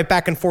should drive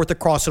back and forth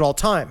across it all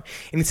the time.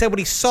 And he said what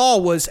he saw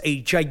was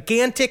a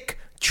gigantic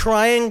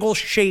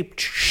triangle-shaped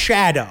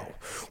shadow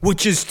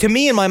which is, to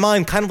me, in my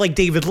mind, kind of like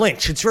David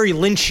Lynch. It's very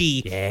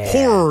Lynchy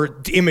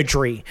horror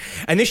imagery.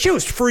 And this shit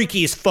was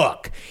freaky as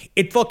fuck.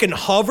 It fucking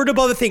hovered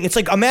above the thing. It's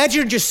like,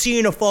 imagine just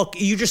seeing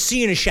you're just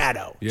seeing a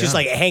shadow, just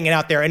like hanging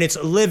out there, and it's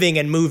living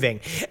and moving.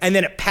 And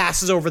then it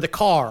passes over the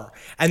car,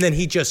 and then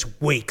he just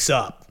wakes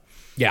up.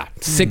 Yeah,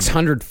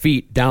 600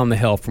 feet down the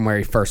hill from where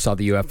he first saw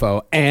the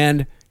UFO,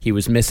 and he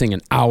was missing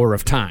an hour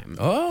of time.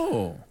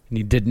 Oh. And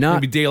he did not...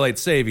 Maybe daylight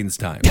savings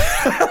time.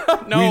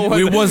 No,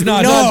 we was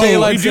not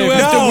daylight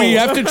savings. We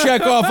have to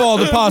check off all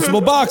the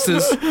possible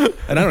boxes.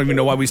 And I don't even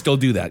know why we still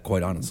do that,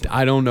 quite honestly.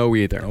 I don't know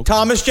either. Okay.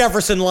 Thomas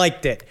Jefferson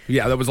liked it.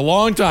 Yeah, that was a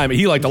long time.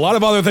 He liked a lot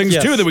of other things,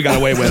 too, that we got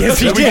away with. Yes,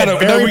 he did.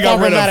 Very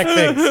problematic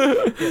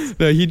things.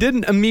 No, he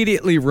didn't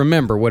immediately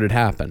remember what had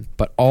happened,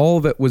 but all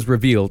of it was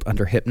revealed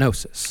under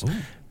hypnosis. Ooh.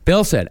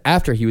 Bill said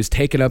after he was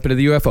taken up into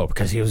the UFO,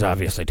 because he was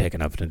obviously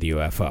taken up into the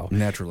UFO.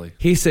 Naturally.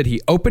 He said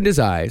he opened his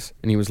eyes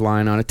and he was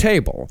lying on a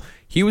table.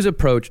 He was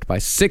approached by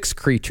 6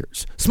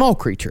 creatures, small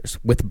creatures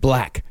with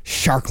black,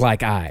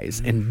 shark-like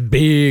eyes and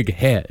big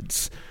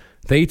heads.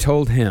 They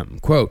told him,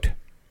 quote,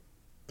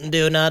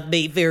 "Do not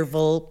be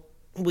fearful.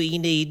 We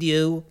need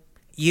you.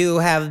 You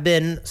have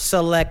been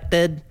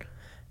selected."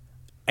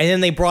 And then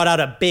they brought out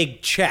a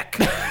big check.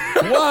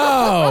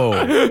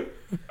 Wow.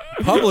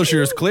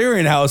 Publishers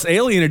Clearinghouse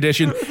Alien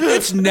Edition.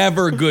 It's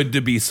never good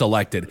to be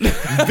selected.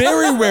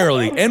 Very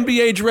rarely.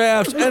 NBA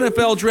drafts,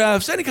 NFL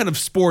drafts, any kind of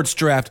sports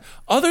draft.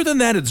 Other than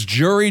that, it's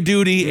jury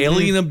duty,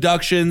 alien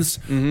abductions,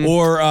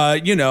 or,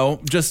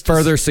 just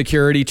further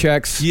security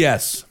checks.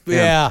 Yes.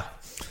 Yeah.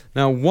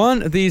 Now,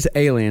 one of these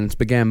aliens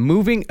began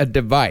moving a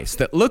device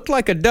that looked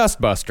like a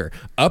dustbuster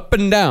up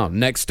and down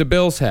next to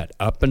Bill's head.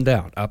 Up and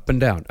down, up and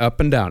down, up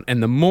and down.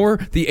 And the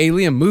more the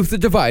alien moved the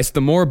device, the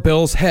more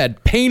Bill's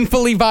head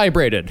painfully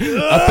vibrated.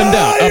 Up and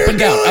down, up and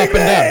down, up and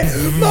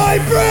down. My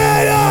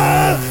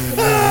brain!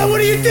 What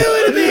are you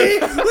doing to me?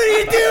 What are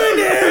you doing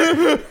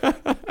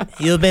here?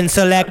 You've been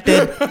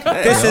selected.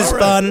 This is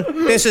fun.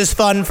 This is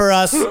fun for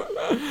us.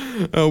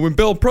 When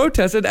Bill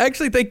protested,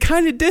 actually, they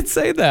kind of did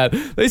say that.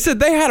 They said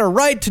they had a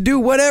right to do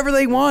whatever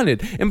they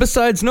wanted. And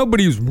besides,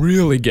 nobody was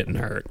really getting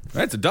hurt.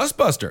 That's a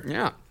dustbuster.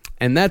 Yeah.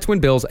 And that's when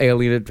Bill's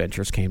alien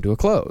adventures came to a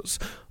close.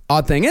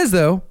 Odd thing is,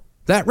 though,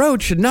 that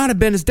road should not have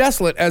been as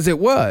desolate as it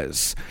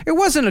was. It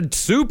wasn't a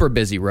super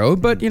busy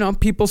road, but,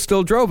 people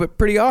still drove it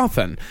pretty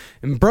often.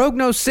 And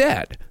Brogno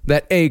said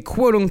that a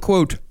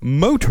quote-unquote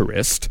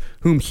motorist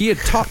whom he had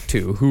talked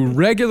to who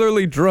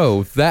regularly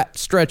drove that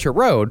stretch of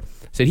road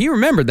said he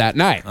remembered that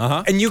night.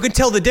 And you can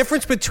tell the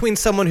difference between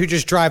someone who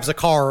just drives a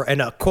car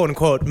and a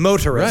quote-unquote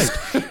motorist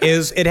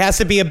is it has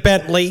to be a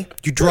Bentley.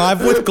 You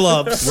drive with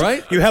gloves.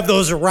 Right. You have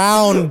those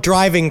round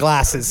driving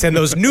glasses and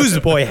those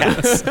newsboy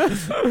hats.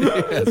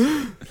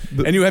 Yes.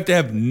 And you have to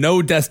have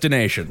no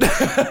destination.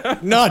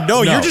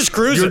 No, you're just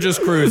cruising. You're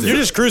just cruising. You're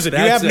just cruising. You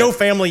have no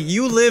family.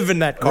 You live in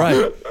that car.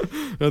 Right.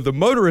 Now, the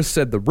motorist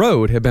said the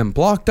road had been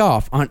blocked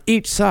off on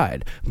each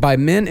side by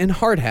men in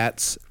hard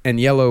hats and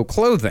yellow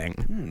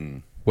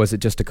clothing. Was it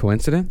just a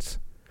coincidence?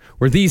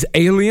 Were these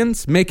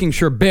aliens making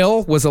sure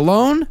Bill was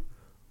alone?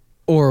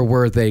 Or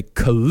were they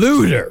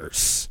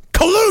colluders?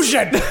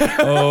 Collusion!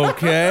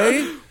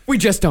 Okay. We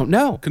just don't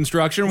know.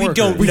 Construction We workers.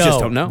 don't We know. just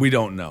don't know. We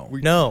don't know.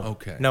 No.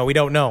 Okay. No, we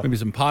don't know. Maybe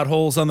some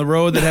potholes on the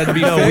road that had to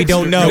be No, fixed? we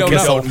don't know. We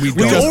Kissel. don't know. We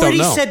just already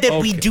don't know. said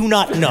that we do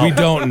not know. We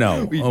don't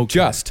know. We Okay.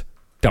 just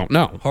don't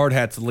know. Hard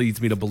hats leads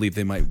me to believe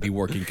they might be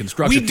working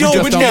construction. We don't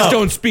just know.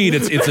 don't speed.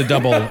 It's a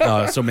double.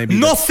 So maybe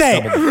No that's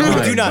say. double We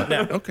fine, do not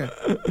but- know. Okay.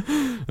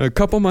 A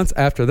couple months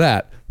after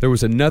that, there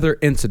was another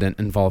incident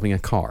involving a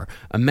car.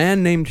 A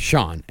man named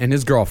Sean and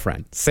his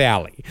girlfriend,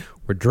 Sally,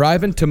 were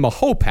driving to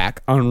Mahopac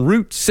on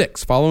Route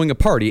 6 following a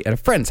party at a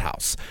friend's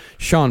house.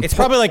 Sean It's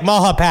probably like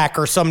Mahopac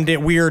or some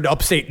weird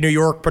upstate New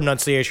York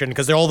pronunciation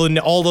because all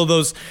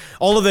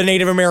of the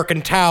Native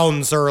American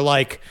towns are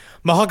like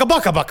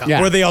Mahakabaka,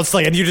 Yeah. where they all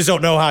say, and you just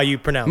don't know how you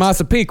pronounce it.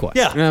 Massapequa.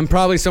 Yeah. And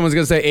probably someone's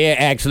going to say, yeah,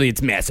 actually,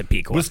 it's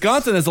Massapequa.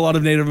 Wisconsin has a lot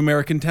of Native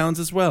American towns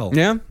as well.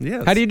 Yeah?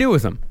 Yes. How do you do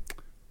with them?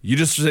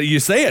 You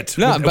say it.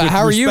 No, with- but with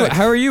how respect.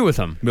 are you with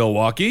them?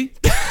 Milwaukee,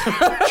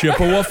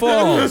 Chippewa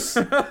Falls,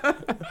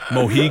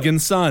 Mohegan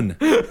Sun.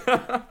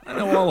 I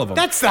know all of them.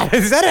 Is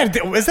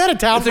that a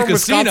town It's a from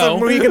casino. Wisconsin?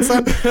 Mohegan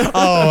Sun?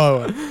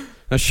 Oh.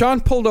 Now,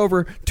 Sean pulled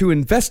over to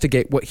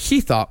investigate what he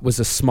thought was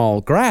a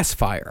small grass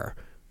fire.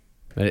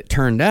 But it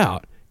turned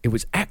out it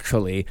was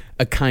actually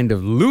a kind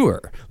of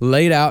lure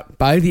laid out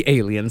by the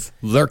aliens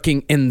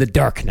lurking in the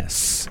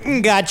darkness.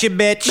 Gotcha,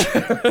 bitch.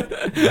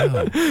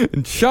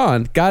 And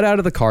Sean got out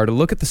of the car to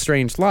look at the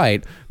strange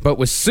light, but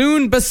was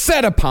soon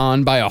beset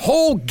upon by a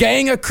whole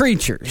gang of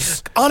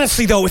creatures.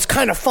 Honestly, though, it's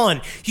kind of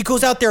fun. He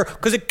goes out there,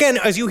 because again,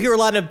 as you hear a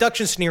lot of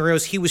abduction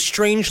scenarios, he was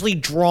strangely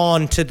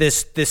drawn to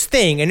this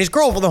thing. And his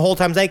girlfriend the whole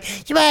time is like,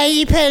 why are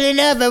you pulling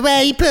over? Why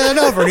are you pulling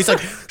over? And he's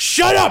like,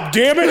 shut up,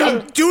 damn it.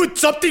 I'm doing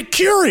something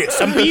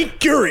curious. I'm being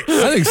curious.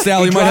 I think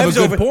Sally He might have a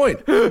drives good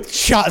point.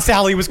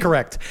 Sally was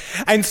correct.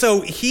 And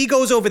so he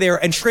goes over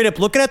there and straight up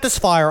looking at this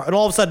fire, and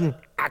all of a sudden,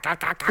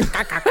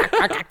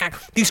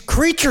 these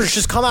creatures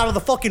just come out of the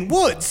fucking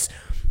woods.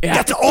 Yeah.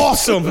 That's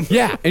awesome.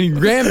 Yeah, and he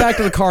ran back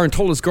to the car and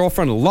told his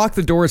girlfriend to lock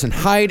the doors and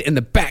hide in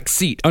the back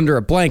seat under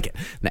a blanket.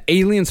 The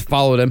aliens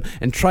followed him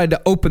and tried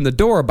to open the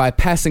door by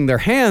passing their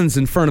hands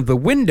in front of the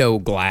window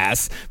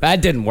glass.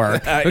 That didn't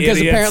work because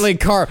idiots. apparently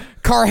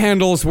car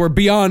handles were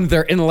beyond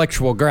their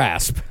intellectual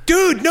grasp.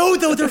 Dude, no,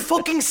 though, they're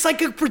fucking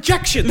psychic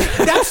projections.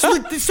 That's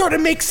what sort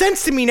of makes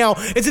sense to me now,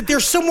 is that they're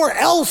somewhere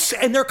else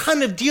and they're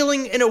kind of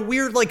dealing in a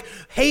weird, like,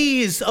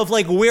 haze of,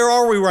 like, where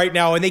are we right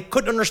now? And they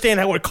couldn't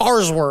understand what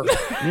cars were.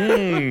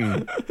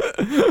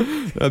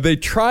 They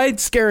tried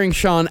scaring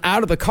Sean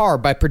out of the car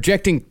by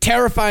projecting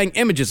terrifying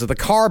images of the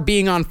car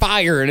being on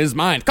fire in his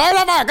mind. Car's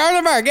on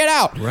fire, get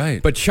out!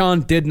 Right. But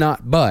Sean did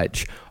not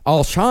budge.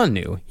 All Sean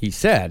knew, he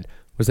said,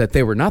 was that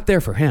they were not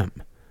there for him.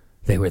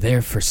 They were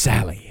there for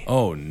Sally.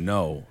 Oh,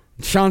 no.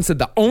 Sean said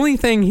the only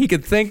thing he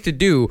could think to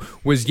do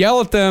was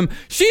yell at them,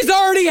 "She's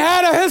already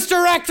had a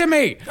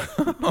hysterectomy!"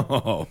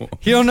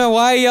 You don't know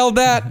why he yelled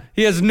that?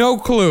 He has no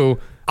clue.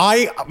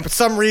 I, for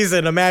some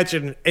reason,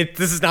 imagine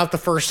this is not the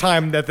first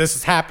time that this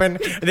has happened,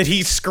 that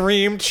he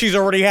screamed, "She's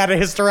already had a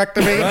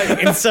hysterectomy,"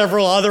 in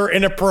several other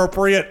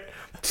inappropriate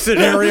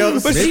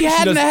scenarios. But she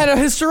hadn't had a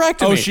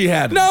hysterectomy. Oh, she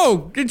hadn't.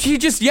 No, he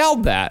just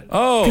yelled that.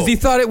 Oh. Because he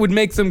thought it would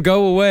make them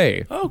go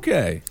away.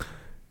 Okay.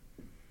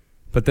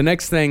 But the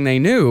next thing they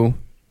knew,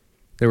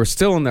 they were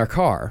still in their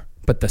car,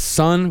 but the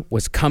sun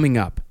was coming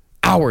up.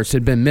 Hours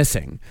had been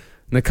missing.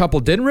 And the couple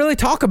didn't really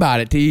talk about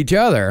it to each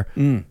other.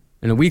 And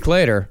a week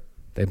later,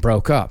 they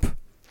broke up.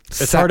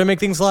 It's hard to make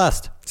things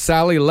last.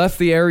 Sally left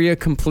the area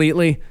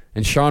completely,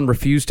 and Sean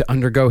refused to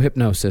undergo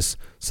hypnosis.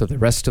 So the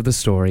rest of the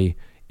story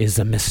is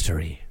a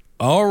mystery.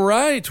 All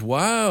right.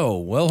 Wow.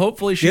 Well,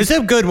 hopefully she. It was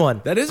a good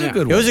one. That is a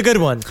good one. It was a good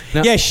one.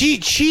 Now- Yeah, she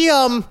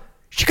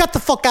got the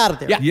fuck out of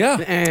there.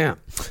 Yeah.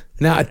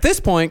 Now, at this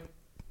point,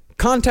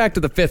 Contact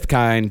of the Fifth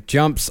Kind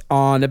jumps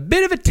on a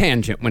bit of a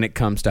tangent when it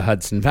comes to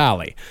Hudson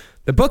Valley.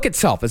 The book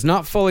itself is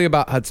not fully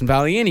about Hudson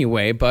Valley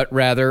anyway, but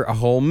rather a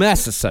whole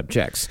mess of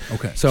subjects.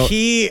 Okay. So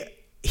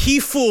He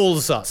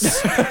fools us.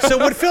 So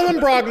what Phil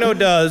Imbrogno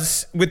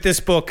does with this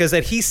book is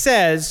that he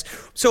says,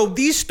 so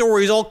these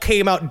stories all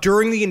came out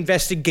during the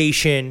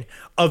investigation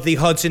of the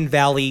Hudson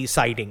Valley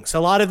sightings. A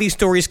lot of these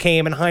stories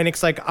came, and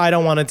Hynek's like, I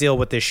don't want to deal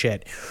with this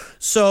shit.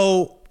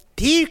 So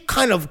he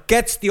kind of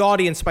gets the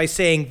audience by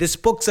saying this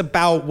book's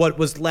about what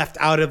was left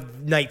out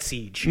of Night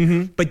Siege.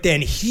 But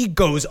then he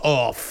goes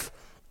off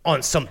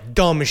on some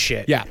dumb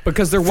shit. yeah,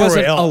 because there For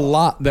wasn't real. a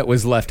lot that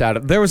was left out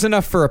of. There was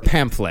enough for a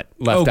pamphlet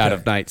left out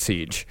of Night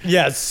Siege.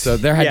 Yes. So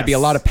there had to be a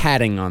lot of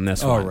padding on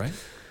this one. All right.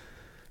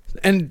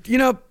 And,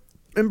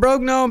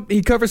 Imbrogno,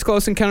 he covers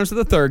Close Encounters of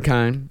the Third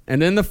Kind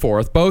and then the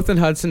Fourth, both in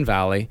Hudson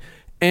Valley.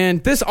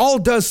 And this all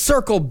does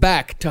circle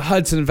back to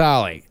Hudson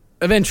Valley,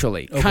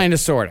 eventually, kind of,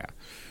 sort of.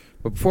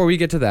 But before we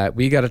get to that,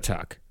 we got to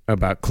talk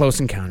about Close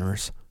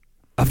Encounters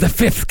of the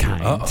Fifth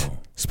Kind.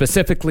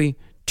 Specifically,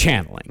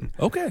 channeling.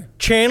 Okay.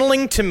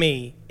 Channeling to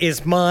me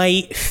is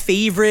my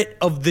favorite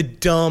of the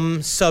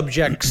dumb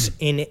subjects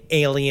in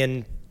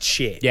alien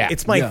shit. Yeah.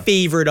 It's my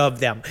favorite of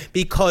them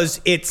because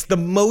it's the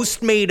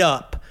most made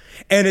up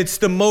and it's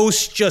the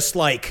most just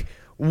like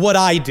what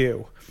I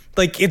do.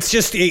 Like it's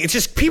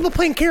just people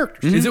playing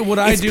characters. Is it what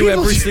I It's do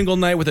people- every single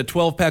night with a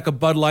 12-pack of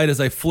Bud Light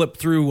as I flip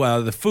through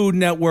the Food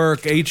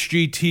Network,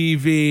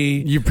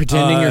 HGTV? You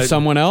pretending you're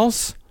someone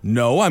else?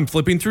 No, I'm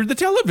flipping through the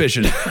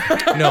television.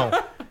 No.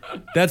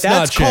 That's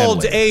That's not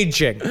called channeling.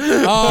 aging.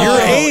 Oh,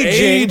 You're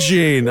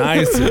aging. Aging.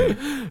 I see.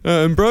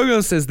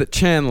 Imbrogno says that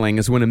channeling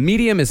is when a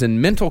medium is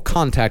in mental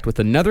contact with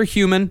another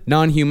human,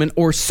 non-human,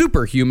 or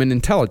superhuman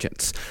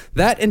intelligence.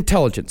 That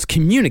intelligence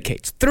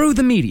communicates through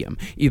the medium,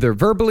 either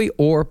verbally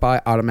or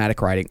by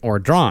automatic writing or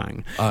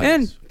drawing.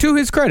 And to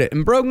his credit,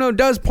 Imbrogno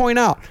does point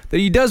out that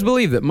he does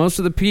believe that most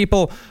of the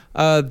people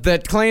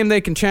that claim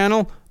they can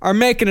channel are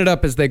making it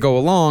up as they go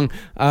along,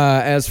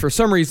 as for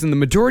some reason the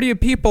majority of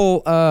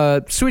people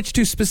switch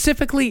to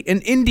specifically an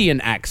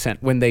Indian accent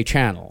when they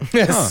channel.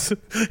 Yes,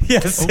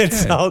 yes,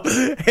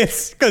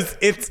 it's because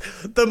it's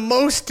the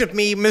most to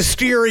me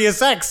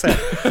mysterious accent.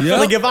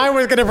 Like if I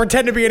was gonna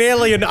pretend to be an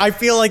alien, I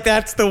feel like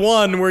that's the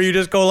one where you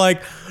just go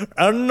like,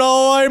 "And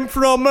now I'm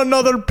from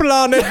another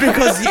planet,"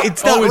 because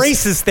it's not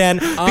racist then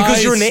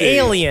because you're an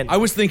alien. I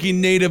was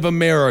thinking Native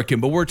American,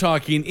 but we're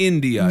talking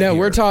India. No,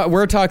 here.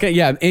 we're talking.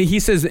 Yeah, he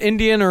says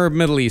Indian or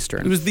Middle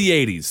Eastern. It was the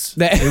 80s.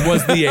 It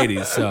was the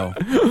 80s. So,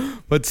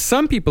 but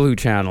some people who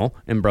channel,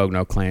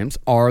 Imbrogno claims,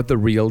 are the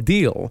real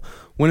deal.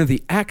 One of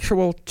the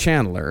actual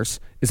channelers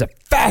is a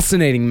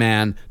fascinating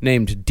man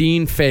named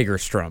Dean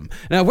Fagerstrom.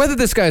 Now, whether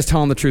this guy is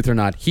telling the truth or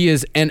not, he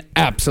is an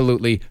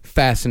absolutely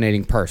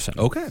fascinating person.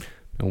 okay.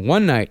 Now,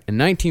 one night in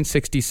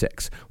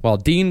 1966, while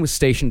Dean was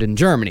stationed in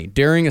Germany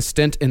during a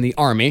stint in the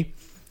army,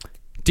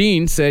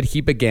 Dean said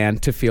he began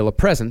to feel a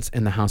presence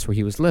in the house where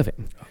he was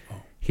living.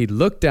 He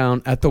looked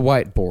down at the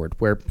whiteboard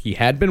where he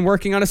had been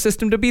working on a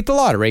system to beat the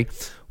lottery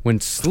when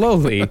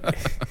slowly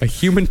a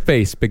human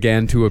face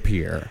began to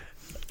appear.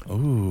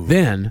 Ooh.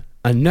 Then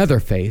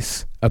another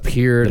face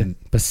appeared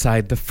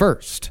beside the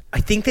first. I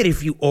think that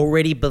if you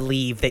already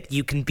believe that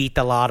you can beat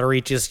the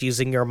lottery just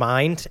using your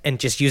mind and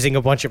just using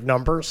a bunch of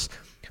numbers,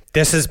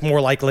 this is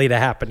more likely to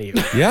happen to you.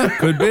 Yeah,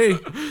 could be.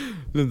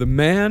 The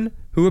man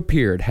who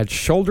appeared had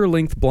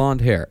shoulder-length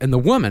blonde hair, and the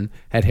woman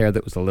had hair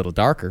that was a little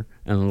darker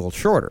and a little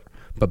shorter.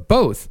 But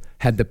both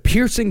had the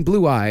piercing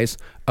blue eyes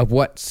of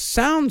what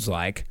sounds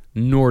like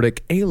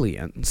Nordic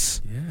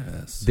aliens.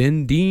 Yes.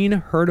 Then Dean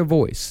heard a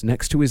voice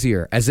next to his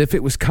ear, as if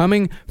it was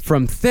coming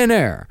from thin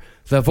air.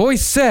 The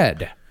voice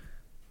said,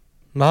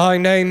 My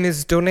name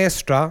is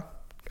Donestra,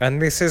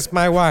 and this is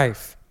my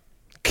wife,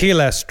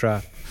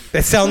 Kilestra.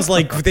 They sound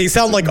like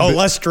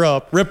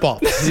Olestra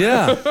ripoffs.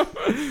 Yeah.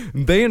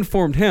 They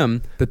informed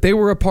him that they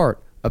were a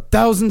part of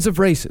thousands of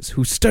races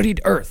who studied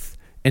Earth,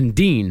 and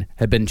Dean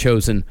had been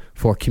chosen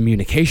for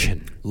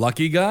communication.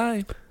 Lucky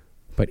guy.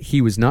 But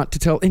he was not to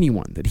tell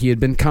anyone that he had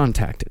been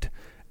contacted.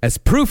 As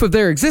proof of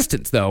their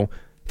existence, though,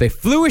 they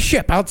flew a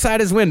ship outside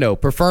his window,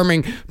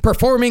 performing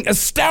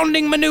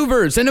astounding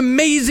maneuvers and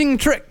amazing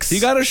tricks. He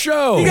got a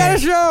show.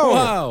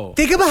 Wow.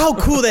 Think about how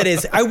cool that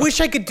is. I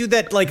wish I could do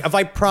that. Like, if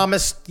I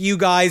promised you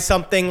guys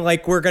something,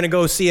 like we're going to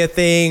go see a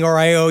thing or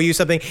I owe you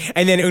something,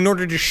 and then in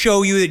order to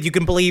show you that you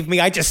can believe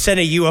me, I just send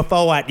a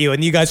UFO at you,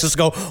 and you guys just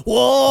go,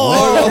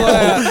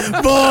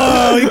 whoa,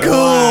 boy, cool.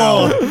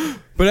 Wow.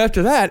 But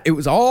after that, it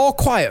was all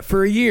quiet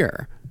for a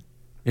year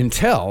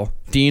until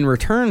Dean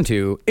returned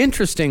to,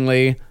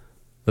 interestingly,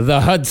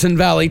 the Hudson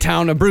Valley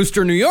town of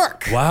Brewster, New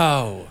York.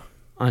 Wow.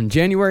 On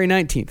January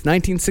 19th,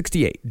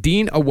 1968,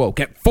 Dean awoke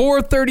at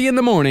 4:30 in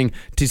the morning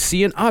to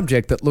see an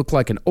object that looked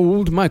like an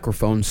old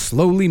microphone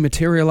slowly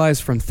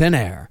materialize from thin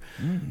air.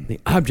 The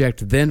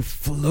object then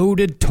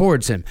floated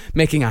towards him,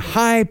 making a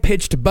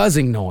high-pitched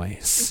buzzing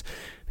noise.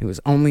 It was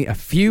only a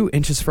few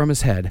inches from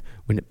his head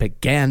when it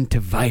began to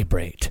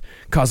vibrate,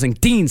 causing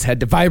Dean's head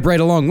to vibrate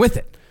along with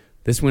it.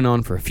 This went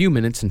on for a few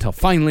minutes until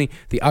finally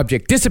the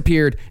object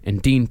disappeared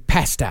and Dean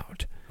passed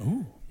out.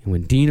 Ooh. And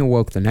when Dean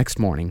awoke the next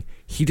morning,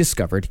 he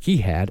discovered he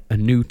had a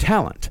new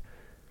talent.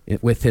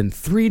 Within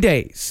 3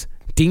 days,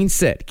 Dean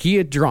said he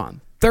had drawn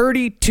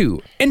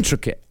 32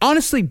 intricate,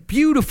 honestly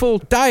beautiful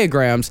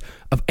diagrams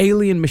of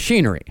alien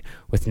machinery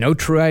with no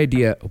true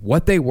idea of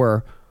what they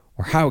were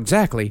or how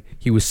exactly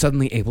he was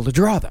suddenly able to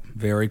draw them.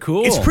 Very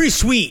cool. It's pretty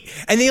sweet,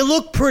 and they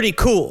look pretty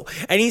cool.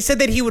 And he said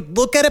that he would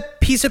look at a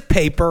piece of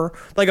paper,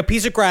 like a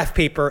piece of graph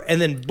paper,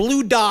 and then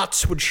blue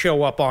dots would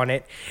show up on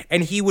it,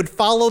 and he would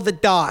follow the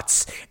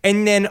dots,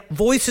 and then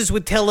voices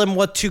would tell him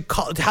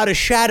how to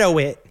shadow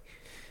it.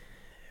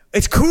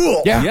 It's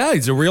cool. Yeah,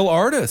 he's a real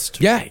artist.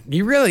 Yeah,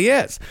 he really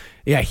is.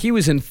 Yeah, he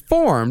was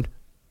informed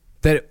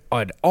that it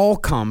had all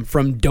come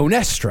from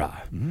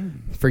Donestra.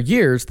 For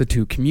years, the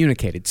two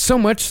communicated, so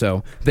much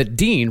so that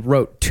Dean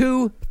wrote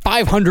 2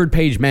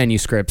 500-page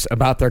manuscripts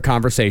about their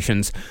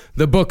conversations,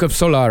 the Book of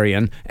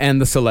Solarian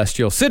and the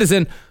Celestial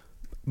Citizen,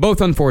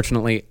 both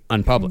unfortunately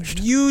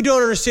unpublished. You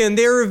don't understand.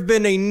 There have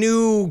been a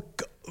new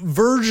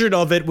version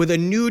of it with a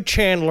new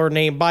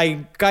channeler by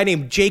a guy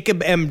named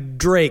Jacob M.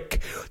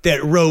 Drake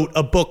that wrote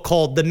a book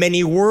called The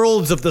Many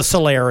Worlds of the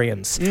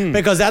Solarians,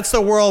 because that's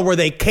the world where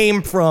they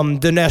came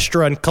from,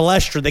 Donestra and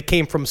Calestra. They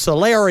came from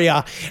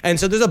Solaria, and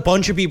so there's a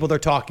bunch of people they're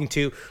talking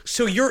to.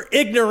 So your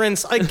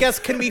ignorance, I guess,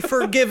 can be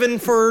forgiven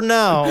for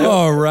now.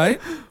 All right.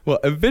 Well,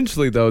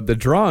 eventually, though, the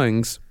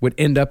drawings would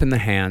end up in the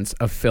hands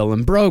of Phil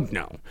and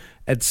Brogno.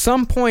 At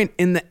some point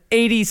in the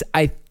 80s,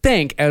 I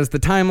think, as the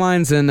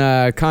timelines in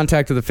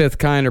Contact of the Fifth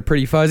Kind are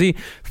pretty fuzzy,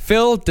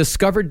 Phil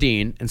discovered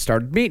Dean and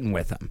started meeting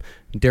with him.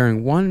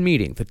 During one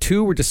meeting, the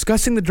two were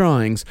discussing the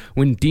drawings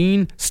when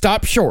Dean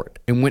stopped short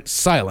and went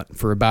silent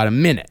for about a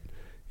minute.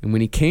 And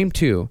when he came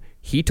to,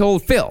 he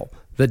told Phil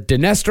that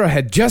Donestra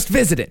had just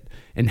visited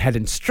and had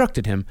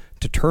instructed him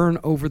to turn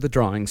over the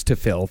drawings to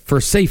Phil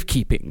for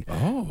safekeeping.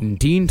 Oh. And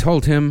Dean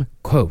told him,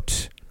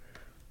 quote,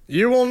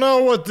 "You will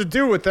know what to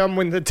do with them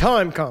when the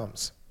time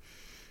comes."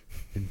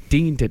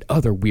 Dean did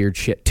other weird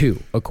shit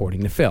too,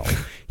 according to Phil.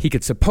 He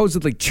could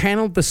supposedly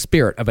channel the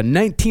spirit of a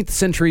 19th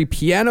century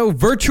piano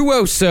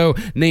virtuoso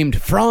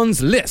named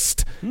Franz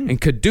Liszt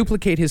and could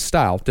duplicate his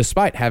style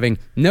despite having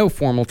no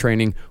formal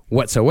training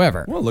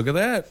whatsoever. Well, look at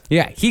that.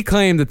 Yeah, he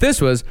claimed that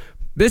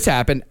this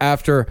happened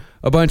after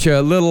a bunch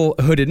of little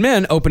hooded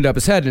men opened up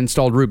his head and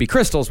installed ruby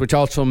crystals, which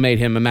also made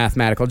him a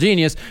mathematical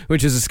genius,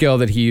 which is a skill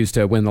that he used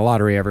to win the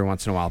lottery every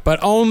once in a while, but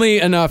only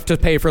enough to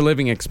pay for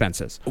living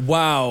expenses.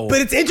 Wow.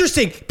 But it's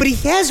interesting. But he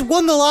has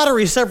won the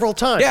lottery several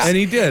times. Yeah, and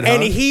he did,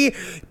 And huh?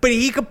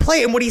 he could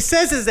play. And what he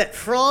says is that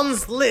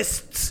Franz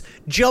Liszt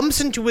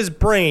jumps into his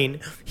brain.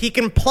 He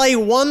can play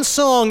one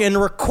song and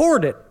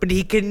record it, but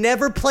he can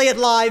never play it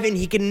live, and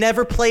he can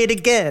never play it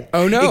again.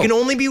 Oh, no. It can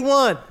only be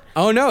one.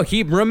 Oh no,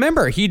 he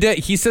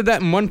said that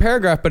in one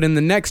paragraph, but in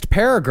the next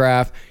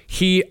paragraph,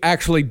 he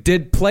actually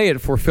did play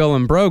it for Phil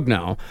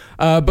Imbrogno,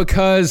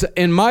 because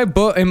in my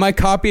book, in my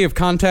copy of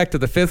Contact of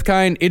the Fifth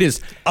Kind, it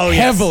is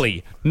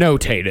heavily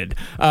notated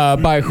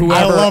by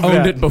whoever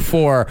owned it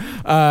before.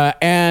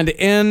 And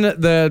in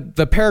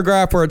the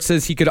paragraph where it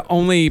says he could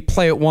only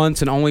play it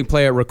once and only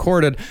play it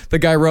recorded, the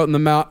guy wrote in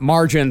the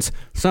margins,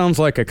 "Sounds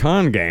like a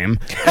con game."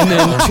 And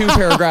then 2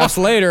 paragraphs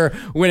later,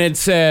 when it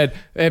said,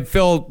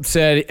 Phil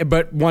said,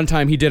 "But one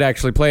time he did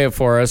actually play it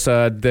for us,"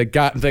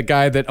 the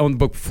guy that owned the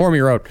book before me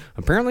wrote,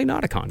 "Apparently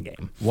not a con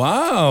game."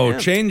 Wow,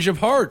 change of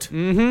heart.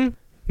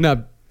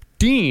 Now,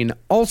 Dean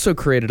also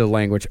created a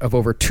language of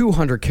over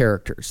 200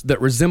 characters that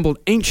resembled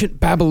ancient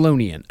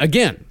Babylonian,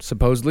 again,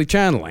 supposedly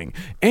channeling,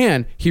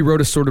 and he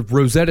wrote a sort of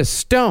Rosetta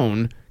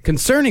Stone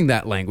concerning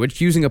that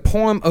language using a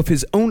poem of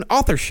his own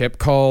authorship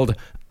called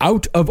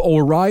Out of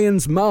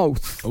Orion's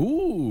Mouth.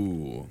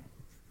 Ooh.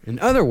 In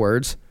other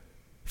words,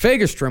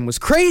 Fagerstrom was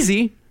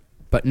crazy,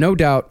 but no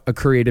doubt a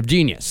creative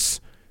genius.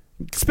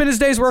 Spent his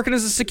days working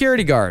as a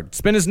security guard.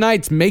 Spent his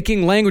nights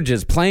making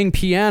languages, playing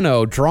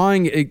piano,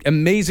 drawing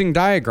amazing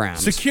diagrams.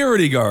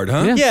 Security guard,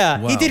 huh? Yeah,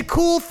 Wow. he did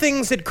cool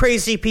things that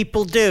crazy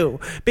people do,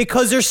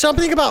 because there's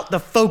something about the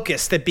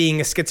focus that being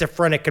a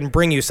schizophrenic can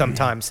bring you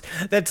sometimes.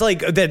 That's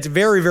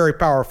very, very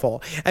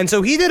powerful. And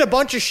so he did a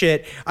bunch of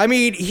shit. I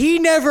mean, he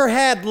never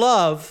had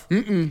love,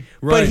 Right.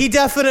 but he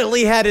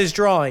definitely had his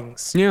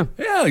drawings. Yeah.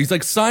 Yeah, he's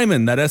like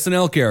Simon, that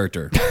SNL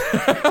character.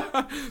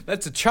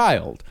 That's a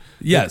child.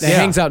 Yes. That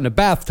hangs out in a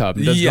bathtub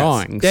and does Yes.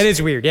 drawings. That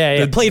is weird.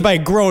 Yeah, played by a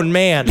grown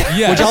man.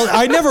 Yes. Which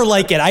I never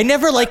like it. I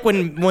never like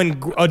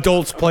when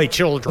adults play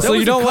children. That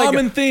was a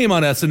common theme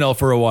on SNL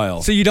for a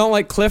while. So you don't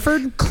like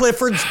Clifford?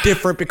 Clifford's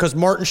different because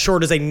Martin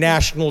Short is a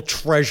national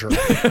treasure.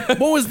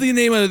 What was the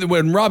name of it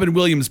when Robin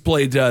Williams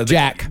played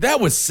Jack? That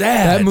was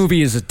sad. That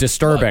movie is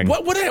disturbing.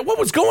 What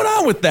was going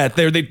on with that?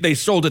 They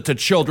sold it to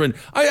children.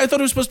 I thought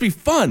it was supposed to be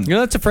fun. You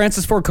know that's a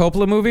Francis Ford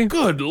Coppola movie?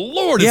 Good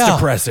Lord, it's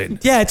depressing.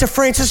 Yeah, it's a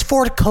Francis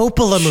Ford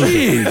Coppola movie.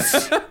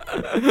 Jeez.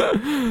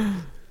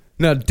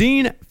 Now,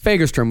 Dean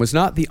Fagerstrom was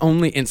not the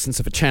only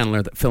instance of a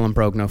channeler that Phil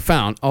Imbrogno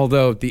found,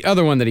 although the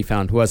other one that he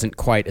found wasn't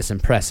quite as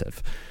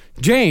impressive.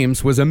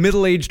 James was a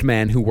middle-aged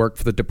man who worked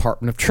for the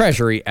Department of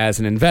Treasury as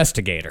an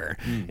investigator.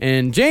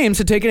 And James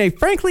had taken a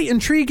frankly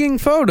intriguing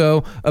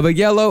photo of a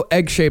yellow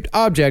egg-shaped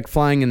object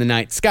flying in the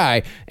night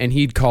sky, and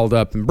he'd called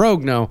up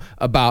Imbrogno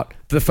about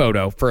the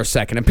photo for a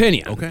second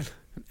opinion. Okay.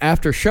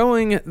 After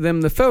showing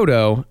them the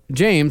photo,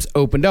 James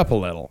opened up a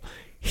little.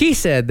 He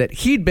said that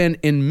he'd been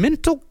in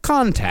mental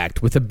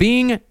contact with a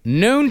being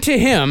known to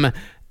him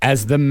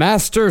as the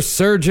Master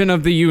Surgeon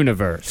of the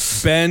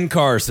Universe. Ben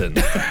Carson.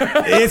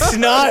 It's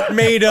not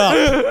made up.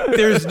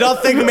 There's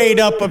nothing made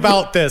up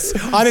about this.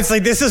 Honestly,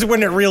 this is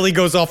when it really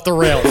goes off the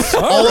rails.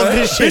 All of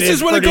this shit This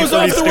is when it goes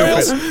off the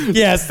rails?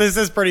 Yes, this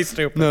is pretty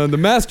stupid. No, the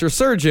Master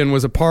Surgeon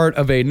was a part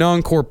of a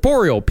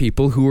non-corporeal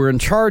people who were in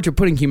charge of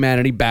putting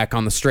humanity back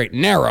on the straight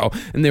and narrow,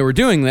 and they were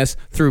doing this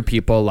through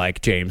people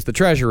like James, the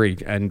Treasury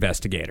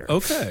investigator.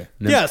 Okay.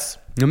 Yes.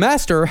 The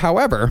Master,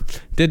 however,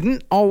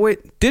 didn't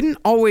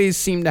always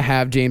seem to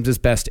have James's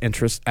best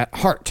interest at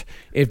heart.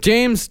 If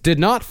James did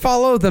not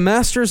follow the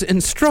Master's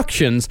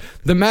instructions,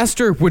 the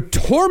Master would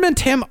torment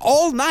him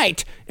all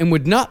night and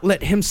would not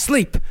let him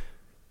sleep.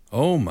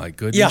 Oh my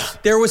goodness. Yeah,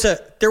 there was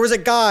a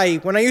guy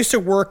when I used to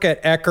work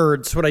at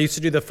Eckerd's, when I used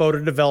to do the photo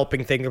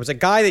developing thing. There was a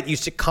guy that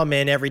used to come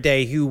in every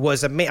day who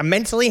was a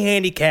mentally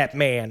handicapped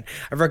man.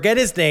 I forget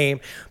his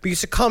name, but he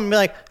used to come and be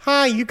like,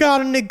 "Hi, you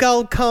got any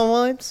gold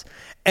coins?"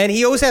 And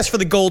he always asked for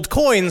the gold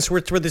coins,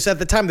 which were this, at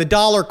the time, the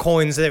dollar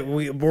coins that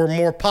were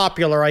more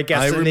popular, I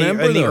guess, in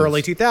the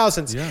early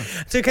 2000s. Yeah.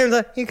 So he came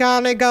like, "You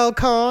got any gold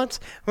coins?"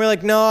 And we're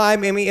like, "No,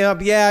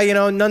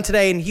 yeah, none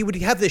today." And he would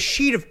have this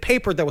sheet of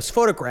paper that was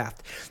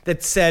photographed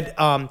that said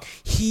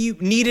he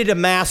needed a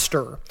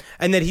master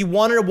and that he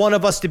wanted one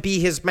of us to be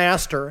his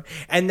master,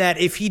 and that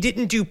if he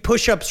didn't do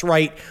push-ups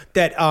right,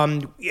 that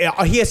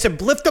he has to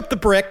lift up the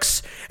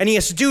bricks and he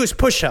has to do his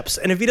push-ups.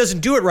 And if he doesn't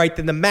do it right,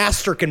 then the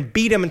master can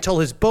beat him until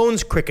his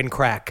bones crick and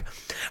crack.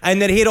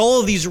 And that he had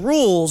all of these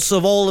rules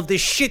of all of this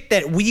shit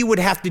that we would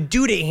have to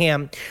do to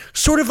him,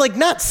 sort of like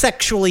not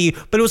sexually,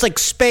 but it was like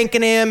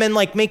spanking him and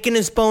like making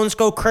his bones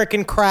go crick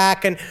and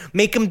crack and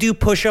make him do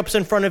push-ups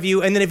in front of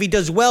you. And then if he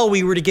does well,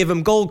 we were to give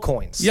him gold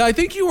coins. Yeah, I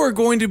think you are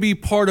going to be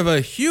part of a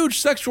huge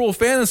sexual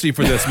fantasy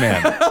for this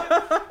man.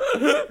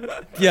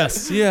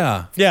 Yes.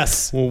 Yeah.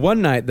 Yes. Well,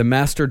 one night, the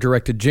Master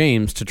directed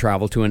James to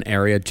travel to an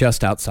area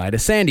just outside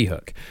of Sandy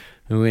Hook.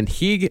 And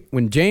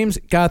when James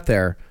got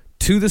there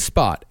to the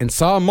spot and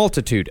saw a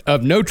multitude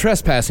of no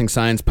trespassing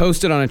signs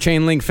posted on a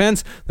chain link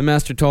fence, the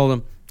Master told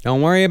him,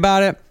 "Don't worry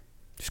about it.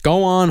 Just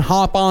go on,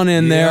 hop on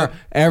in there.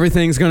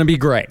 Everything's going to be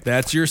great.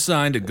 That's your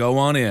sign to go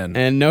on in.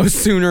 And no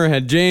sooner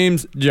had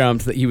James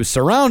jumped that he was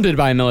surrounded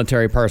by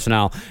military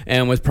personnel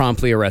and was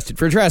promptly arrested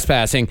for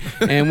trespassing.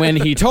 And when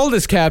he told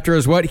his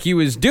captors what he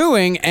was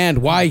doing and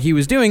why he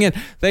was doing it,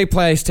 they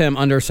placed him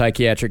under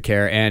psychiatric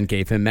care and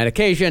gave him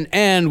medication.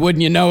 And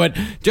wouldn't you know it,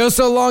 just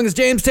so long as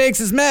James takes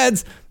his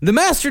meds, the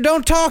master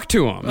don't talk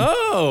to him.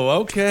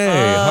 Oh, okay.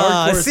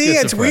 Hardcore See,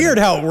 it's weird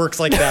how it works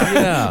like that.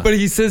 Yeah. But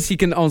he says he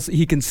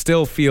can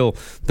still feel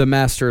the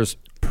master's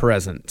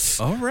presence.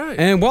 All right.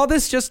 And while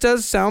this just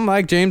does sound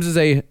like James is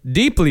a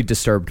deeply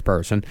disturbed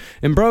person,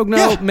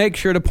 Imbrogno makes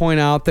sure to point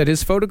out that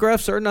his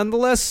photographs are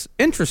nonetheless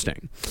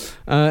interesting.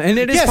 And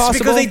it is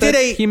possible that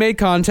he made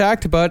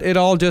contact, but it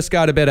all just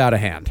got a bit out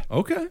of hand.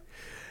 Okay.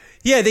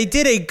 Yeah, they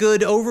did a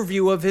good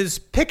overview of his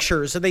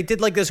pictures, and they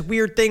did like this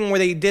weird thing where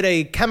they did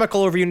a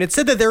chemical overview, and it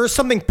said that there was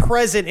something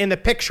present in the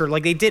picture,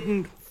 like they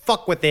didn't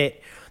fuck with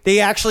it. They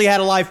actually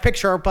had a live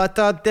picture, but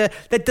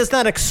that does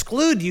not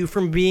exclude you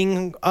from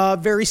being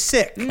very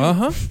sick.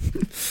 Uh-huh.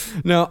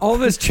 Now, all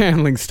this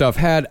channeling stuff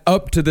had,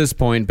 up to this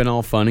point, been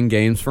all fun and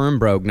games for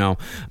Imbrogno,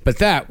 but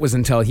that was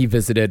until he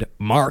visited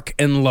Mark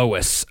and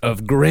Lois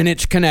of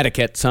Greenwich,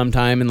 Connecticut,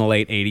 sometime in the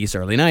late 80s,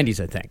 early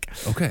 90s, I think.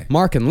 Okay.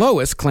 Mark and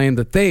Lois claimed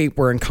that they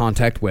were in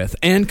contact with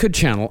and could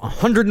channel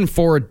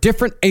 104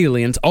 different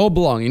aliens, all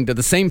belonging to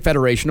the same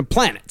federation of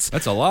planets.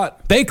 That's a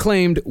lot. They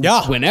claimed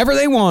whenever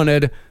they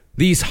wanted,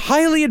 these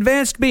highly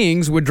advanced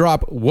beings would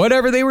drop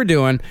whatever they were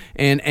doing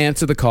and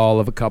answer the call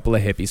of a couple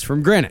of hippies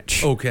from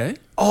Greenwich. Okay.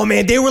 Oh,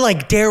 man, they were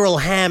like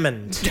Daryl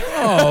Hammond.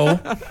 Oh.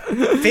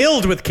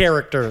 Filled with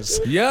characters.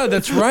 Yeah,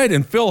 that's right.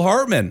 And Phil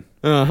Hartman.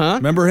 Uh-huh.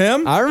 Remember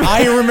him? I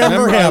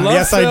remember him.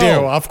 Yes, Phil. I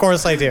do. Of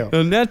course I do.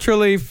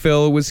 Naturally,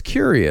 Phil was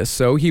curious,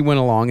 so he went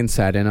along and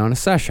sat in on a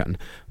session.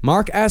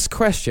 Mark asked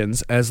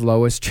questions as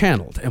Lois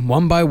channeled, and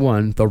one by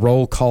one, the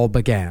roll call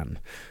began.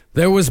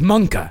 There was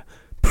Munka,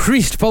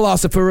 priest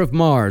philosopher of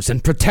Mars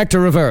and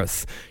protector of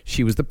Earth.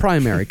 She was the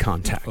primary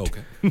contact.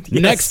 Okay.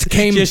 Next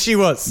came... Yes, she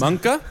was.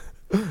 Monka?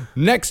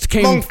 Next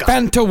came Monka.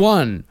 Fanta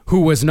One,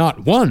 who was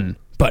not one,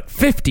 but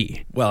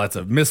 50. Well, that's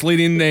a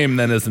misleading name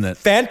then, isn't it?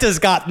 Fanta's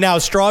got now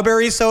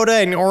strawberry soda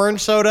and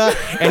orange soda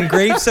and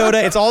grape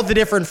soda. It's all the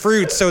different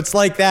fruits, so it's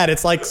like that.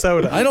 It's like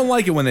soda. I don't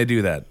like it when they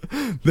do that.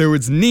 There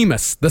was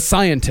Nemus, the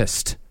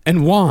scientist,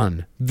 and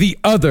Juan, the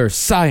other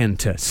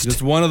scientist.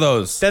 Just one of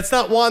those. That's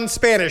not Juan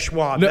Spanish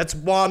Juan. No. That's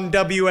Juan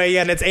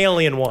W-A-N. It's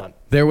alien Juan.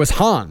 There was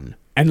Han,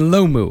 and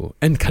Lomu,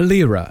 and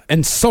Kalira,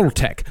 and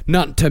Soltek,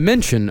 not to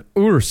mention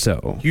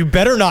Urso. You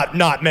better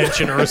not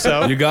mention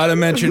Urso. You gotta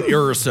mention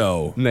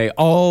Urso. And they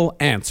all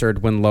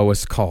answered when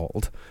Lois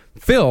called.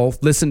 Phil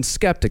listened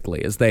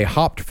skeptically as they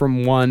hopped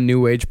from one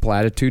New Age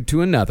platitude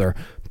to another,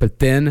 but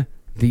then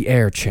the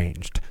air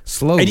changed.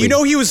 Slowly. And you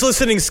know he was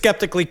listening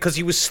skeptically because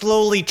he was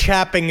slowly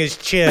chapping his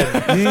chin.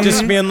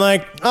 Just being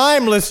like,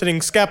 I'm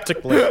listening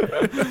skeptically.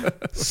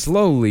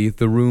 Slowly,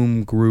 the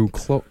room grew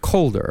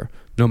colder,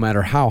 no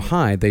matter how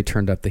high they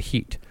turned up the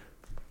heat.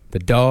 The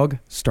dog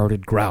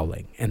started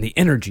growling, and the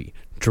energy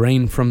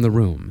drained from the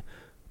room.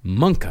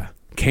 Munka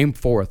came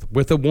forth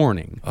with a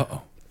warning.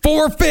 Uh-oh.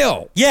 For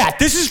Phil! Yeah,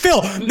 this is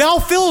Phil. Now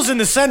Phil's in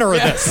the center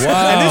of this.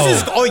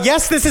 Wow. And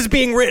this is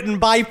being written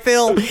by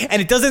Phil,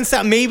 and it doesn't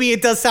sound, maybe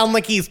it does sound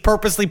like he's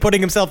purposely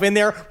putting himself in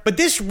there, but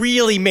this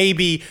really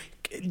maybe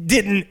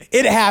didn't,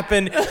 it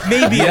happened,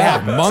 maybe it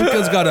happened.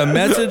 Monka's got a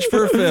message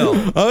for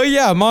Phil. Oh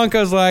yeah,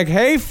 Monka's like,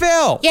 hey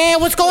Phil! Yeah,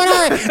 what's going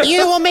on? You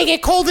know what make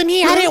it cold in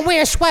here? I didn't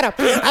wear a sweater.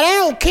 And I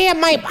don't care.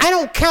 I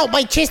don't count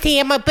my chest hair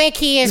and my back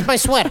hair as my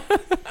sweater.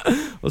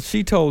 Well,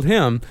 she told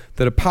him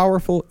that a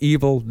powerful,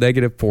 evil,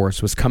 negative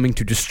force was coming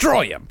to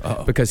destroy him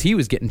because he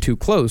was getting too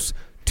close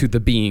to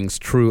the being's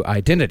true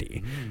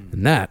identity.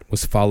 And that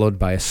was followed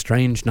by a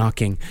strange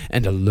knocking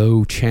and a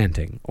low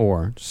chanting,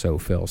 or so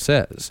Phil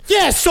says.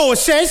 Yeah, so it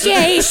says.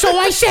 Yeah, so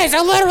I says.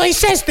 I literally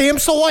says to him,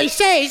 so I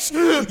says,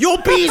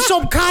 you're being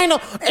some kind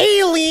of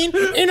alien,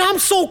 and I'm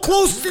so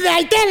close to the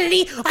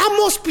identity, I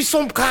must be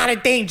some kind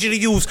of danger to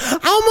use. I'm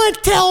going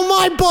to tell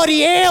my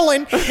buddy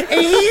Alan,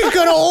 and he's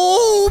going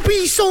to,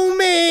 be so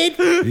mad.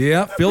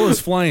 Yeah, Phil is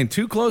flying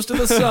too close to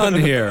the sun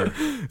here.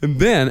 And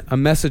then a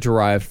message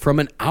arrived from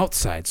an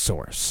outside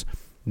source.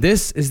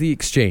 This is the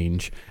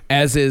exchange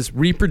as is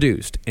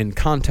reproduced in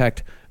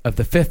Contact of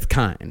the Fifth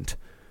Kind.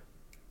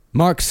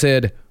 Mark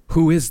said,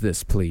 "Who is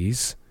this,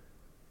 please?"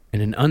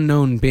 And an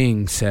unknown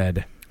being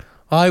said,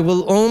 I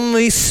will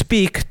only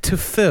speak to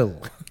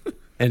Phil.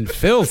 and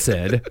Phil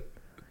said,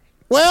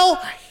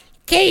 Well,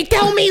 can you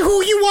tell me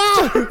who you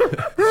are?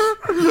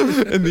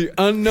 and the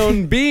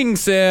unknown being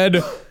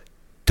said,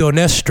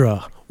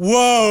 Donestra.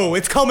 Whoa,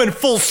 it's coming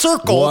full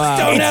circle.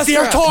 Wow.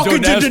 They're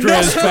talking to Donestra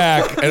is Donestra.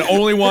 back and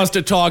only wants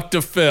to talk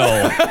to Phil.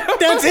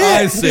 That's it.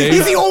 I see.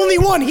 He's the only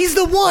one. He's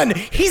the one.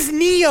 He's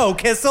Neo,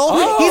 Kissel.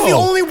 Oh. He's the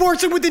only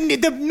person with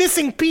the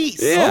missing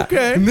piece. yeah.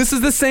 Okay. And this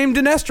is the same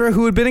Dinestra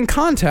who had been in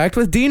contact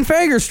with Dean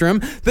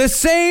Fagerstrom, the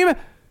same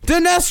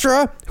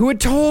Dinestra who had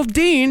told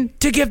Dean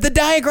to give the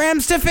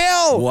diagrams to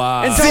Phil.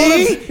 Wow. And told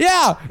him,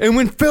 yeah. And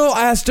when Phil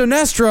asked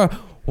Dinestra,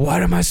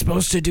 what am I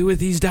supposed to do with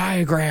these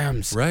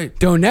diagrams? Right.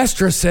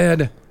 Donestra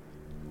said,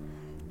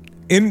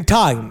 In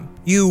time,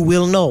 you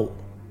will know.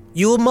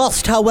 You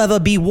must, however,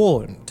 be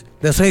warned.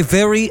 There's a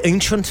very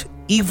ancient,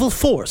 evil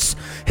force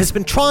has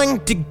been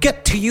trying to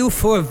get to you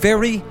for a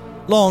very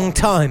long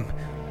time.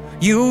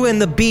 You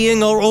and the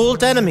being are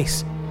old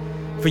enemies,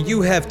 for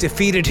you have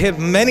defeated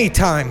him many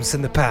times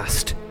in the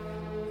past.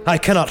 I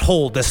cannot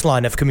hold this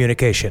line of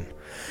communication.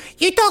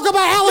 You talk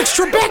about Alex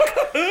Trebek?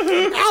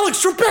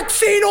 Alex Trebek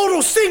saying all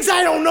those things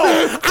I don't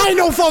know. I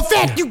know for a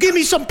fact you give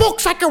me some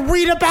books I can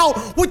read about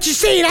what you're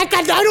saying. I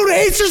know the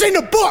answers in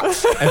the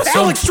books.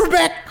 Alex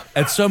Trebek.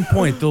 At some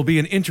point, there'll be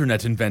an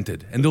internet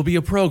invented, and there'll be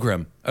a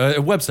program, a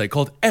website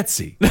called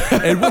Etsy,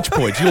 at which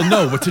point you'll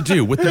know what to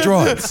do with the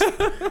drawings.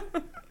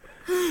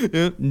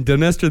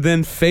 Donestra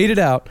then faded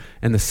out,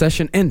 and the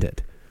session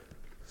ended.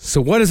 So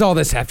what does all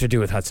this have to do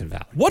with Hudson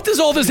Valley? What does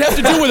all this have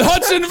to do with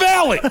Hudson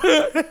Valley?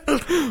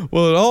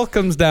 Well, it all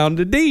comes down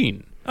to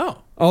Dean.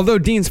 Oh. Although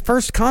Dean's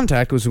first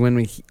contact was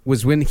when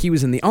he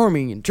was in the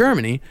army in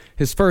Germany,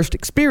 his first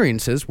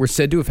experiences were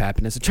said to have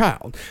happened as a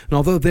child. And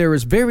although there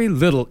is very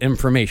little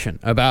information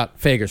about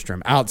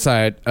Fagerstrom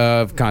outside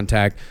of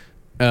contact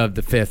of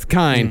the fifth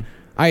kind,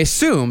 I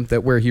assume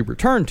that where he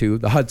returned to,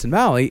 the Hudson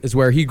Valley, is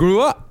where he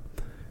grew up.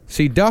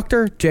 See,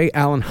 Dr. J.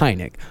 Allen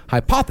Hynek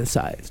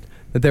hypothesized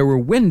that there were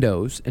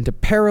windows into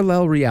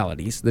parallel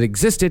realities that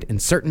existed in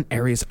certain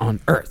areas on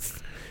Earth.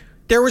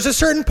 There was a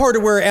certain part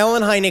of where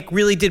Alan Hynek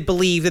really did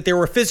believe that there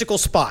were physical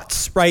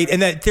spots, right?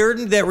 And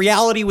that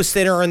reality was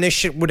thinner and this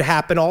shit would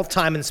happen all the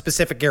time in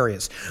specific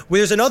areas. Well,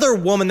 there's another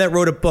woman that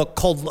wrote a book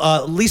called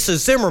Lisa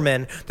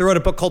Zimmerman that wrote a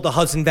book called The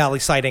Hudson Valley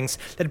Sightings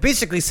that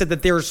basically said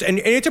that there's, and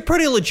it's a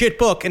pretty legit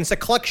book, and it's a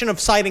collection of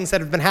sightings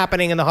that have been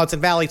happening in the Hudson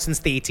Valley since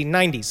the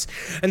 1890s.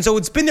 And so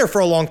it's been there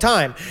for a long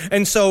time.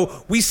 And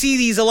so we see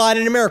these a lot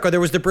in America.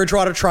 There was the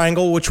Bridgewater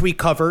Triangle, which we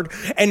covered.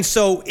 And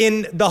so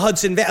in the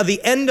Hudson Valley,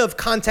 the end of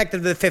Contact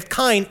of the Fifth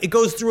Kind, it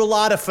goes through a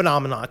lot of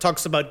phenomena. It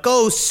talks about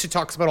ghosts, it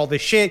talks about all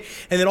this shit,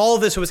 and then all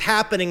of this was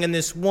happening in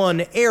this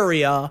one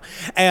area.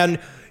 And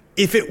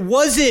if it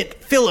wasn't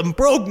Philip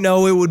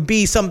Brogno, it would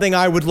be something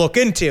I would look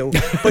into.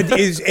 But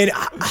and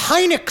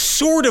Hynek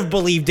sort of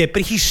believed it,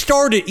 but he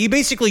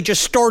basically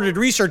just started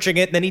researching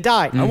it, and then he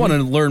died. I want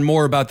to learn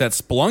more about that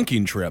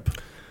spelunking trip.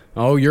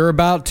 Oh, you're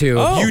about to.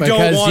 You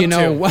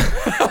don't want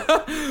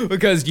to.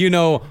 Because you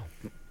know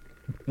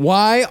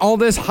why all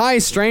this high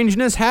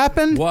strangeness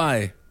happened?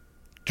 Why?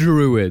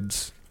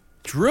 Druids.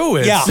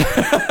 Druids? Yeah.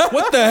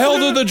 What the hell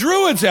do the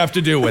Druids have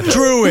to do with it?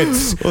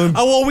 Druids.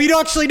 Well, we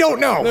actually don't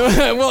know.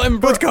 Well,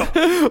 Let's go.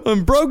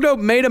 Brogno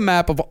made a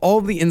map of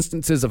all the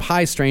instances of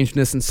high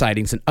strangeness and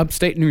sightings in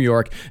upstate New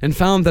York and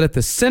found that at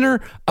the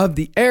center of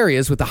the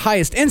areas with the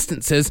highest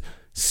instances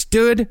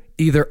stood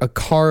either a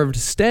carved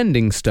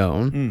standing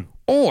stone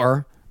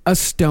or a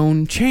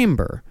stone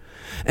chamber.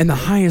 And the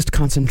highest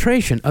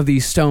concentration of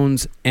these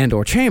stones and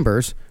or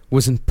chambers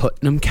was in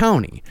Putnam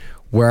County,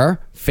 where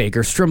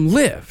Fagerstrom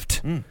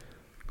lived.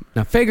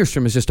 Now,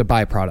 Fagerstrom is just a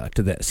byproduct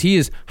of this. He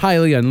is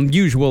highly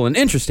unusual and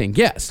interesting,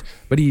 yes,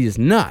 but he is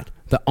not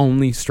the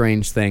only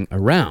strange thing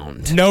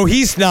around. No,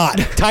 he's not.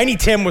 Tiny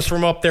Tim was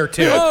from up there,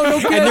 too. Oh, no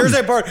kidding. And there's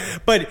that part.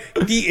 But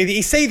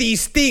they say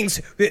these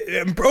things,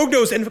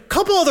 Brogno's and a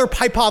couple other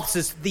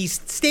hypotheses, these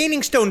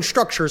standing stone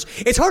structures,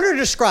 it's harder to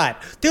describe.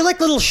 They're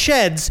like little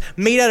sheds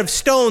made out of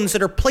stones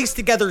that are placed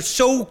together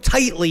so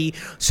tightly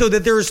so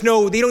that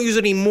they don't use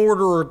any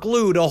mortar or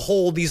glue to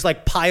hold these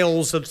like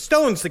piles of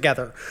stones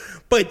together.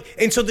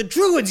 And so the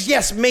Druids,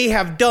 yes, may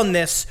have done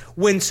this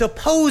when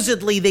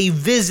supposedly they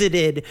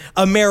visited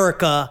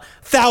America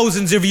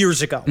thousands of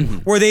years ago,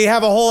 where they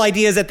have a whole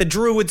idea that the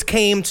Druids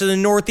came to the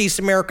Northeast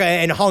America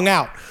and hung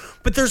out.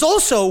 But there's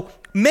also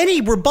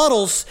many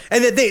rebuttals,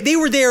 and that they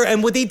were there,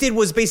 and what they did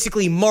was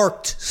basically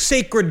marked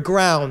sacred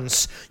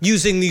grounds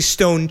using these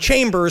stone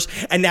chambers,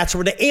 and that's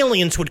where the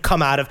aliens would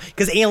come out of,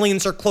 because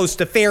aliens are close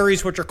to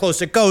fairies, which are close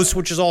to ghosts,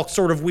 which is all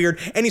sort of weird.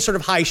 Any sort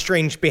of high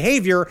strange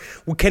behavior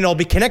can all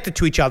be connected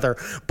to each other.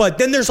 But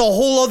then there's a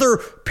whole other,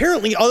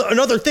 apparently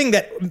another thing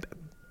that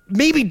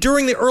maybe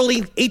during the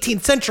early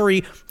 18th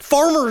century,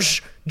 farmers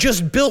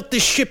just built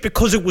this shit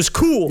because it was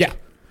cool. Yeah.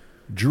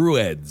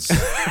 Druids.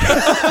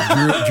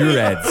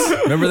 Druids.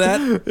 Remember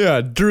that?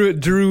 Yeah,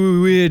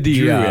 Druidia.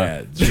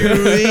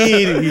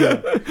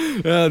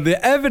 The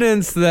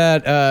evidence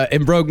that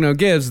Imbrogno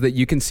gives that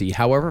you can see,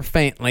 however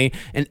faintly,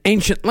 an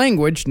ancient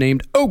language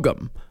named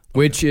Ogham,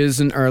 which is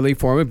an early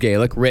form of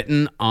Gaelic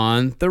written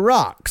on the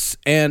rocks.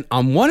 And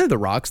on one of the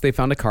rocks, they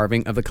found a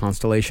carving of the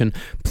constellation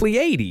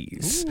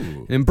Pleiades.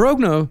 Ooh. And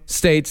Brogno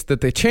states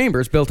that the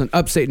chambers built in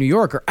upstate New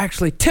York are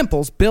actually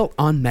temples built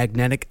on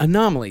magnetic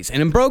anomalies.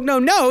 And Brogno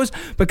knows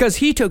because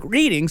he took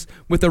readings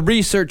with a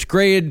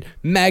research-grade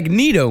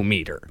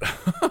magnetometer.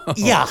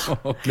 Yeah.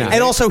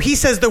 And also, he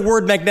says the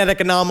word magnetic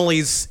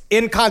anomalies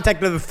in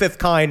Contact of the Fifth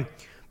Kind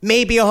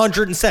maybe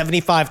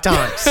 175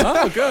 times.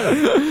 Oh,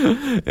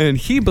 good. And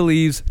he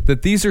believes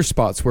that these are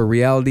spots where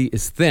reality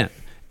is thin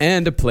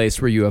and a place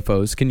where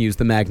UFOs can use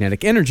the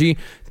magnetic energy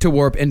to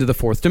warp into the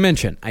fourth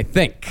dimension, I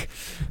think.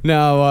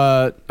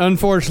 Now,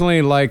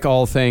 unfortunately, like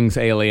all things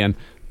alien,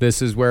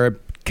 this is where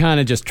it kind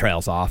of just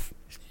trails off.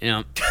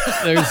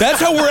 That's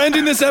how we're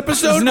ending this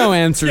episode? There's no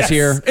answers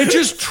here. It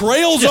just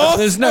trails off?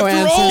 There's no After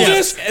answers. all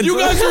this, you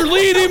guys are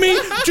leading me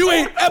to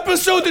an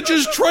episode that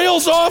just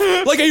trails off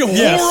like a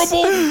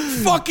horrible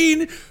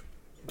fucking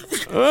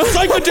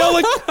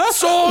psychedelic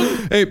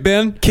song. Hey,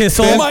 Ben.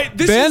 Kissel.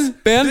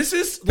 This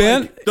is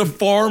like the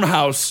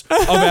farmhouse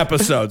of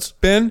episodes.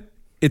 Ben,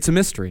 it's a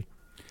mystery.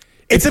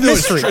 It's a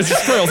mystery. It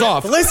just trails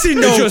off. Listen,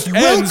 It no. just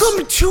ends.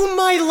 Welcome to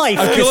my life.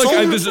 I feel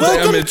like Kissel.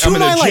 I'm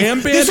in a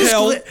jam band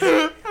hell.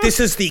 This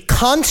is the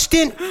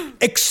constant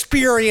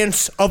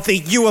experience of the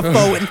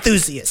UFO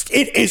enthusiast.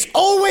 It is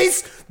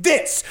always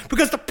this.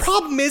 Because the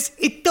problem is,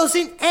 it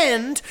doesn't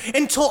end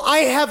until I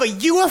have a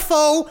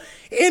UFO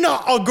in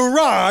a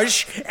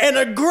garage and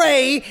a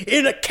gray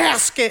in a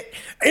casket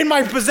in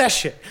my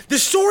possession. The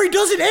story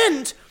doesn't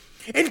end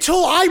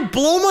until I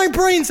blow my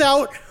brains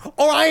out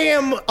or I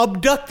am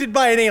abducted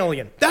by an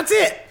alien. That's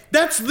it.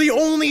 That's the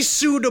only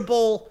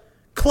suitable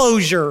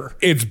closure.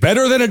 It's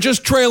better than it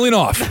just trailing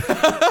off.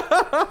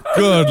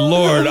 Good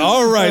Lord.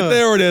 All right,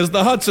 there it is.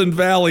 The Hudson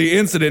Valley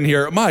incident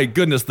here. My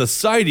goodness, the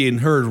sighting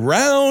heard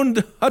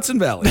round Hudson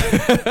Valley.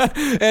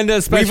 And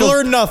We've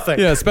learned nothing.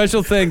 Yeah,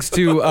 special thanks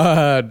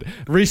to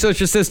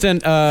research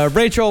assistant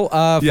Rachel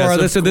for Yes,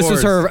 this. of This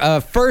was course.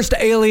 her first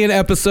alien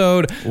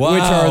episode, Wow.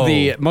 which are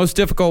the most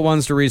difficult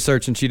ones to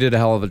research, and she did a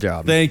hell of a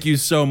job. Thank you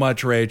so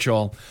much,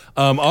 Rachel.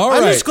 All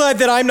I'm right. just glad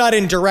that I'm not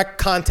in direct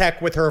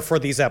contact with her for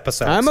these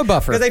episodes. I'm a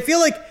buffer. Because I feel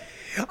like,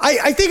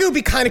 I think it would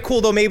be kind of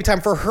cool, though, maybe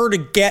time for her to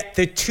get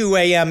the 2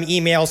 a.m.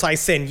 emails I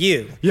send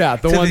you. Yeah,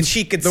 the so ones that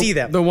she could see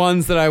them. The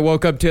ones that I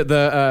woke up to,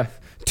 the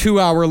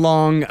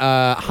 2-hour-long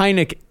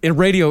Heineck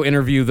radio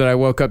interview that I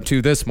woke up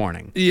to this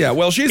morning. Yeah,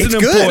 well, she's It's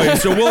an good. employee,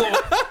 so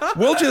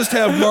we'll just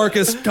have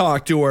Marcus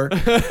talk to her.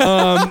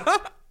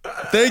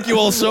 Thank you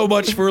all so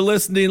much for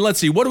listening. Let's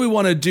see, what do we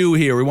want to do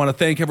here? We want to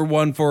thank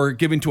everyone for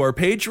giving to our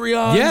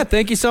Patreon. Yeah,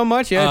 thank you so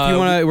much. Yeah, if you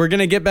want to, we're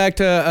gonna get back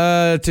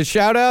to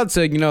shout outs.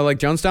 You know, like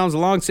Jonestown's a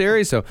long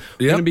series, so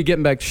we're gonna be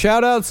getting back to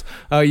shout outs.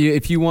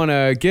 If you want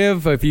to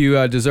give, if you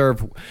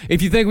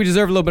think we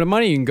deserve a little bit of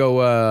money, you can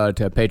go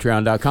to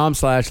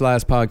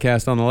patreon.com/last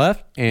podcast on the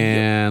left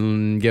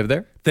and give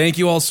there. Thank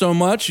you all so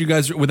much. You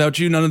guys, without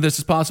you, none of this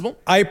is possible.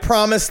 I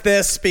promise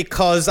this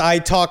because I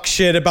talk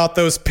shit about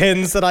those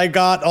pins that I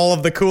got, all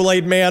of the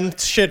Kool-Aid Man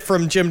shit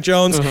from Jim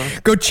Jones.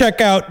 Go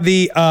check out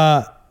the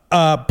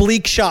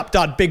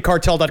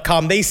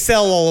bleakshop.bigcartel.com. They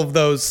sell all of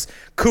those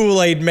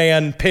Kool-Aid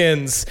Man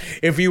pins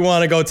if you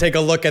want to go take a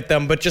look at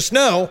them. But just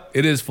know,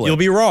 it is flavor. You'll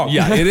be wrong.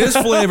 Yeah, it is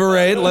Flavor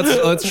Aid.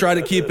 Let's try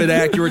to keep it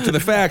accurate to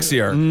the facts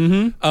here.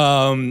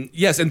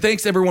 Yes, and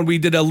thanks everyone. We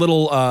did a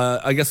little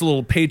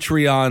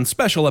Patreon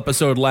special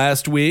episode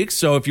last week.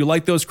 So if you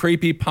like those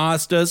creepy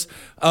pastas,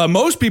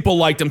 most people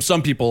liked them.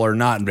 Some people are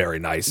not very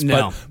nice,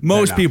 but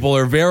most people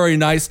are very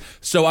nice.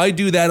 So I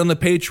do that on the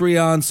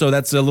Patreon. So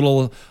that's a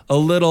little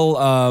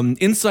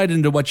insight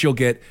into what you'll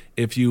get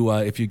if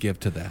you give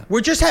to that.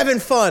 We're just having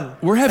fun.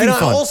 We're having fun.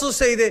 And I also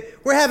say that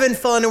we're having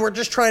fun and we're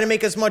just trying to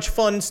make as much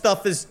fun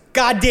stuff as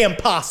goddamn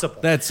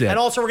possible. That's it. And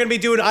also we're going to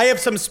be doing, I have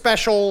some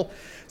specially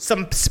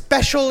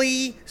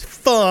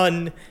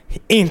fun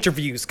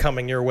interviews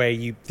coming your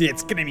way.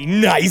 It's going to be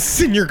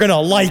nice and you're going to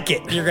like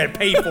it. You're going to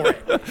pay for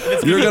it.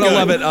 You're going to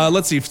love it.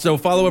 Let's see. So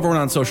follow everyone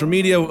on social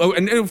media. Oh,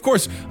 and of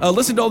course,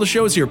 listen to all the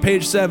shows here.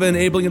 Page 7,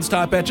 Ablingen's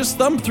Top Hat. Just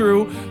thumb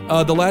through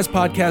the Last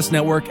Podcast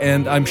Network,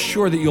 and I'm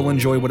sure that you'll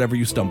enjoy whatever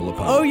you stumble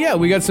upon. Oh yeah,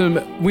 we got some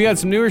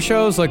newer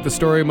shows like The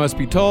Story Must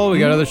Be Told. We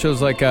got other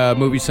shows like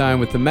Movie Sign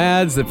with the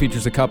Mads that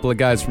features a couple of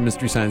guys from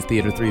Mystery Science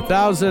Theater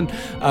 3000.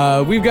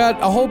 We've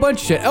got a whole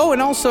bunch of shit. Oh,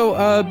 and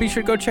also be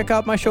sure to go check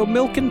out my show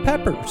Milk and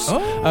Peppers.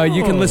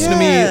 You can listen to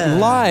me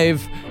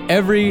live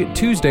every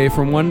Tuesday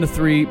from 1 to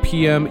 3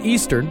 p.m.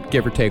 Eastern,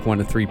 give or take 1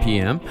 to 3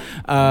 p.m.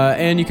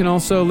 And you can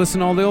also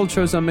listen to all the old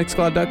shows on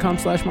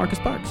mixcloud.com/Marcus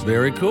Parks.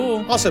 Very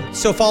cool. Awesome.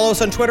 So follow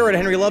us on Twitter at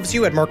Henry Loves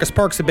You, at Marcus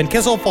Parks, at Ben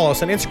Kissel. Follow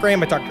us on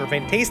Instagram at Dr.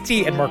 Van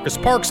Tasty, at Marcus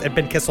Parks, at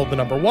Ben Kissel, the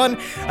number 1.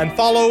 And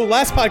follow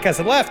Last Podcast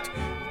on the Left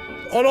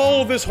on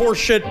all of this horse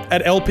shit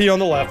at LP on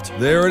the left.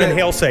 There it is. And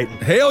hail Satan.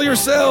 Hail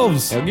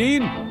yourselves.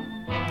 Again.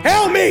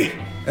 Hail me!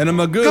 And a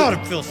God,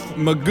 it feels...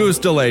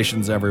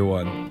 Magustalations,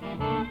 everyone.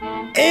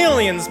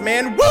 Aliens,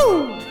 man.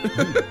 Woo!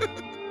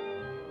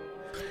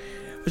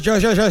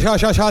 Shout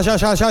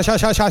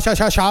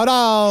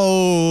out.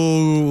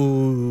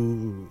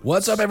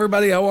 What's up,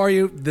 everybody? How are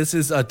you? This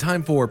is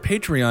time for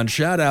Patreon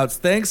shout-outs.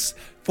 Thanks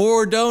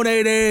for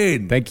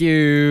donating. Thank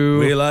you.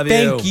 We love you.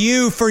 Thank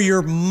you for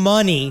your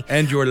money.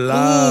 And your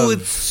love. Ooh,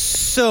 it's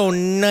so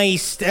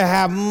nice to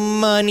have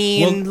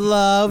money and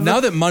love. Now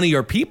that money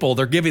are people,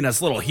 they're giving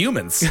us little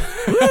humans.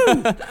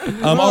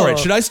 All right,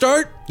 should I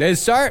start?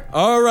 Let's start.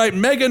 All right,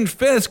 Megan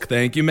Fisk.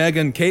 Thank you,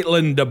 Megan.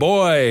 Caitlin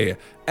DeBoy.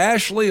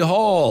 Ashley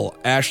Hall.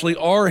 Ashley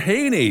R.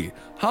 Haney.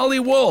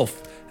 Holly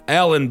Wolf.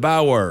 Alan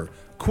Bauer.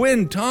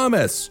 Quinn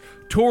Thomas.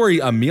 Tori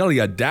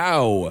Amelia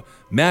Dow,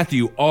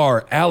 Matthew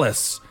R.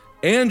 Alice,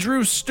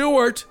 Andrew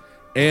Stewart,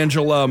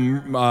 Angela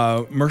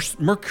Mercurio,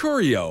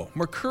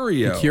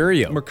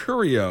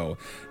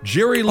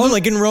 Jerry.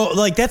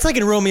 That's like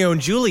in Romeo and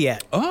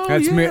Juliet. Oh,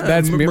 That's yeah.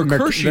 that's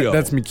Mercutio.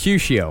 That's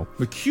Mercutio.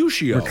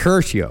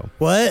 Mercutio.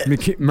 What?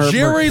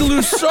 Jerry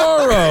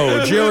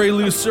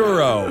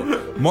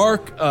Lucero,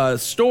 Mark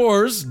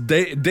Stores,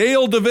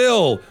 Dale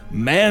DeVille,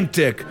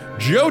 Mantic,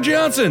 Joe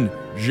Johnson,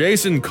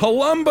 Jason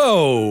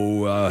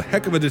Colombo,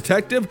 heck of a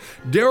detective,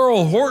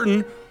 Daryl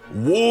Horton,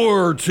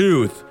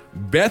 Wartooth,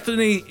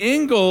 Bethany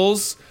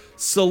Ingalls,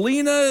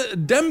 Selena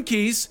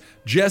Demkes,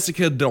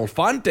 Jessica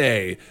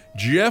Delfonte,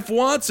 Jeff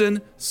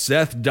Watson,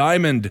 Seth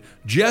Diamond,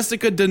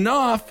 Jessica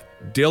Danoff,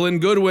 Dylan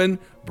Goodwin,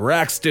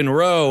 Braxton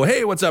Rowe.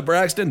 Hey, what's up,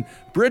 Braxton?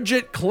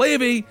 Bridget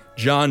Clavey,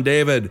 John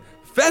David,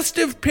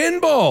 Festive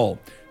Pinball,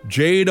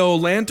 Jade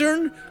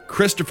O'Lantern,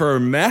 Christopher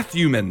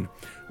Matthewman,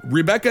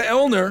 Rebecca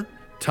Elner,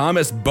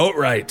 Thomas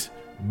Boatwright,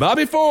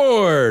 Bobby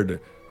Ford,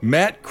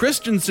 Matt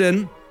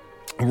Christensen,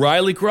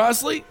 Riley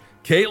Crossley,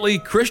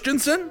 Kaylee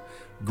Christensen,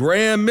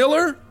 Graham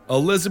Miller,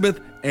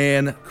 Elizabeth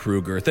Ann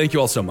Kruger. Thank you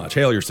all so much.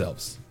 Hail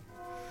yourselves.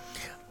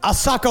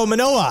 Asako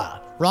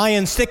Manoa,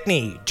 Ryan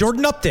Stickney,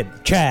 Jordan Upton,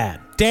 Chad,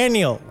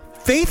 Daniel,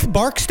 Faith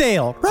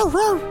Barksdale,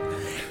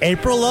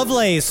 April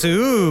Lovelace,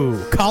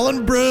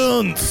 Colin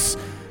Bruns,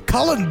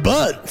 Colin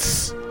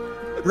Bunts,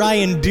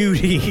 Ryan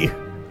Duty.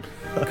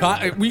 You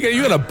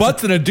got a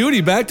Butts and a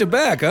Duty back to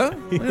back, huh?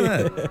 Look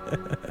at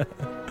that.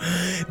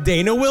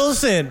 Dana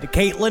Wilson,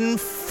 Caitlin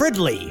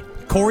Fridley,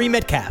 Corey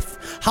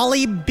Metcalf,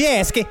 Holly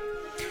Baske,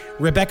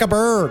 Rebecca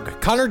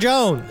Berg, Connor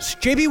Jones,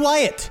 JB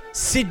Wyatt,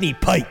 Sydney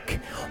Pike,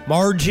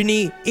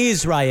 Marjorie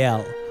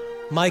Israel,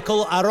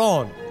 Michael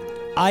Aron,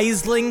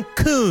 Aisling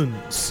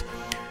Coons,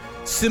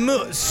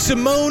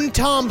 Simone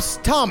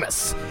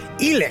Thomas,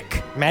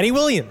 Elick, Maddie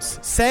Williams,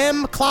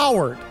 Sam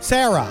Cloward,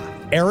 Sarah,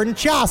 Aaron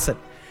Johnson,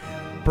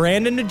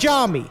 Brandon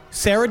Najami,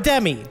 Sarah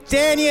Demi,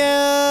 Danielle.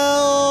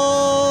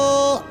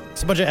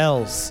 It's a bunch of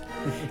L's.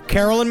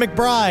 Carolyn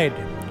McBride.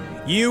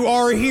 You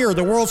Are Here,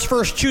 the world's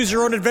first Choose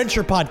Your Own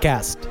Adventure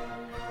podcast.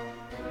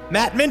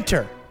 Matt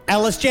Minter,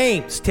 Ellis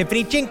James,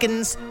 Tiffany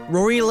Jenkins,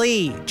 Rory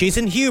Lee,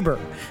 Jason Huber,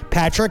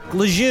 Patrick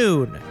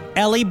Lejeune,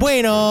 Ellie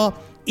Bueno,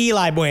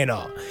 Eli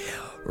Bueno,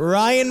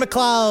 Ryan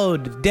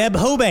McLeod, Deb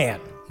Hoban,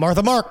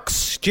 Martha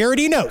Marks, Jared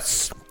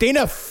Enos,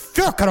 Dana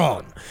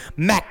Furcaron,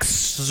 Max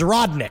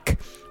Zrodnik,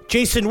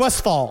 Jason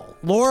Westfall,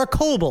 Laura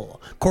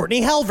Coble,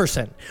 Courtney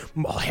Halverson,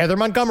 Heather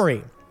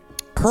Montgomery,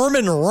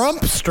 Herman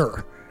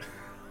Rumpster.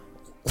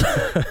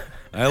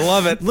 I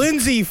love it.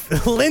 Lindsay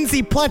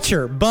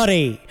Pletcher,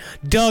 Buddy,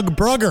 Doug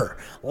Brugger,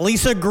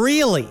 Lisa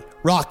Greeley,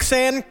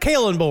 Roxanne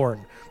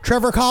Kalenborn,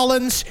 Trevor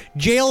Collins,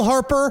 Jail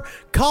Harper,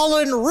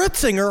 Colin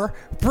Ritzinger,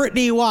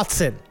 Brittany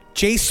Watson,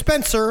 Jay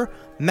Spencer,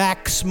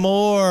 Max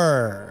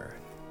Moore.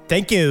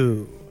 Thank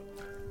you.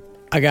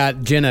 I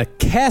got Jenna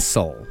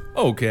Kessel.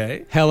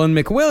 Okay. Helen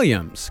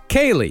McWilliams,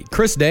 Kaylee,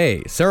 Chris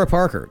Day, Sarah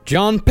Parker,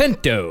 John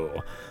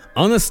Pinto,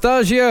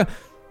 Anastasia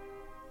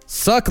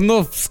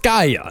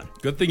Suknovskaya.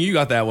 Good thing you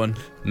got that one.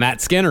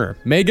 Matt Skinner,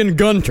 Megan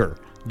Gunter,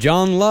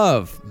 John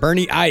Love,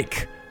 Bernie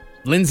Ike,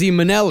 Lindsay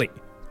Manelli,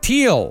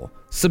 Teal,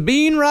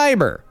 Sabine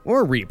Reiber,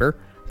 or Reber,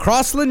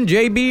 Crossland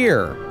J.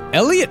 Beer,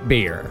 Elliot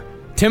Beer,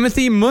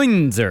 Timothy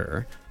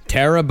Munzer,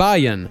 Tara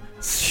Bayan,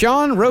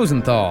 Sean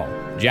Rosenthal,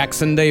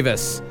 Jackson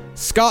Davis,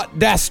 Scott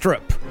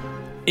Dastrup,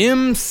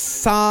 M.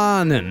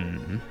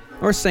 Sanan,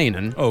 or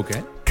Sanan.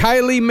 Okay.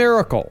 Kylie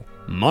Miracle,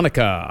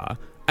 Monica,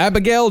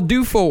 Abigail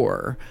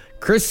Dufour,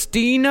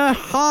 Christina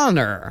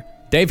Honor,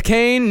 Dave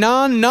Kane,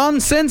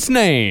 non-nonsense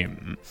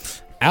name,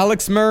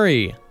 Alex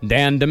Murray,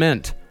 Dan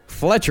Dement,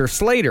 Fletcher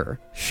Slater,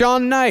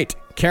 Sean Knight,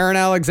 Karen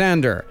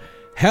Alexander,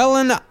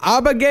 Helen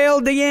Abigail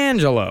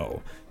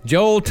D'Angelo,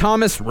 Joel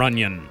Thomas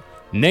Runyon,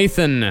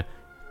 Nathan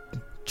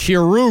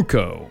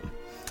Chiruko,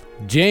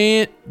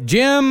 Jim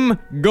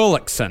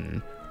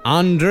Gullickson,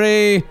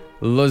 Andre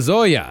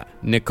Lozoya,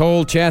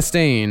 Nicole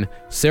Chastain,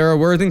 Sarah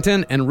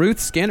Worthington, and Ruth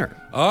Skinner.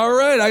 All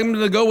right, I'm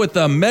going to go with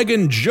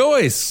Megan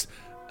Joyce,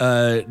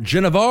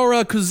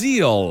 Genevara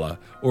Kazil,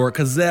 or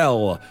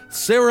Kazel,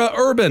 Sarah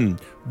Urban,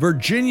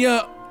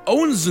 Virginia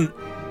Onzorg,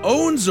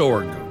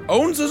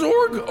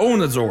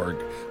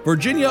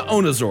 Virginia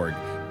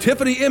Onazorg,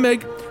 Tiffany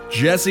Imig,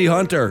 Jesse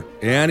Hunter,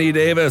 Annie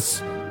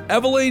Davis,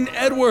 Evelyn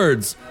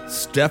Edwards,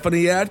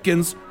 Stephanie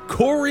Atkins,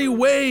 Corey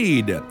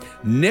Wade,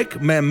 Nick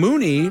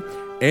Mamouni,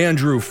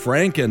 Andrew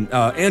Franklin,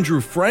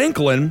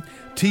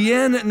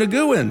 Tien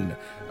Nguyen.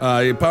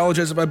 I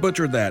apologize if I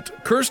butchered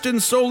that. Kirsten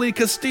Soli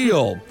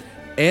Castile,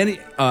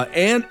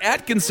 Ann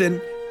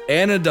Atkinson,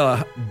 Anna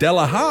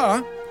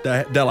Delaha.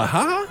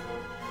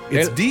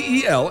 It's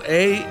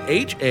Delahaya.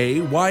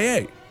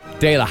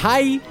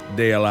 Delahai.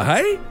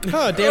 Delahai?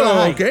 Oh,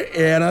 Delahai. Okay,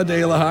 Anna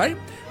Delahai.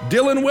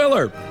 Dylan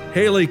Willer,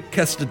 Haley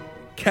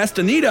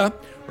Castaneda,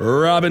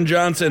 Robin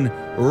Johnson,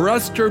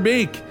 Russ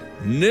Terbeek,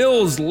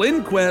 Nils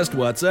Lindquist,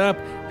 what's up?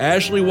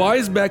 Ashley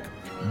Weisbeck,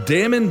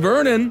 Damon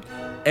Vernon,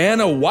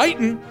 Anna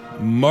Whiten,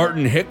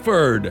 Martin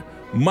Hickford,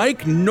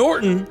 Mike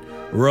Norton,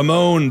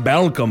 Ramon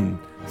Balcom,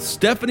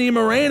 Stephanie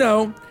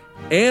Moreno,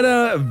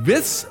 Anna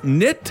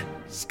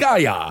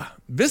Visnitskaya.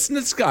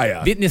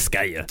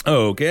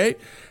 Okay.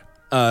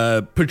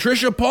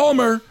 Patricia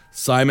Palmer,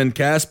 Simon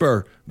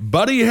Casper,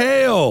 Buddy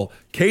Hale,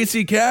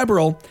 Casey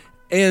Cabral,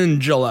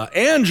 Angela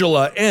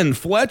N.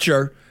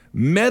 Fletcher,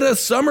 Meta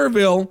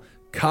Somerville,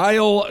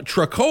 Kyle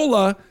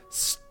Tracola,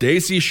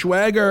 Stacy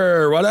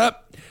Schwager, what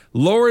up?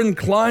 Lauren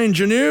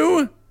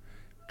Klein-Janu,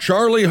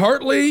 Charlie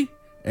Hartley,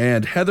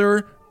 and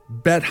Heather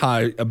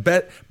Bethheiser.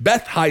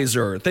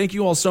 Thank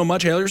you all so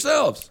much. Hail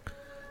yourselves.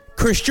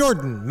 Chris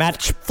Jordan, Matt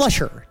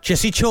Fletcher,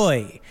 Jesse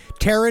Choi,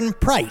 Taryn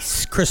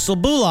Price, Crystal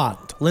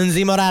Bouland,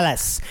 Lindsay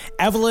Morales,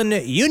 Evelyn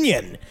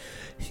Union,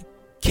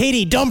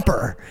 Katie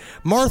Dumper,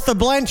 Martha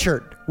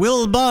Blanchard,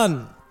 Will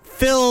Bunn,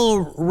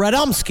 Phil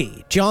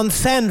Radomski, John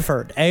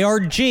Sanford,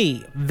 ARG,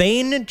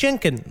 Vane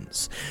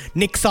Jenkins,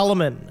 Nick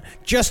Solomon,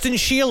 Justin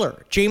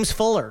Sheeler, James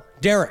Fuller,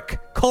 Derek,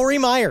 Corey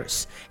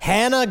Myers,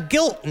 Hannah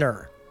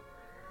Giltner,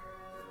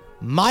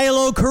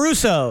 Milo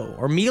Caruso,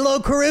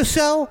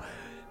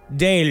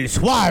 Del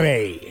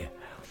Suave,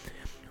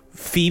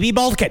 Phoebe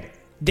Balkin,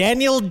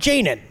 Daniel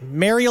Janin,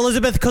 Mary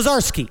Elizabeth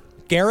Kozarski,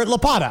 Garrett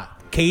Lapata,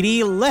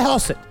 Katie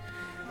Lehausen,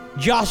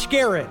 Josh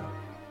Garrett,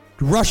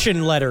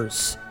 Russian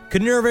letters,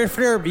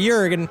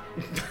 Jurgen,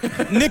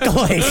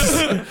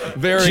 Nicholas,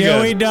 Very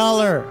Joey good.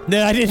 Dollar.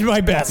 I did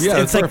my best.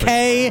 Yeah, it's that's a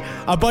K,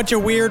 a bunch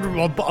of weird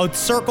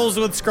circles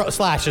with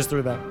slashes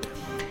through them.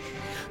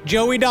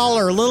 Joey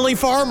Dollar, Lily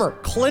Farmer,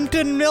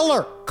 Clinton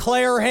Miller,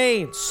 Claire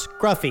Haynes,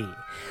 Gruffy,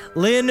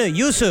 Lynn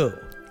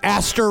Yusu,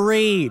 Aster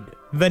Reed,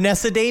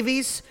 Vanessa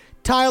Davies,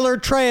 Tyler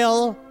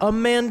Trail,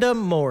 Amanda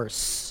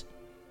Morse.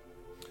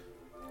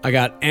 I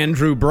got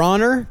Andrew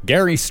Bronner,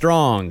 Gary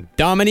Strong,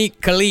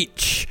 Dominique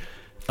Kalich,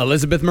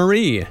 Elizabeth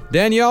Marie,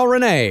 Danielle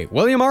Renee,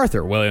 William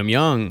Arthur, William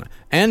Young,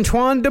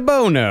 Antoine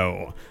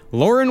DeBono,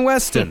 Lauren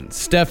Weston,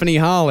 Stephanie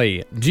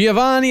Holly,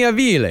 Giovanni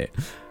Avile,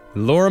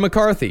 Laura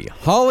McCarthy,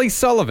 Holly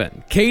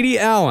Sullivan, Katie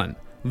Allen,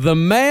 the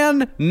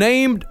man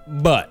named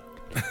Butt.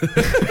 That's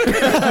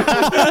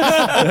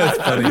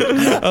funny.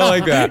 I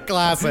like that.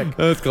 Classic.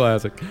 That's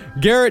classic.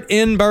 Garrett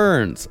N.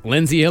 Burns,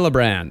 Lindsay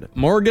Hillebrand,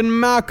 Morgan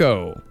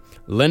Mako,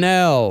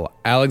 Linnell,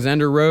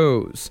 Alexander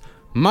Rose,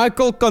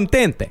 Michael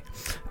Contente,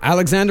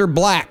 Alexander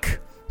Black,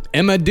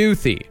 Emma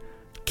Duthie,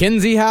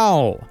 Kinsey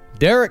Howell,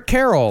 Derek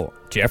Carroll,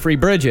 Jeffrey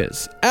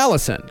Bridges,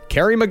 Allison,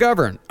 Carrie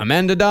McGovern,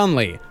 Amanda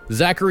Donnelly,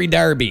 Zachary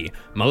Darby,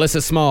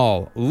 Melissa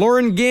Small,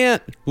 Lauren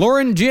Jen,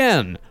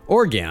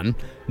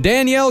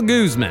 Danielle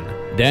Guzman,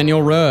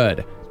 Daniel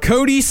Rudd,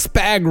 Cody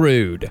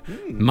Spagrud,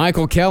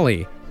 Michael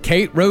Kelly,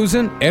 Kate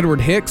Rosen,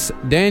 Edward Hicks,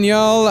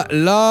 Danielle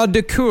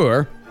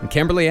LaDecour, and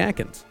Kimberly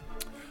Atkins.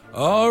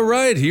 All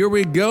right, here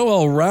we go.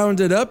 I'll round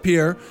it up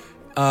here.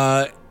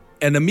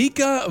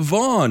 Anamika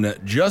Vaughn,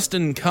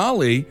 Justin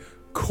Colley,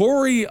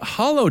 Corey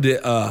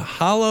Hollowdinge.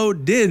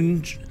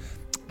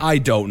 I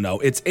don't know.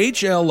 It's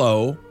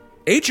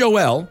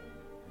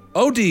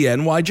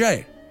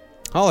HOLODNYJ.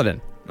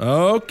 Hollowdin.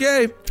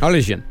 Okay.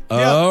 Hollowdin.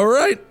 All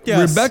right.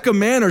 Yes. Rebecca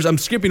Manners. I'm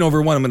skipping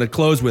over one. I'm going to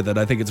close with it.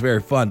 I think it's very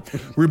fun.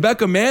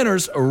 Rebecca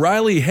Manners,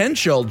 Riley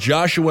Henschel,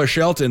 Joshua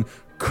Shelton,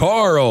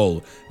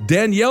 Carl,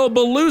 Danielle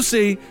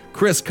Belusi,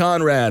 Chris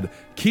Conrad,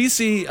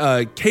 Casey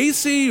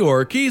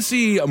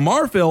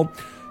Marfil,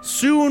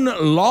 Soon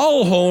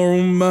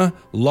Lawholm,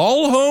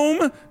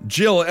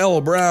 Jill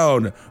L.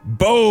 Brown,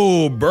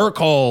 Bo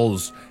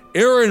Burkholz,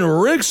 Aaron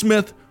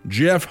Rigsmith,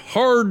 Jeff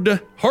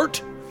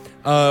Hart,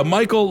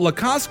 Michael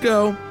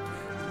Lacascio,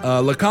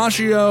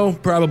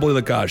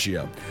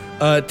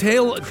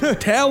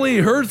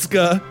 Tally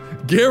Hertzka,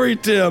 Gary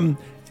Tim,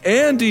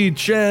 Andy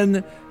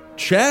Chen,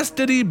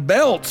 Chastity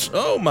Belt,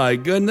 oh my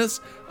goodness,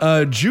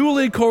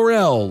 Julie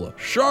Corell,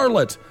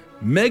 Charlotte,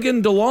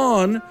 Megan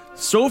DeLon,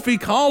 Sophie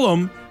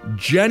Collum,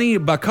 Jenny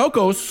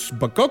Bakokos,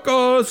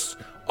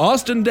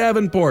 Austin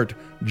Davenport,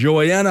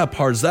 Joanna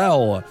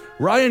Parzell,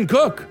 Ryan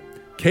Cook,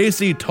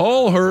 Casey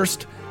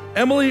Tallhurst,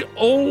 Emily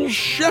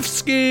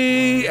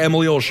Olszewski,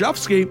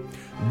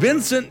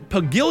 Vincent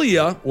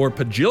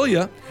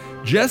Pagilia,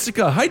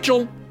 Jessica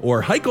Heichel,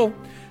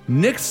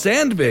 Nick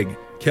Sandvig,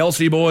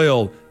 Kelsey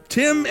Boyle,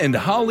 Tim and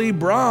Holly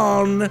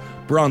Braun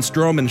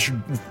Strowman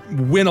should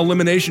win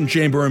Elimination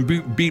Chamber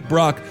and beat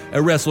Brock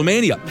at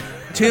WrestleMania.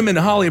 Tim and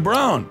Holly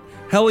Brown,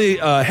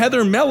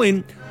 Heather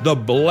Melling, the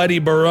Bloody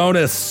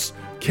Baroness,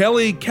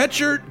 Kelly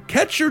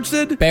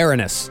Ketchertsid,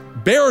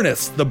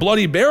 Baroness, the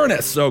Bloody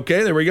Baroness.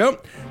 Okay, there we go.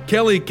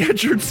 Kelly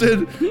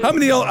Ketchertsid. How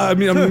many? I'm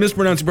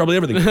mispronouncing probably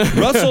everything.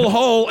 Russell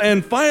Hull,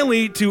 and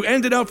finally, to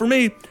end it out for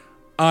me,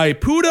 I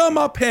poota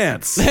my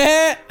pants,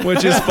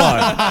 which is fun.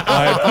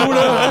 I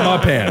poota my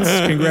pants.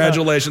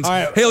 Congratulations.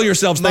 Right. Hail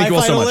yourselves. Thank you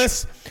all so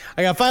much.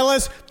 I got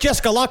finalists: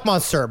 Jessica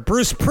Lockmonster,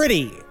 Bruce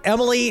Pretty,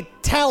 Emily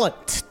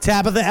Talent,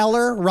 Tabitha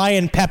Eller,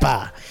 Ryan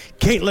Peppa,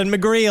 Caitlin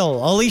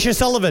McGreal, Alicia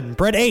Sullivan,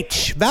 Brett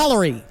H.,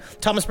 Valerie,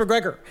 Thomas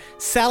McGregor,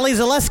 Sally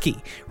Zaleski,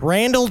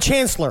 Randall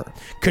Chancellor,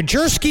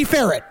 Kajerski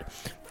Ferret,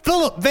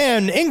 Philip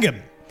Van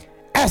Ingham,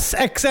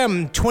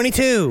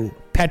 SXM22,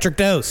 Patrick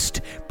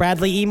Dost,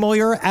 Bradley E.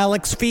 Moyer,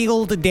 Alex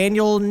Field,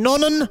 Daniel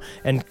Nonan,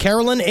 and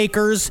Carolyn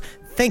Akers.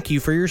 Thank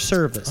you for your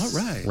service.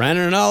 All right.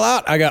 Rounding it all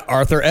out, I got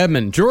Arthur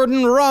Edmond,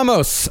 Jordan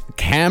Ramos,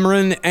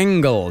 Cameron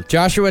Engel,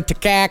 Joshua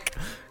Takak,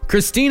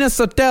 Christina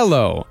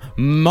Sotelo,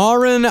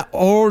 Marin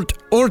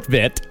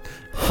Ortvit,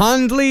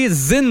 Handley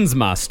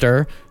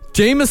Zinsmaster,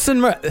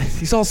 Jameson.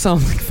 These all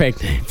sound like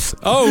fake names.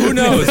 Oh, who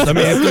knows? I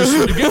mean, if there's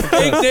you get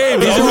fake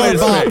names, These are our always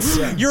bots.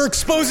 fake. You're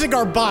exposing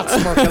our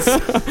bots,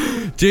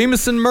 Marcus.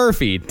 Jameson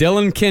Murphy,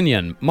 Dylan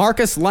Kenyon,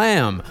 Marcus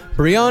Lamb,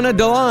 Brianna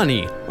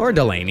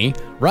Delaney,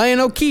 Ryan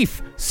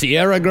O'Keefe,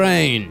 Sierra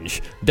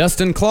Grange,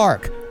 Dustin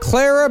Clark,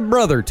 Clara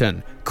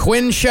Brotherton,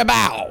 Quinn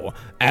Shabao,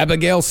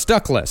 Abigail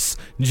Stuckless,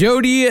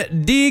 Jody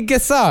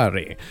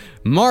DeGasari,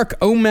 Mark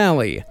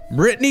O'Malley,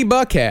 Brittany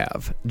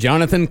Buckhav,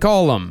 Jonathan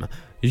Collum,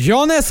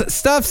 Jonas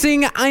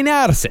Stafsing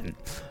Einarsson,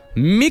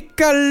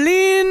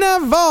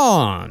 Michalina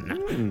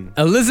Vaughn,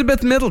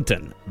 Elizabeth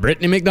Middleton,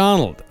 Brittany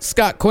McDonald,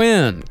 Scott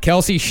Quinn,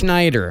 Kelsey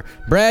Schneider,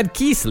 Brad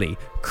Keesley,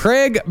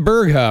 Craig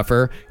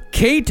Berghofer,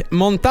 Kate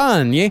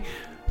Montagne,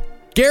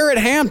 Garrett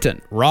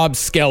Hampton, Rob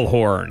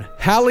Skellhorn,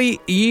 Hallie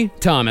E.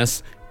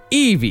 Thomas,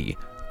 Evie,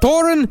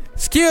 Thorin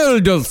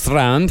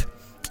Skjöldelstrand,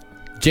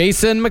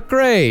 Jason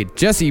McRae,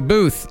 Jesse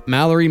Booth,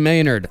 Mallory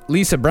Maynard,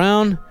 Lisa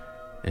Brown,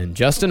 and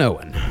Justin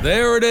Owen.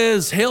 There it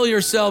is. Hail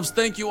yourselves.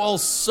 Thank you all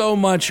so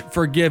much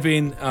for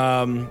giving.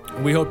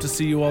 We hope to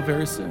see you all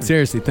very soon.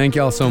 Seriously, thank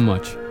you all so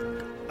much.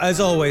 As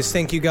always,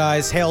 thank you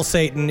guys. Hail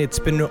Satan. It's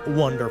been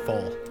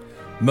wonderful.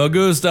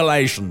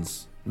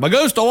 Magustalations.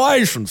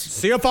 Magustalations.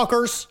 See ya,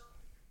 fuckers.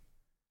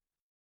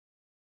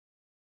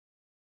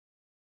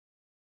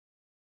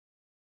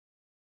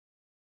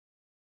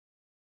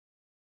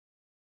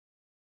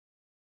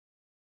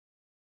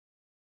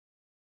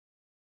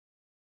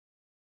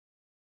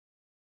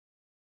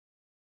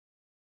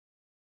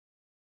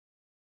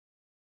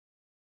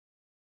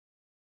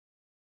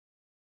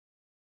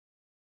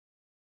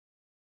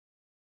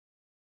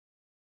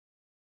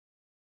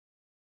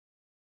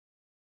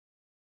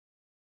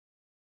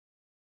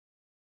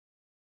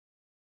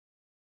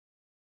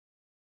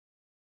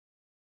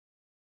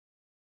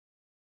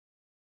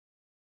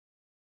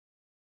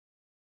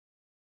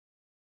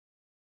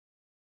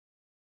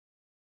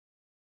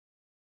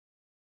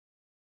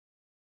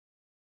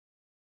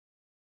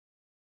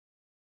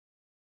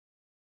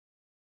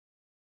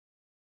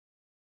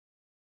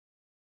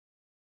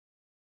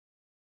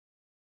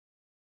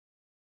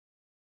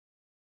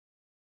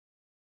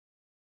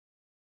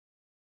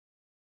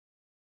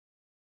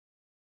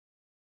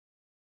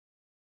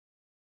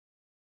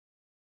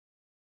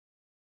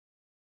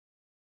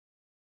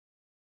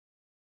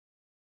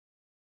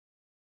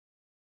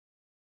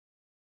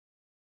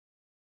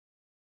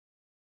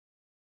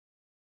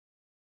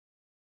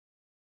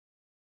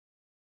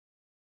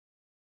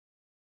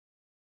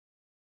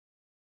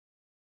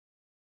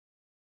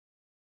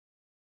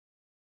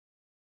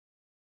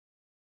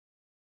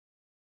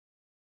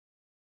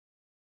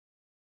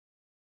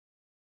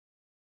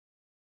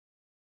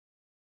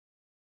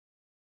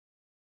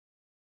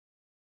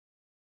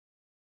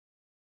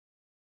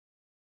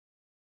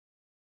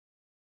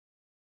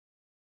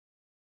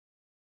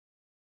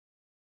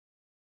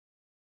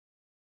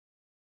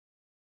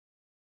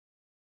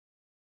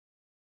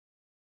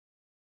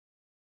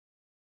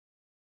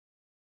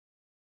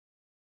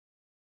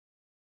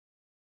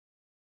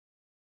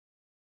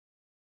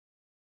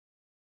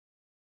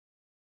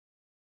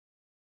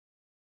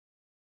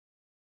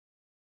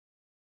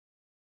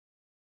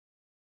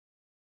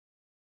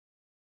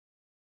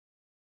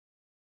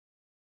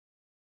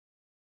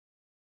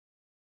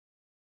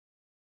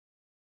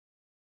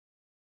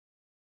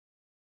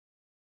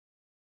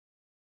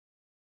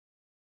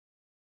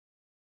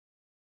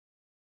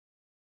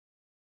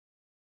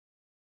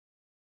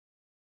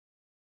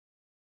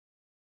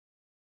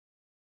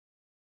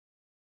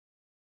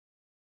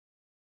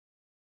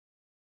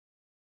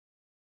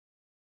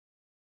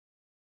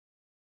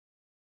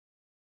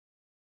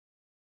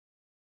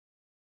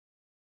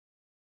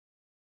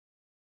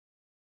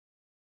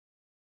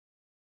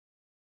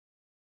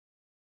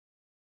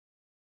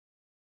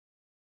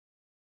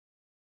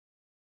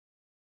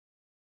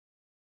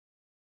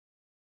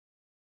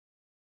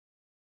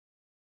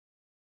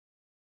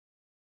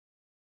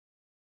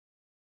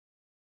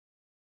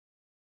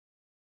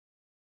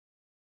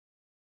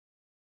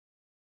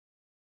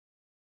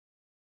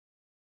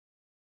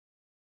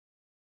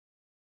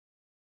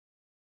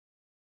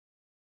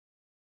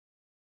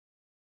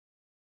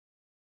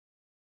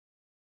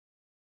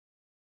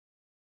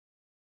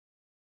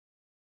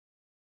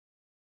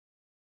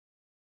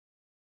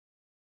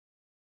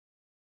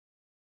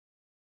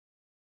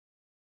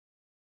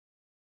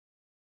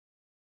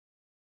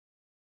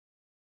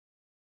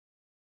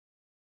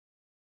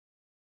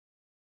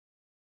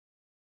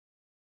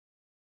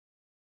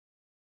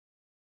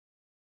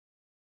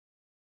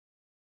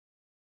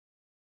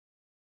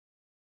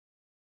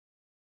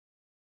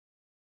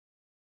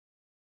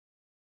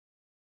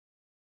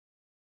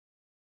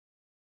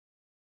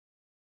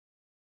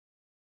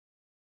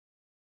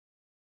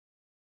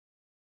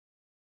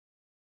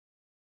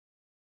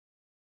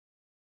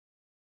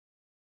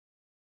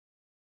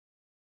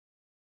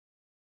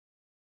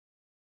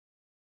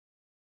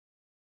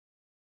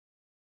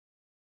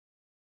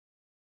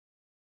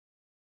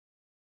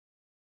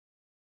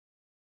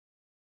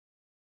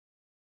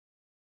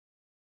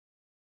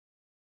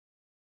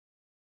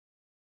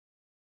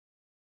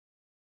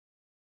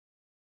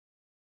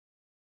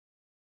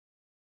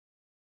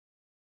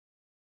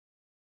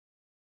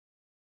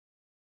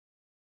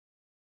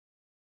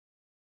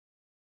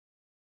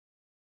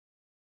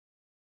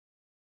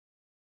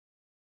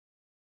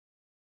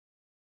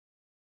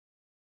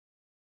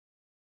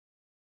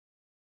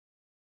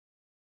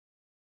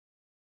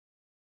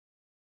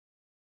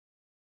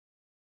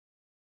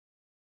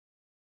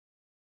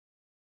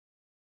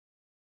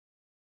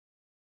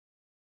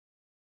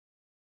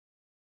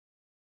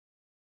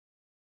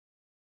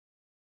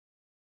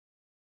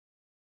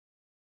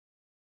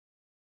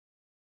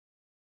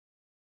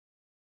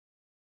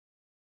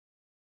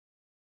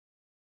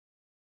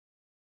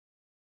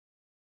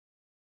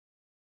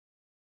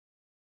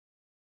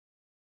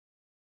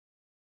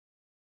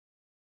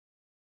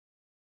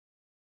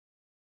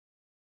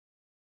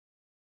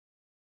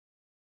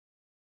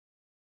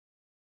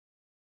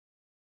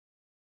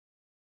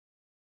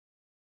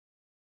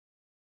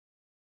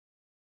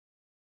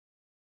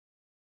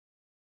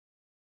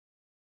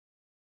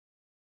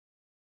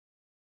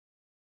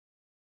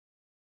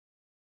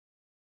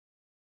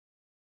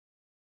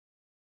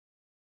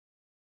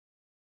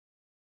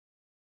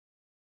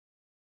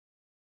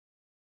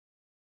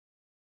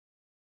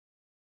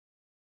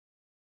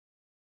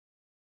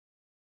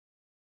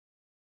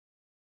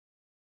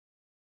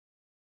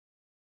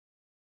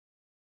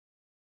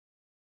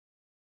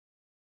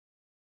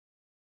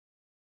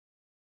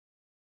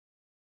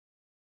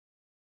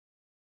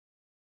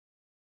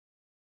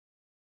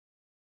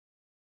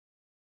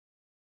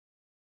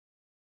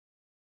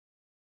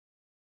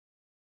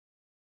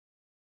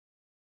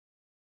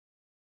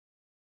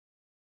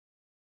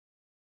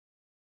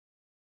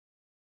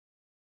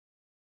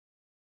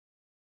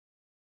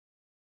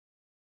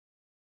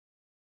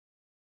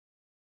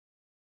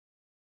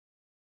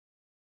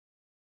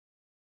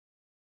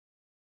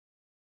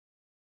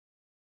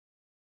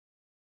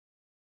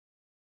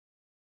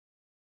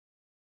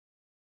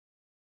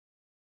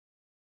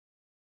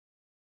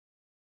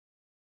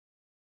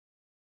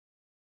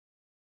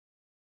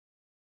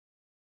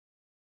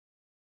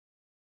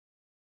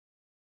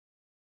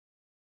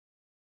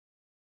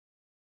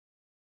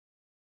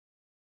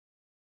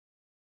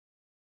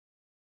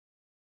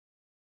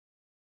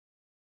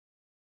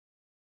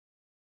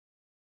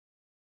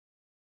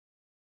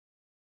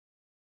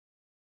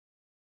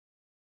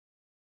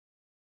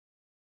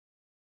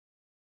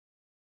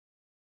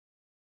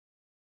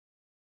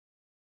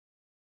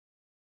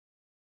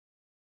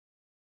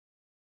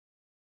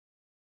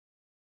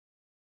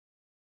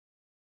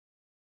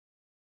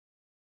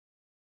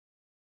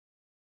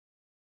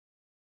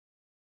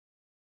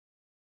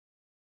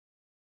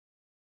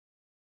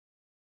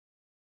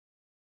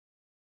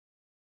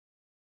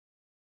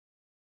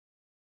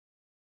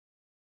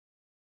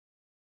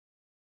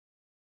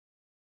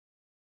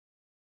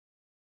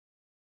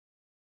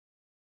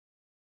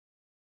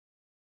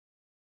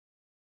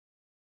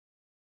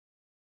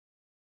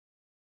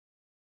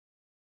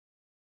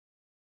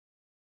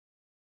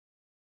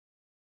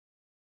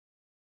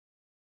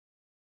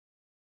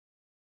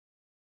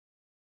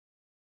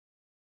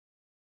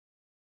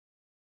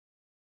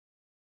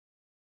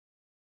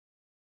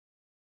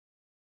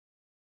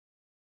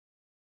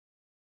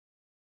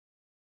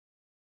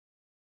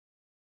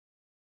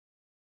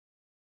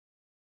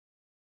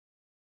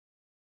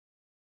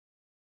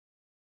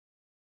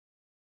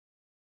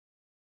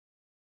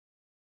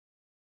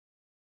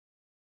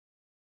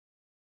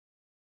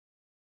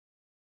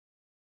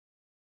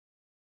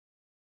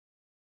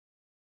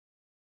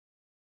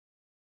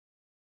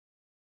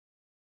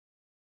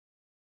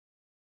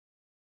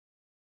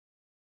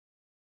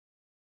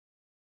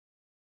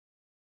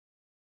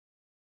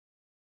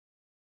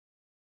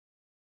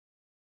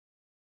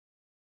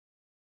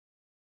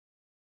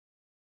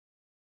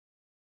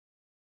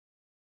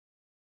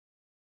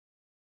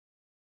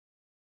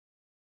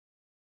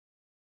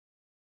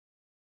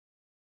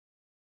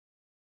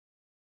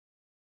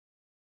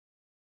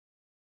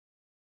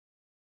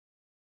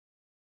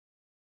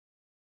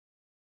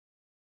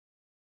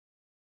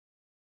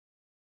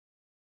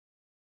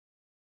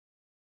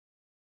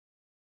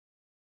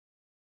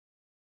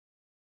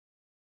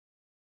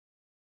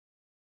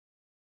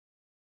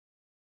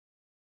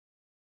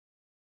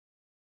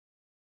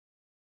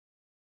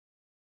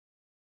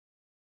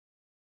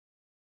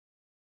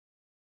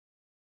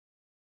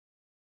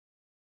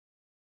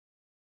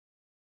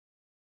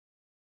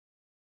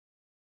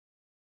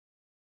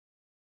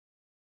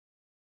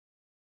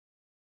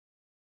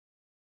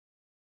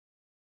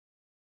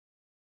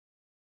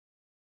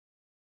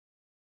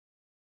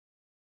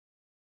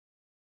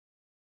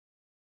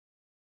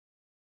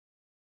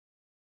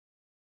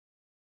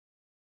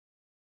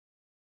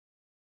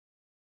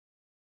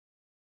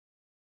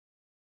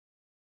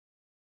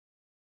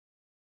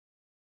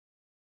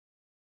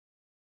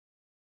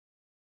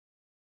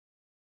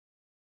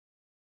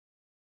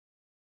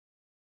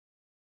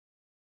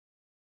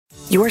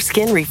 Your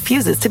skin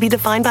refuses to be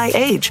defined by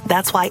age.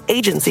 That's why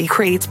Agency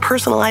creates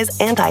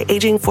personalized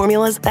anti-aging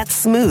formulas that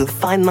smooth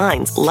fine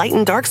lines,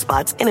 lighten dark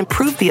spots, and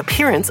improve the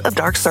appearance of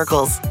dark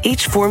circles.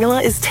 Each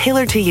formula is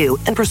tailored to you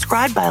and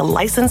prescribed by a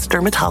licensed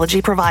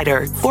dermatology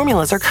provider.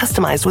 Formulas are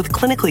customized with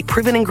clinically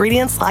proven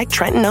ingredients like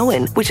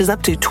tretinoin, which is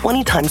up to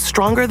 20 times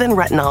stronger than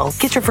retinol.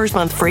 Get your first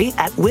month free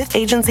at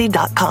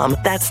withagency.com.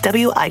 That's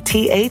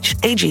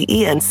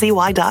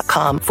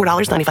WITHAGENCY.com.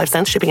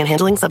 $4.95 shipping and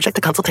handling subject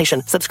to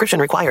consultation. Subscription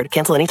required.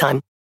 Cancel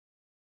anytime.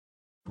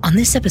 On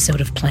this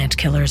episode of Plant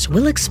Killers,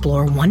 we'll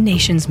explore one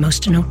nation's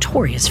most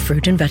notorious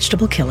fruit and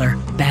vegetable killer,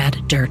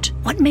 bad dirt.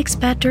 What makes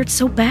bad dirt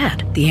so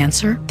bad? The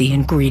answer? The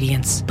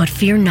ingredients. But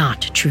fear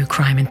not, true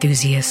crime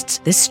enthusiasts.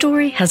 This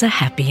story has a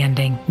happy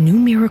ending. New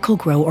Miracle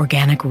Grow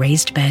organic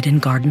raised bed and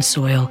garden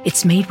soil.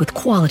 It's made with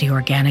quality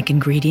organic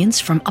ingredients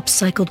from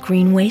upcycled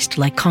green waste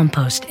like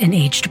compost and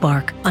aged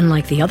bark.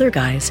 Unlike the other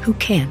guys who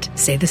can't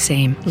say the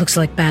same. Looks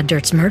like bad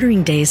dirt's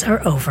murdering days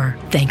are over,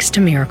 thanks to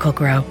Miracle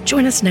Grow.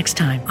 Join us next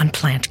time on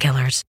Plant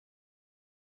Killers.